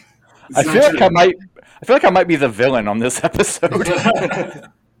lying. I feel like I might be the villain on this episode.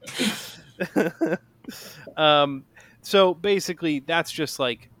 So basically, that's just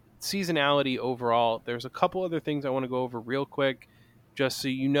seasonality overall. There's a couple other things I want to go over real quick, just so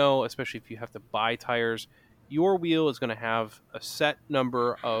you know, especially if you have to buy tires. Your wheel is going to have a set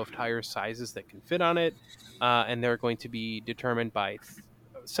number of tire sizes that can fit on it, and they're going to be determined by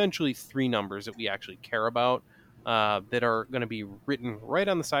essentially three numbers that we actually care about, that are going to be written right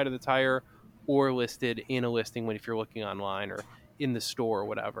on the side of the tire or listed in a listing if you're looking online or in the store or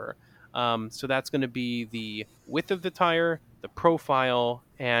whatever. So that's going to be the width of the tire, the profile,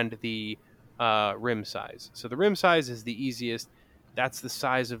 and the rim size. So the rim size is the easiest. That's the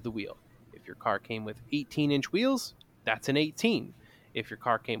size of the wheel. If your car came with 18-inch wheels, that's an 18. If your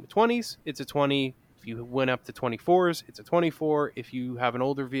car came with 20s, it's a 20. If you went up to 24s, it's a 24. If you have an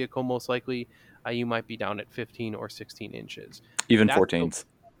older vehicle, most likely, you might be down at 15 or 16 inches. Even 14s.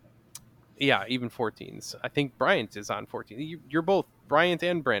 Yeah, even 14s. I think Bryant is on 14. You're both, Bryant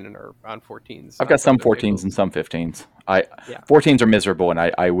and Brandon are on 14s. I've got some 14s and some 15s. 14s are miserable, and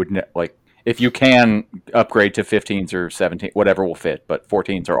I would if you can upgrade to 15s or 17, whatever will fit, but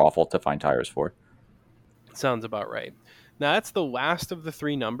 14s are awful to find tires for. Sounds about right. Now, that's the last of the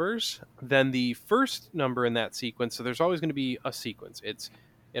three numbers. Then the first number in that sequence, so there's always going to be a sequence.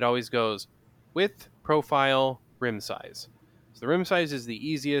 It always goes width, profile, rim size. So the rim size is the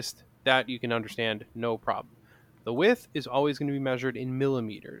easiest. That you can understand, no problem. The width is always going to be measured in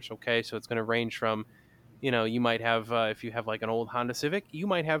millimeters, okay? So it's going to range from, you might have, if you have an old Honda Civic, you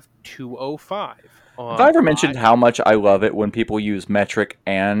might have 205. Have I ever mentioned how much I love it when people use metric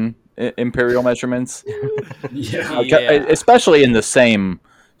and imperial measurements? Especially in the same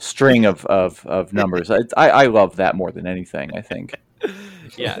string of numbers. I love that more than anything, I think.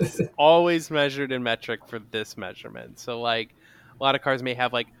 Yes, always measured in metric for this measurement. So, a lot of cars may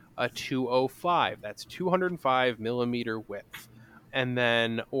have, a 205. That's 205 millimeter width. And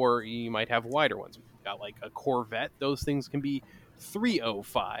then, or you might have wider ones. You've got a Corvette. Those things can be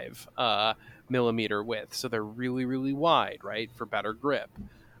 305 millimeter width. So they're really, really wide, right? For better grip.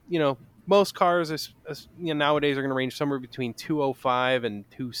 most cars nowadays are going to range somewhere between 205 and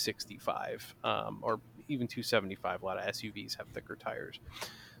 265, or even 275. A lot of SUVs have thicker tires.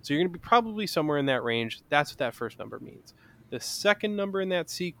 So you're going to be probably somewhere in that range. That's what that first number means. The second number in that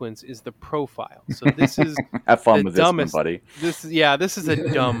sequence is the profile. So this is have fun the with dumbest, this one, buddy. This is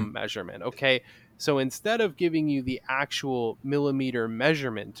a dumb measurement. Okay. So instead of giving you the actual millimeter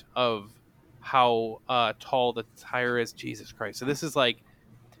measurement of how tall the tire is, Jesus Christ. So this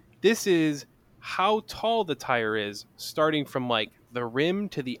is how tall the tire is starting from like the rim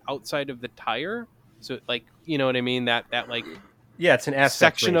to the outside of the tire. So like, you know what I mean? That like, yeah, it's an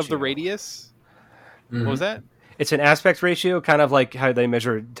aspect section ratio of the radius. What was that? It's an aspect ratio, kind of like how they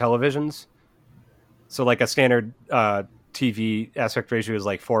measure televisions. So like a standard TV aspect ratio is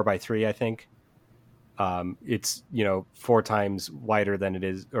like 4:3, I think. It's 4 times wider than it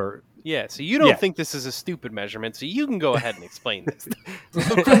is, or yeah. So you don't think this is a stupid measurement, so you can go ahead and explain this.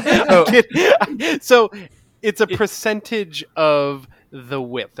 So it's a percentage of the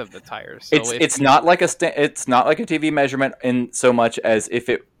width of the tires. So it's not like a TV measurement in so much as if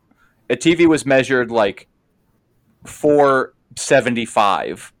a TV was measured like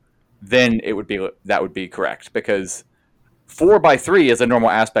 475, then that would be correct, because 4:3 is a normal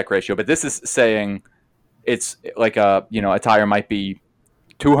aspect ratio, but this is saying it's like a tire might be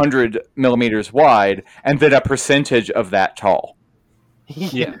 200 millimeters wide and then a percentage of that tall.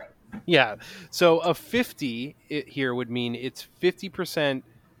 Yeah. Yeah. So a 50 here would mean it's 50%.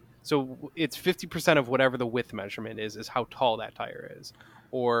 So it's 50% of whatever the width measurement is how tall that tire is.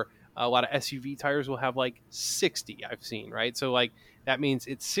 Or a lot of SUV tires will have like 60, I've seen, right? So like that means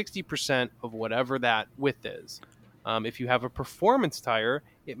it's 60% of whatever that width is. If you have a performance tire,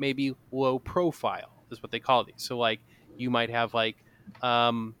 it may be low profile, is what they call these. So like you might have like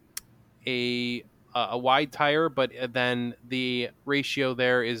a wide tire, but then the ratio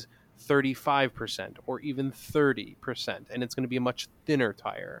there is 35% or even 30%, and it's going to be a much thinner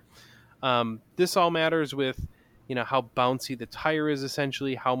tire. This all matters with how bouncy the tire is,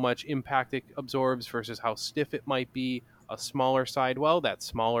 essentially how much impact it absorbs versus how stiff it might be. A smaller sidewell, that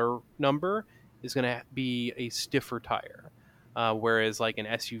smaller number is going to be a stiffer tire, whereas like an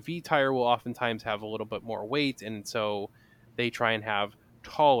SUV tire will oftentimes have a little bit more weight, and so they try and have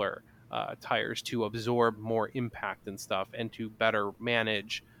taller tires to absorb more impact and stuff and to better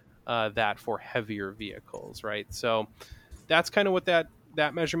manage that for heavier vehicles, right? So that's kind of what that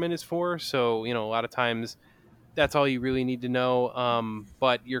measurement is for. So a lot of times that's all you really need to know,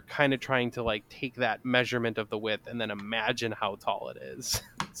 but you're kind of trying to like take that measurement of the width and then imagine how tall it is.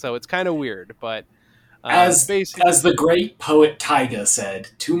 So it's kind of weird, but as the great poet Tyga said,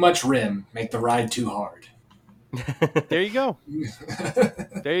 too much rim make the ride too hard. There you go.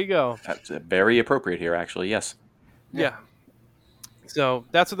 There you go. That's very appropriate here, actually. Yes. Yeah. So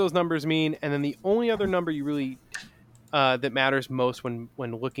that's what those numbers mean. And then the only other number you really that matters most when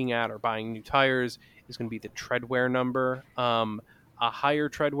looking at or buying new tires is going to be the tread wear number. A higher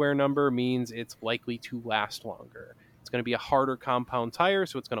tread wear number means it's likely to last longer. It's going to be a harder compound tire,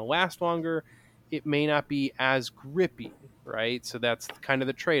 so it's going to last longer. It may not be as grippy, right? So that's kind of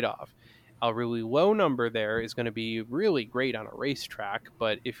the trade-off. A really low number there is going to be really great on a racetrack,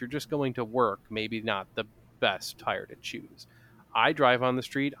 but if you're just going to work, maybe not the best tire to choose. I drive on the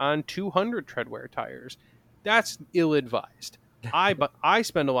street on 200 tread wear tires. That's ill-advised. I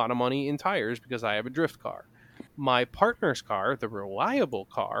spend a lot of money in tires because I have a drift car. My partner's car, the reliable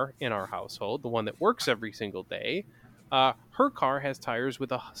car in our household, the one that works every single day, her car has tires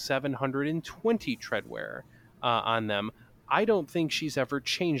with a 720 tread wear on them. I don't think she's ever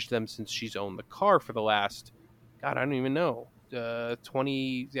changed them since she's owned the car for the last, God, I don't even know,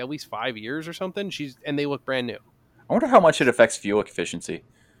 20, at least 5 years or something. And they look brand new. I wonder how much it affects fuel efficiency.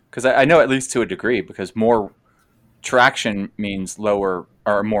 Because I know at least to a degree, because more traction means more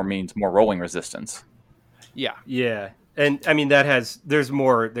rolling resistance. Yeah. Yeah. And I mean, there's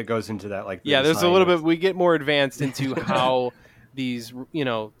more that goes into that. Like, there's a little bit, we get more advanced into how these,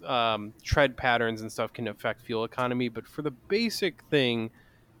 tread patterns and stuff can affect fuel economy. But for the basic thing,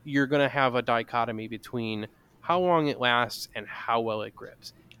 you're going to have a dichotomy between how long it lasts and how well it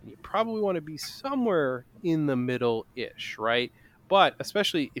grips. And you probably want to be somewhere in the middle-ish, right? But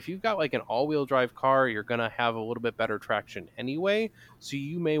especially if you've got like an all-wheel drive car, you're going to have a little bit better traction anyway. So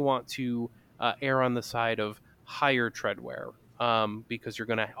you may want to err on the side of higher tread wear because you're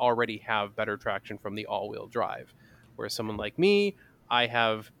going to already have better traction from the all-wheel drive. Whereas someone like me, I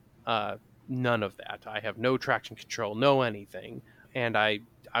have none of that. I have no traction control, no anything. And I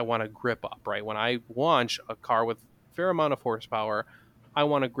want to grip up, right? When I launch a car with a fair amount of horsepower, I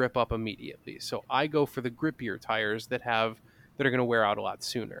want to grip up immediately. So I go for the grippier tires that are going to wear out a lot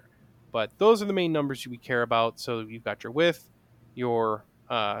sooner. But those are the main numbers we care about. So you've got your width, your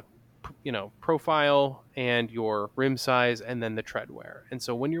profile, and your rim size, and then the tread wear. And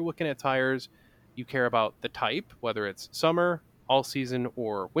so when you're looking at tires, you care about the type, whether it's summer, all season,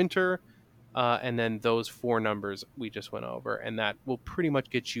 or winter, and then those 4 numbers we just went over, and that will pretty much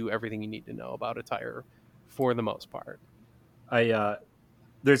get you everything you need to know about a tire for the most part.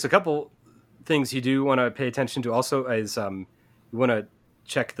 There's a couple things you do want to pay attention to also is you want to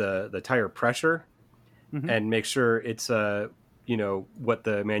check the tire pressure and make sure it's what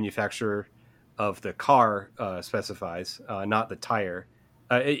the manufacturer of the car specifies, not the tire.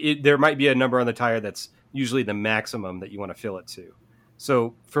 There might be a number on the tire that's usually the maximum that you want to fill it to.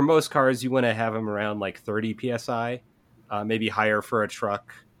 So for most cars, you want to have them around like 30 PSI, maybe higher for a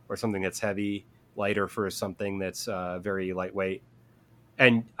truck or something that's heavy, lighter for something that's very lightweight.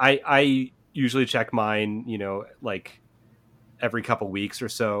 And I usually check mine, like every couple weeks or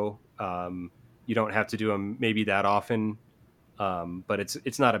so. You don't have to do them maybe that often, but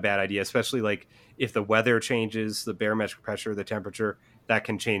it's not a bad idea, especially like if the weather changes, the barometric pressure, the temperature, that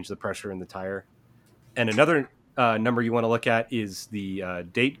can change the pressure in the tire. And another number you want to look at is the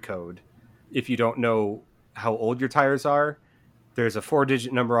date code. If you don't know how old your tires are, there's a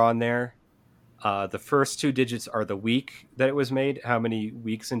 4-digit number on there. The first 2 digits are the week that it was made, how many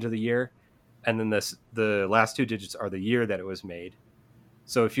weeks into the year. And then the last 2 digits are the year that it was made.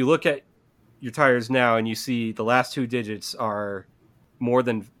 So if you look at your tires now and you see the last 2 digits are more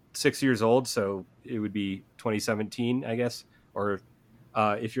than 6 years old, so it would be 2017, I guess, or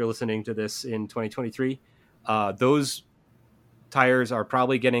if you're listening to this in 2023, those tires are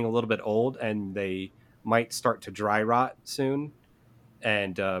probably getting a little bit old and they might start to dry rot soon.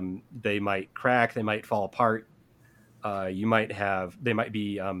 And they might crack, they might fall apart. They might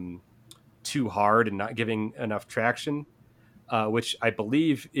be too hard and not giving enough traction, which I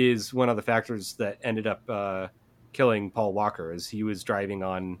believe is one of the factors that ended up killing Paul Walker, as he was driving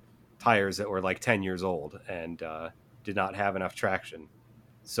on tires that were like 10 years old and did not have enough traction.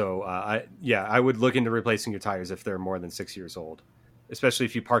 So I would look into replacing your tires if they're more than 6 years old, especially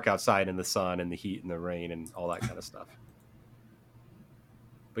if you park outside in the sun and the heat and the rain and all that kind of stuff.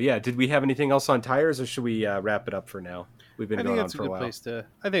 But yeah, did we have anything else on tires, or should we wrap it up for now? We've been going on for a while. I think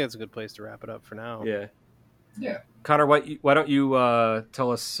that's a good place to wrap it up for now. Yeah. Connor, why don't you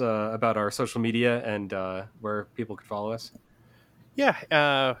tell us about our social media and where people can follow us?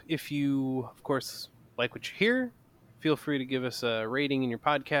 Yeah. If you, of course, like what you hear, feel free to give us a rating in your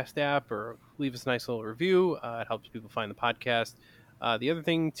podcast app or leave us a nice little review. It helps people find the podcast. The other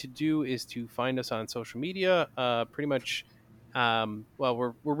thing to do is to find us on social media. Pretty much.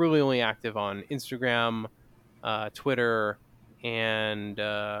 We're really only active on Instagram, Twitter, and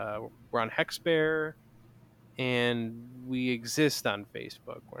we're on Hexbear, and we exist on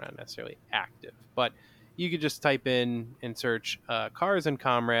Facebook. We're not necessarily active, but you could just type in and search Cars and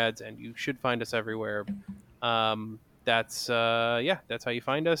Comrades, and you should find us everywhere. That's how you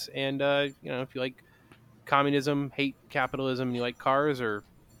find us. And if you like communism, hate capitalism, you like cars, or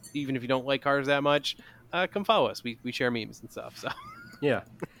even if you don't like cars that much, come follow us. We share memes and stuff. So yeah,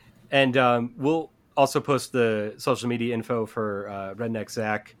 and we'll also post the social media info for Redneck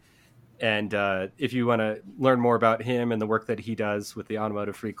Zach. And if you want to learn more about him and the work that he does with the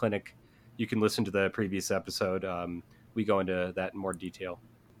Automotive Free Clinic, you can listen to the previous episode. We go into that in more detail.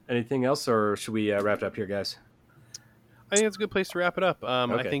 Anything else, or should we wrap it up here, guys? I think it's a good place to wrap it up.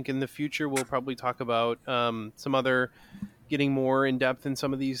 Okay. I think in the future we'll probably talk about some other. Getting more in depth in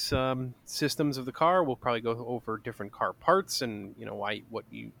some of these systems of the car. We'll probably go over different car parts and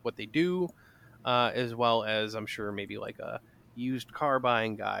what they do, as well as I'm sure maybe like a used car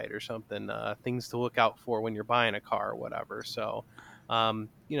buying guide or something, things to look out for when you're buying a car or whatever. So,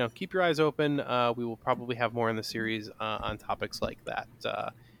 keep your eyes open. We will probably have more in the series on topics like that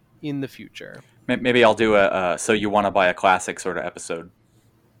in the future. Maybe I'll do a so you want to buy a classic sort of episode.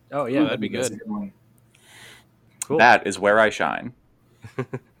 Oh yeah, that'd be good. Cool. That is where I shine.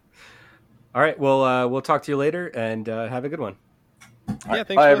 All right. Well, we'll talk to you later, and have a good one.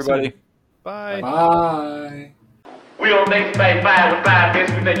 Thanks. Bye, everybody. Bye. Bye. We don't think fight fire with fire,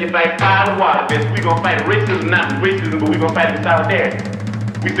 bitch. We think you fight fire with water, bitch. We gonna fight racism, not with racism, but we gonna fight with solidarity.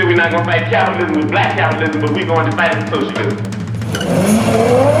 We said we're not gonna fight capitalism with black capitalism, but we going to fight with socialism.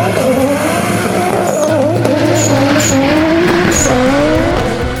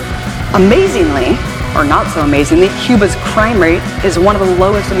 Amazingly, or not so amazingly, Cuba's crime rate is one of the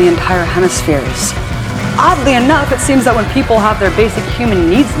lowest in the entire hemispheres. Oddly enough, it seems that when people have their basic human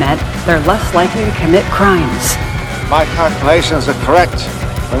needs met, they're less likely to commit crimes. My calculations are correct.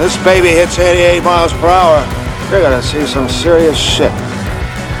 When this baby hits 88 miles per hour, you're gonna see some serious shit.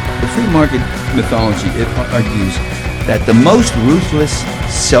 free market mythology, it argues that the most ruthless,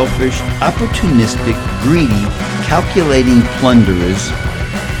 selfish, opportunistic, greedy, calculating plunderers,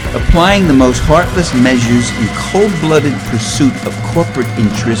 applying the most heartless measures in cold-blooded pursuit of corporate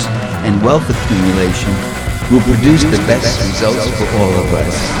interest and wealth accumulation, will produce the best results for all of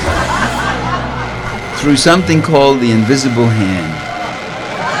us. Through something called the invisible hand.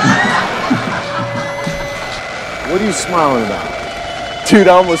 What are you smiling about? Dude,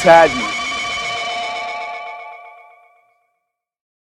 I almost had you.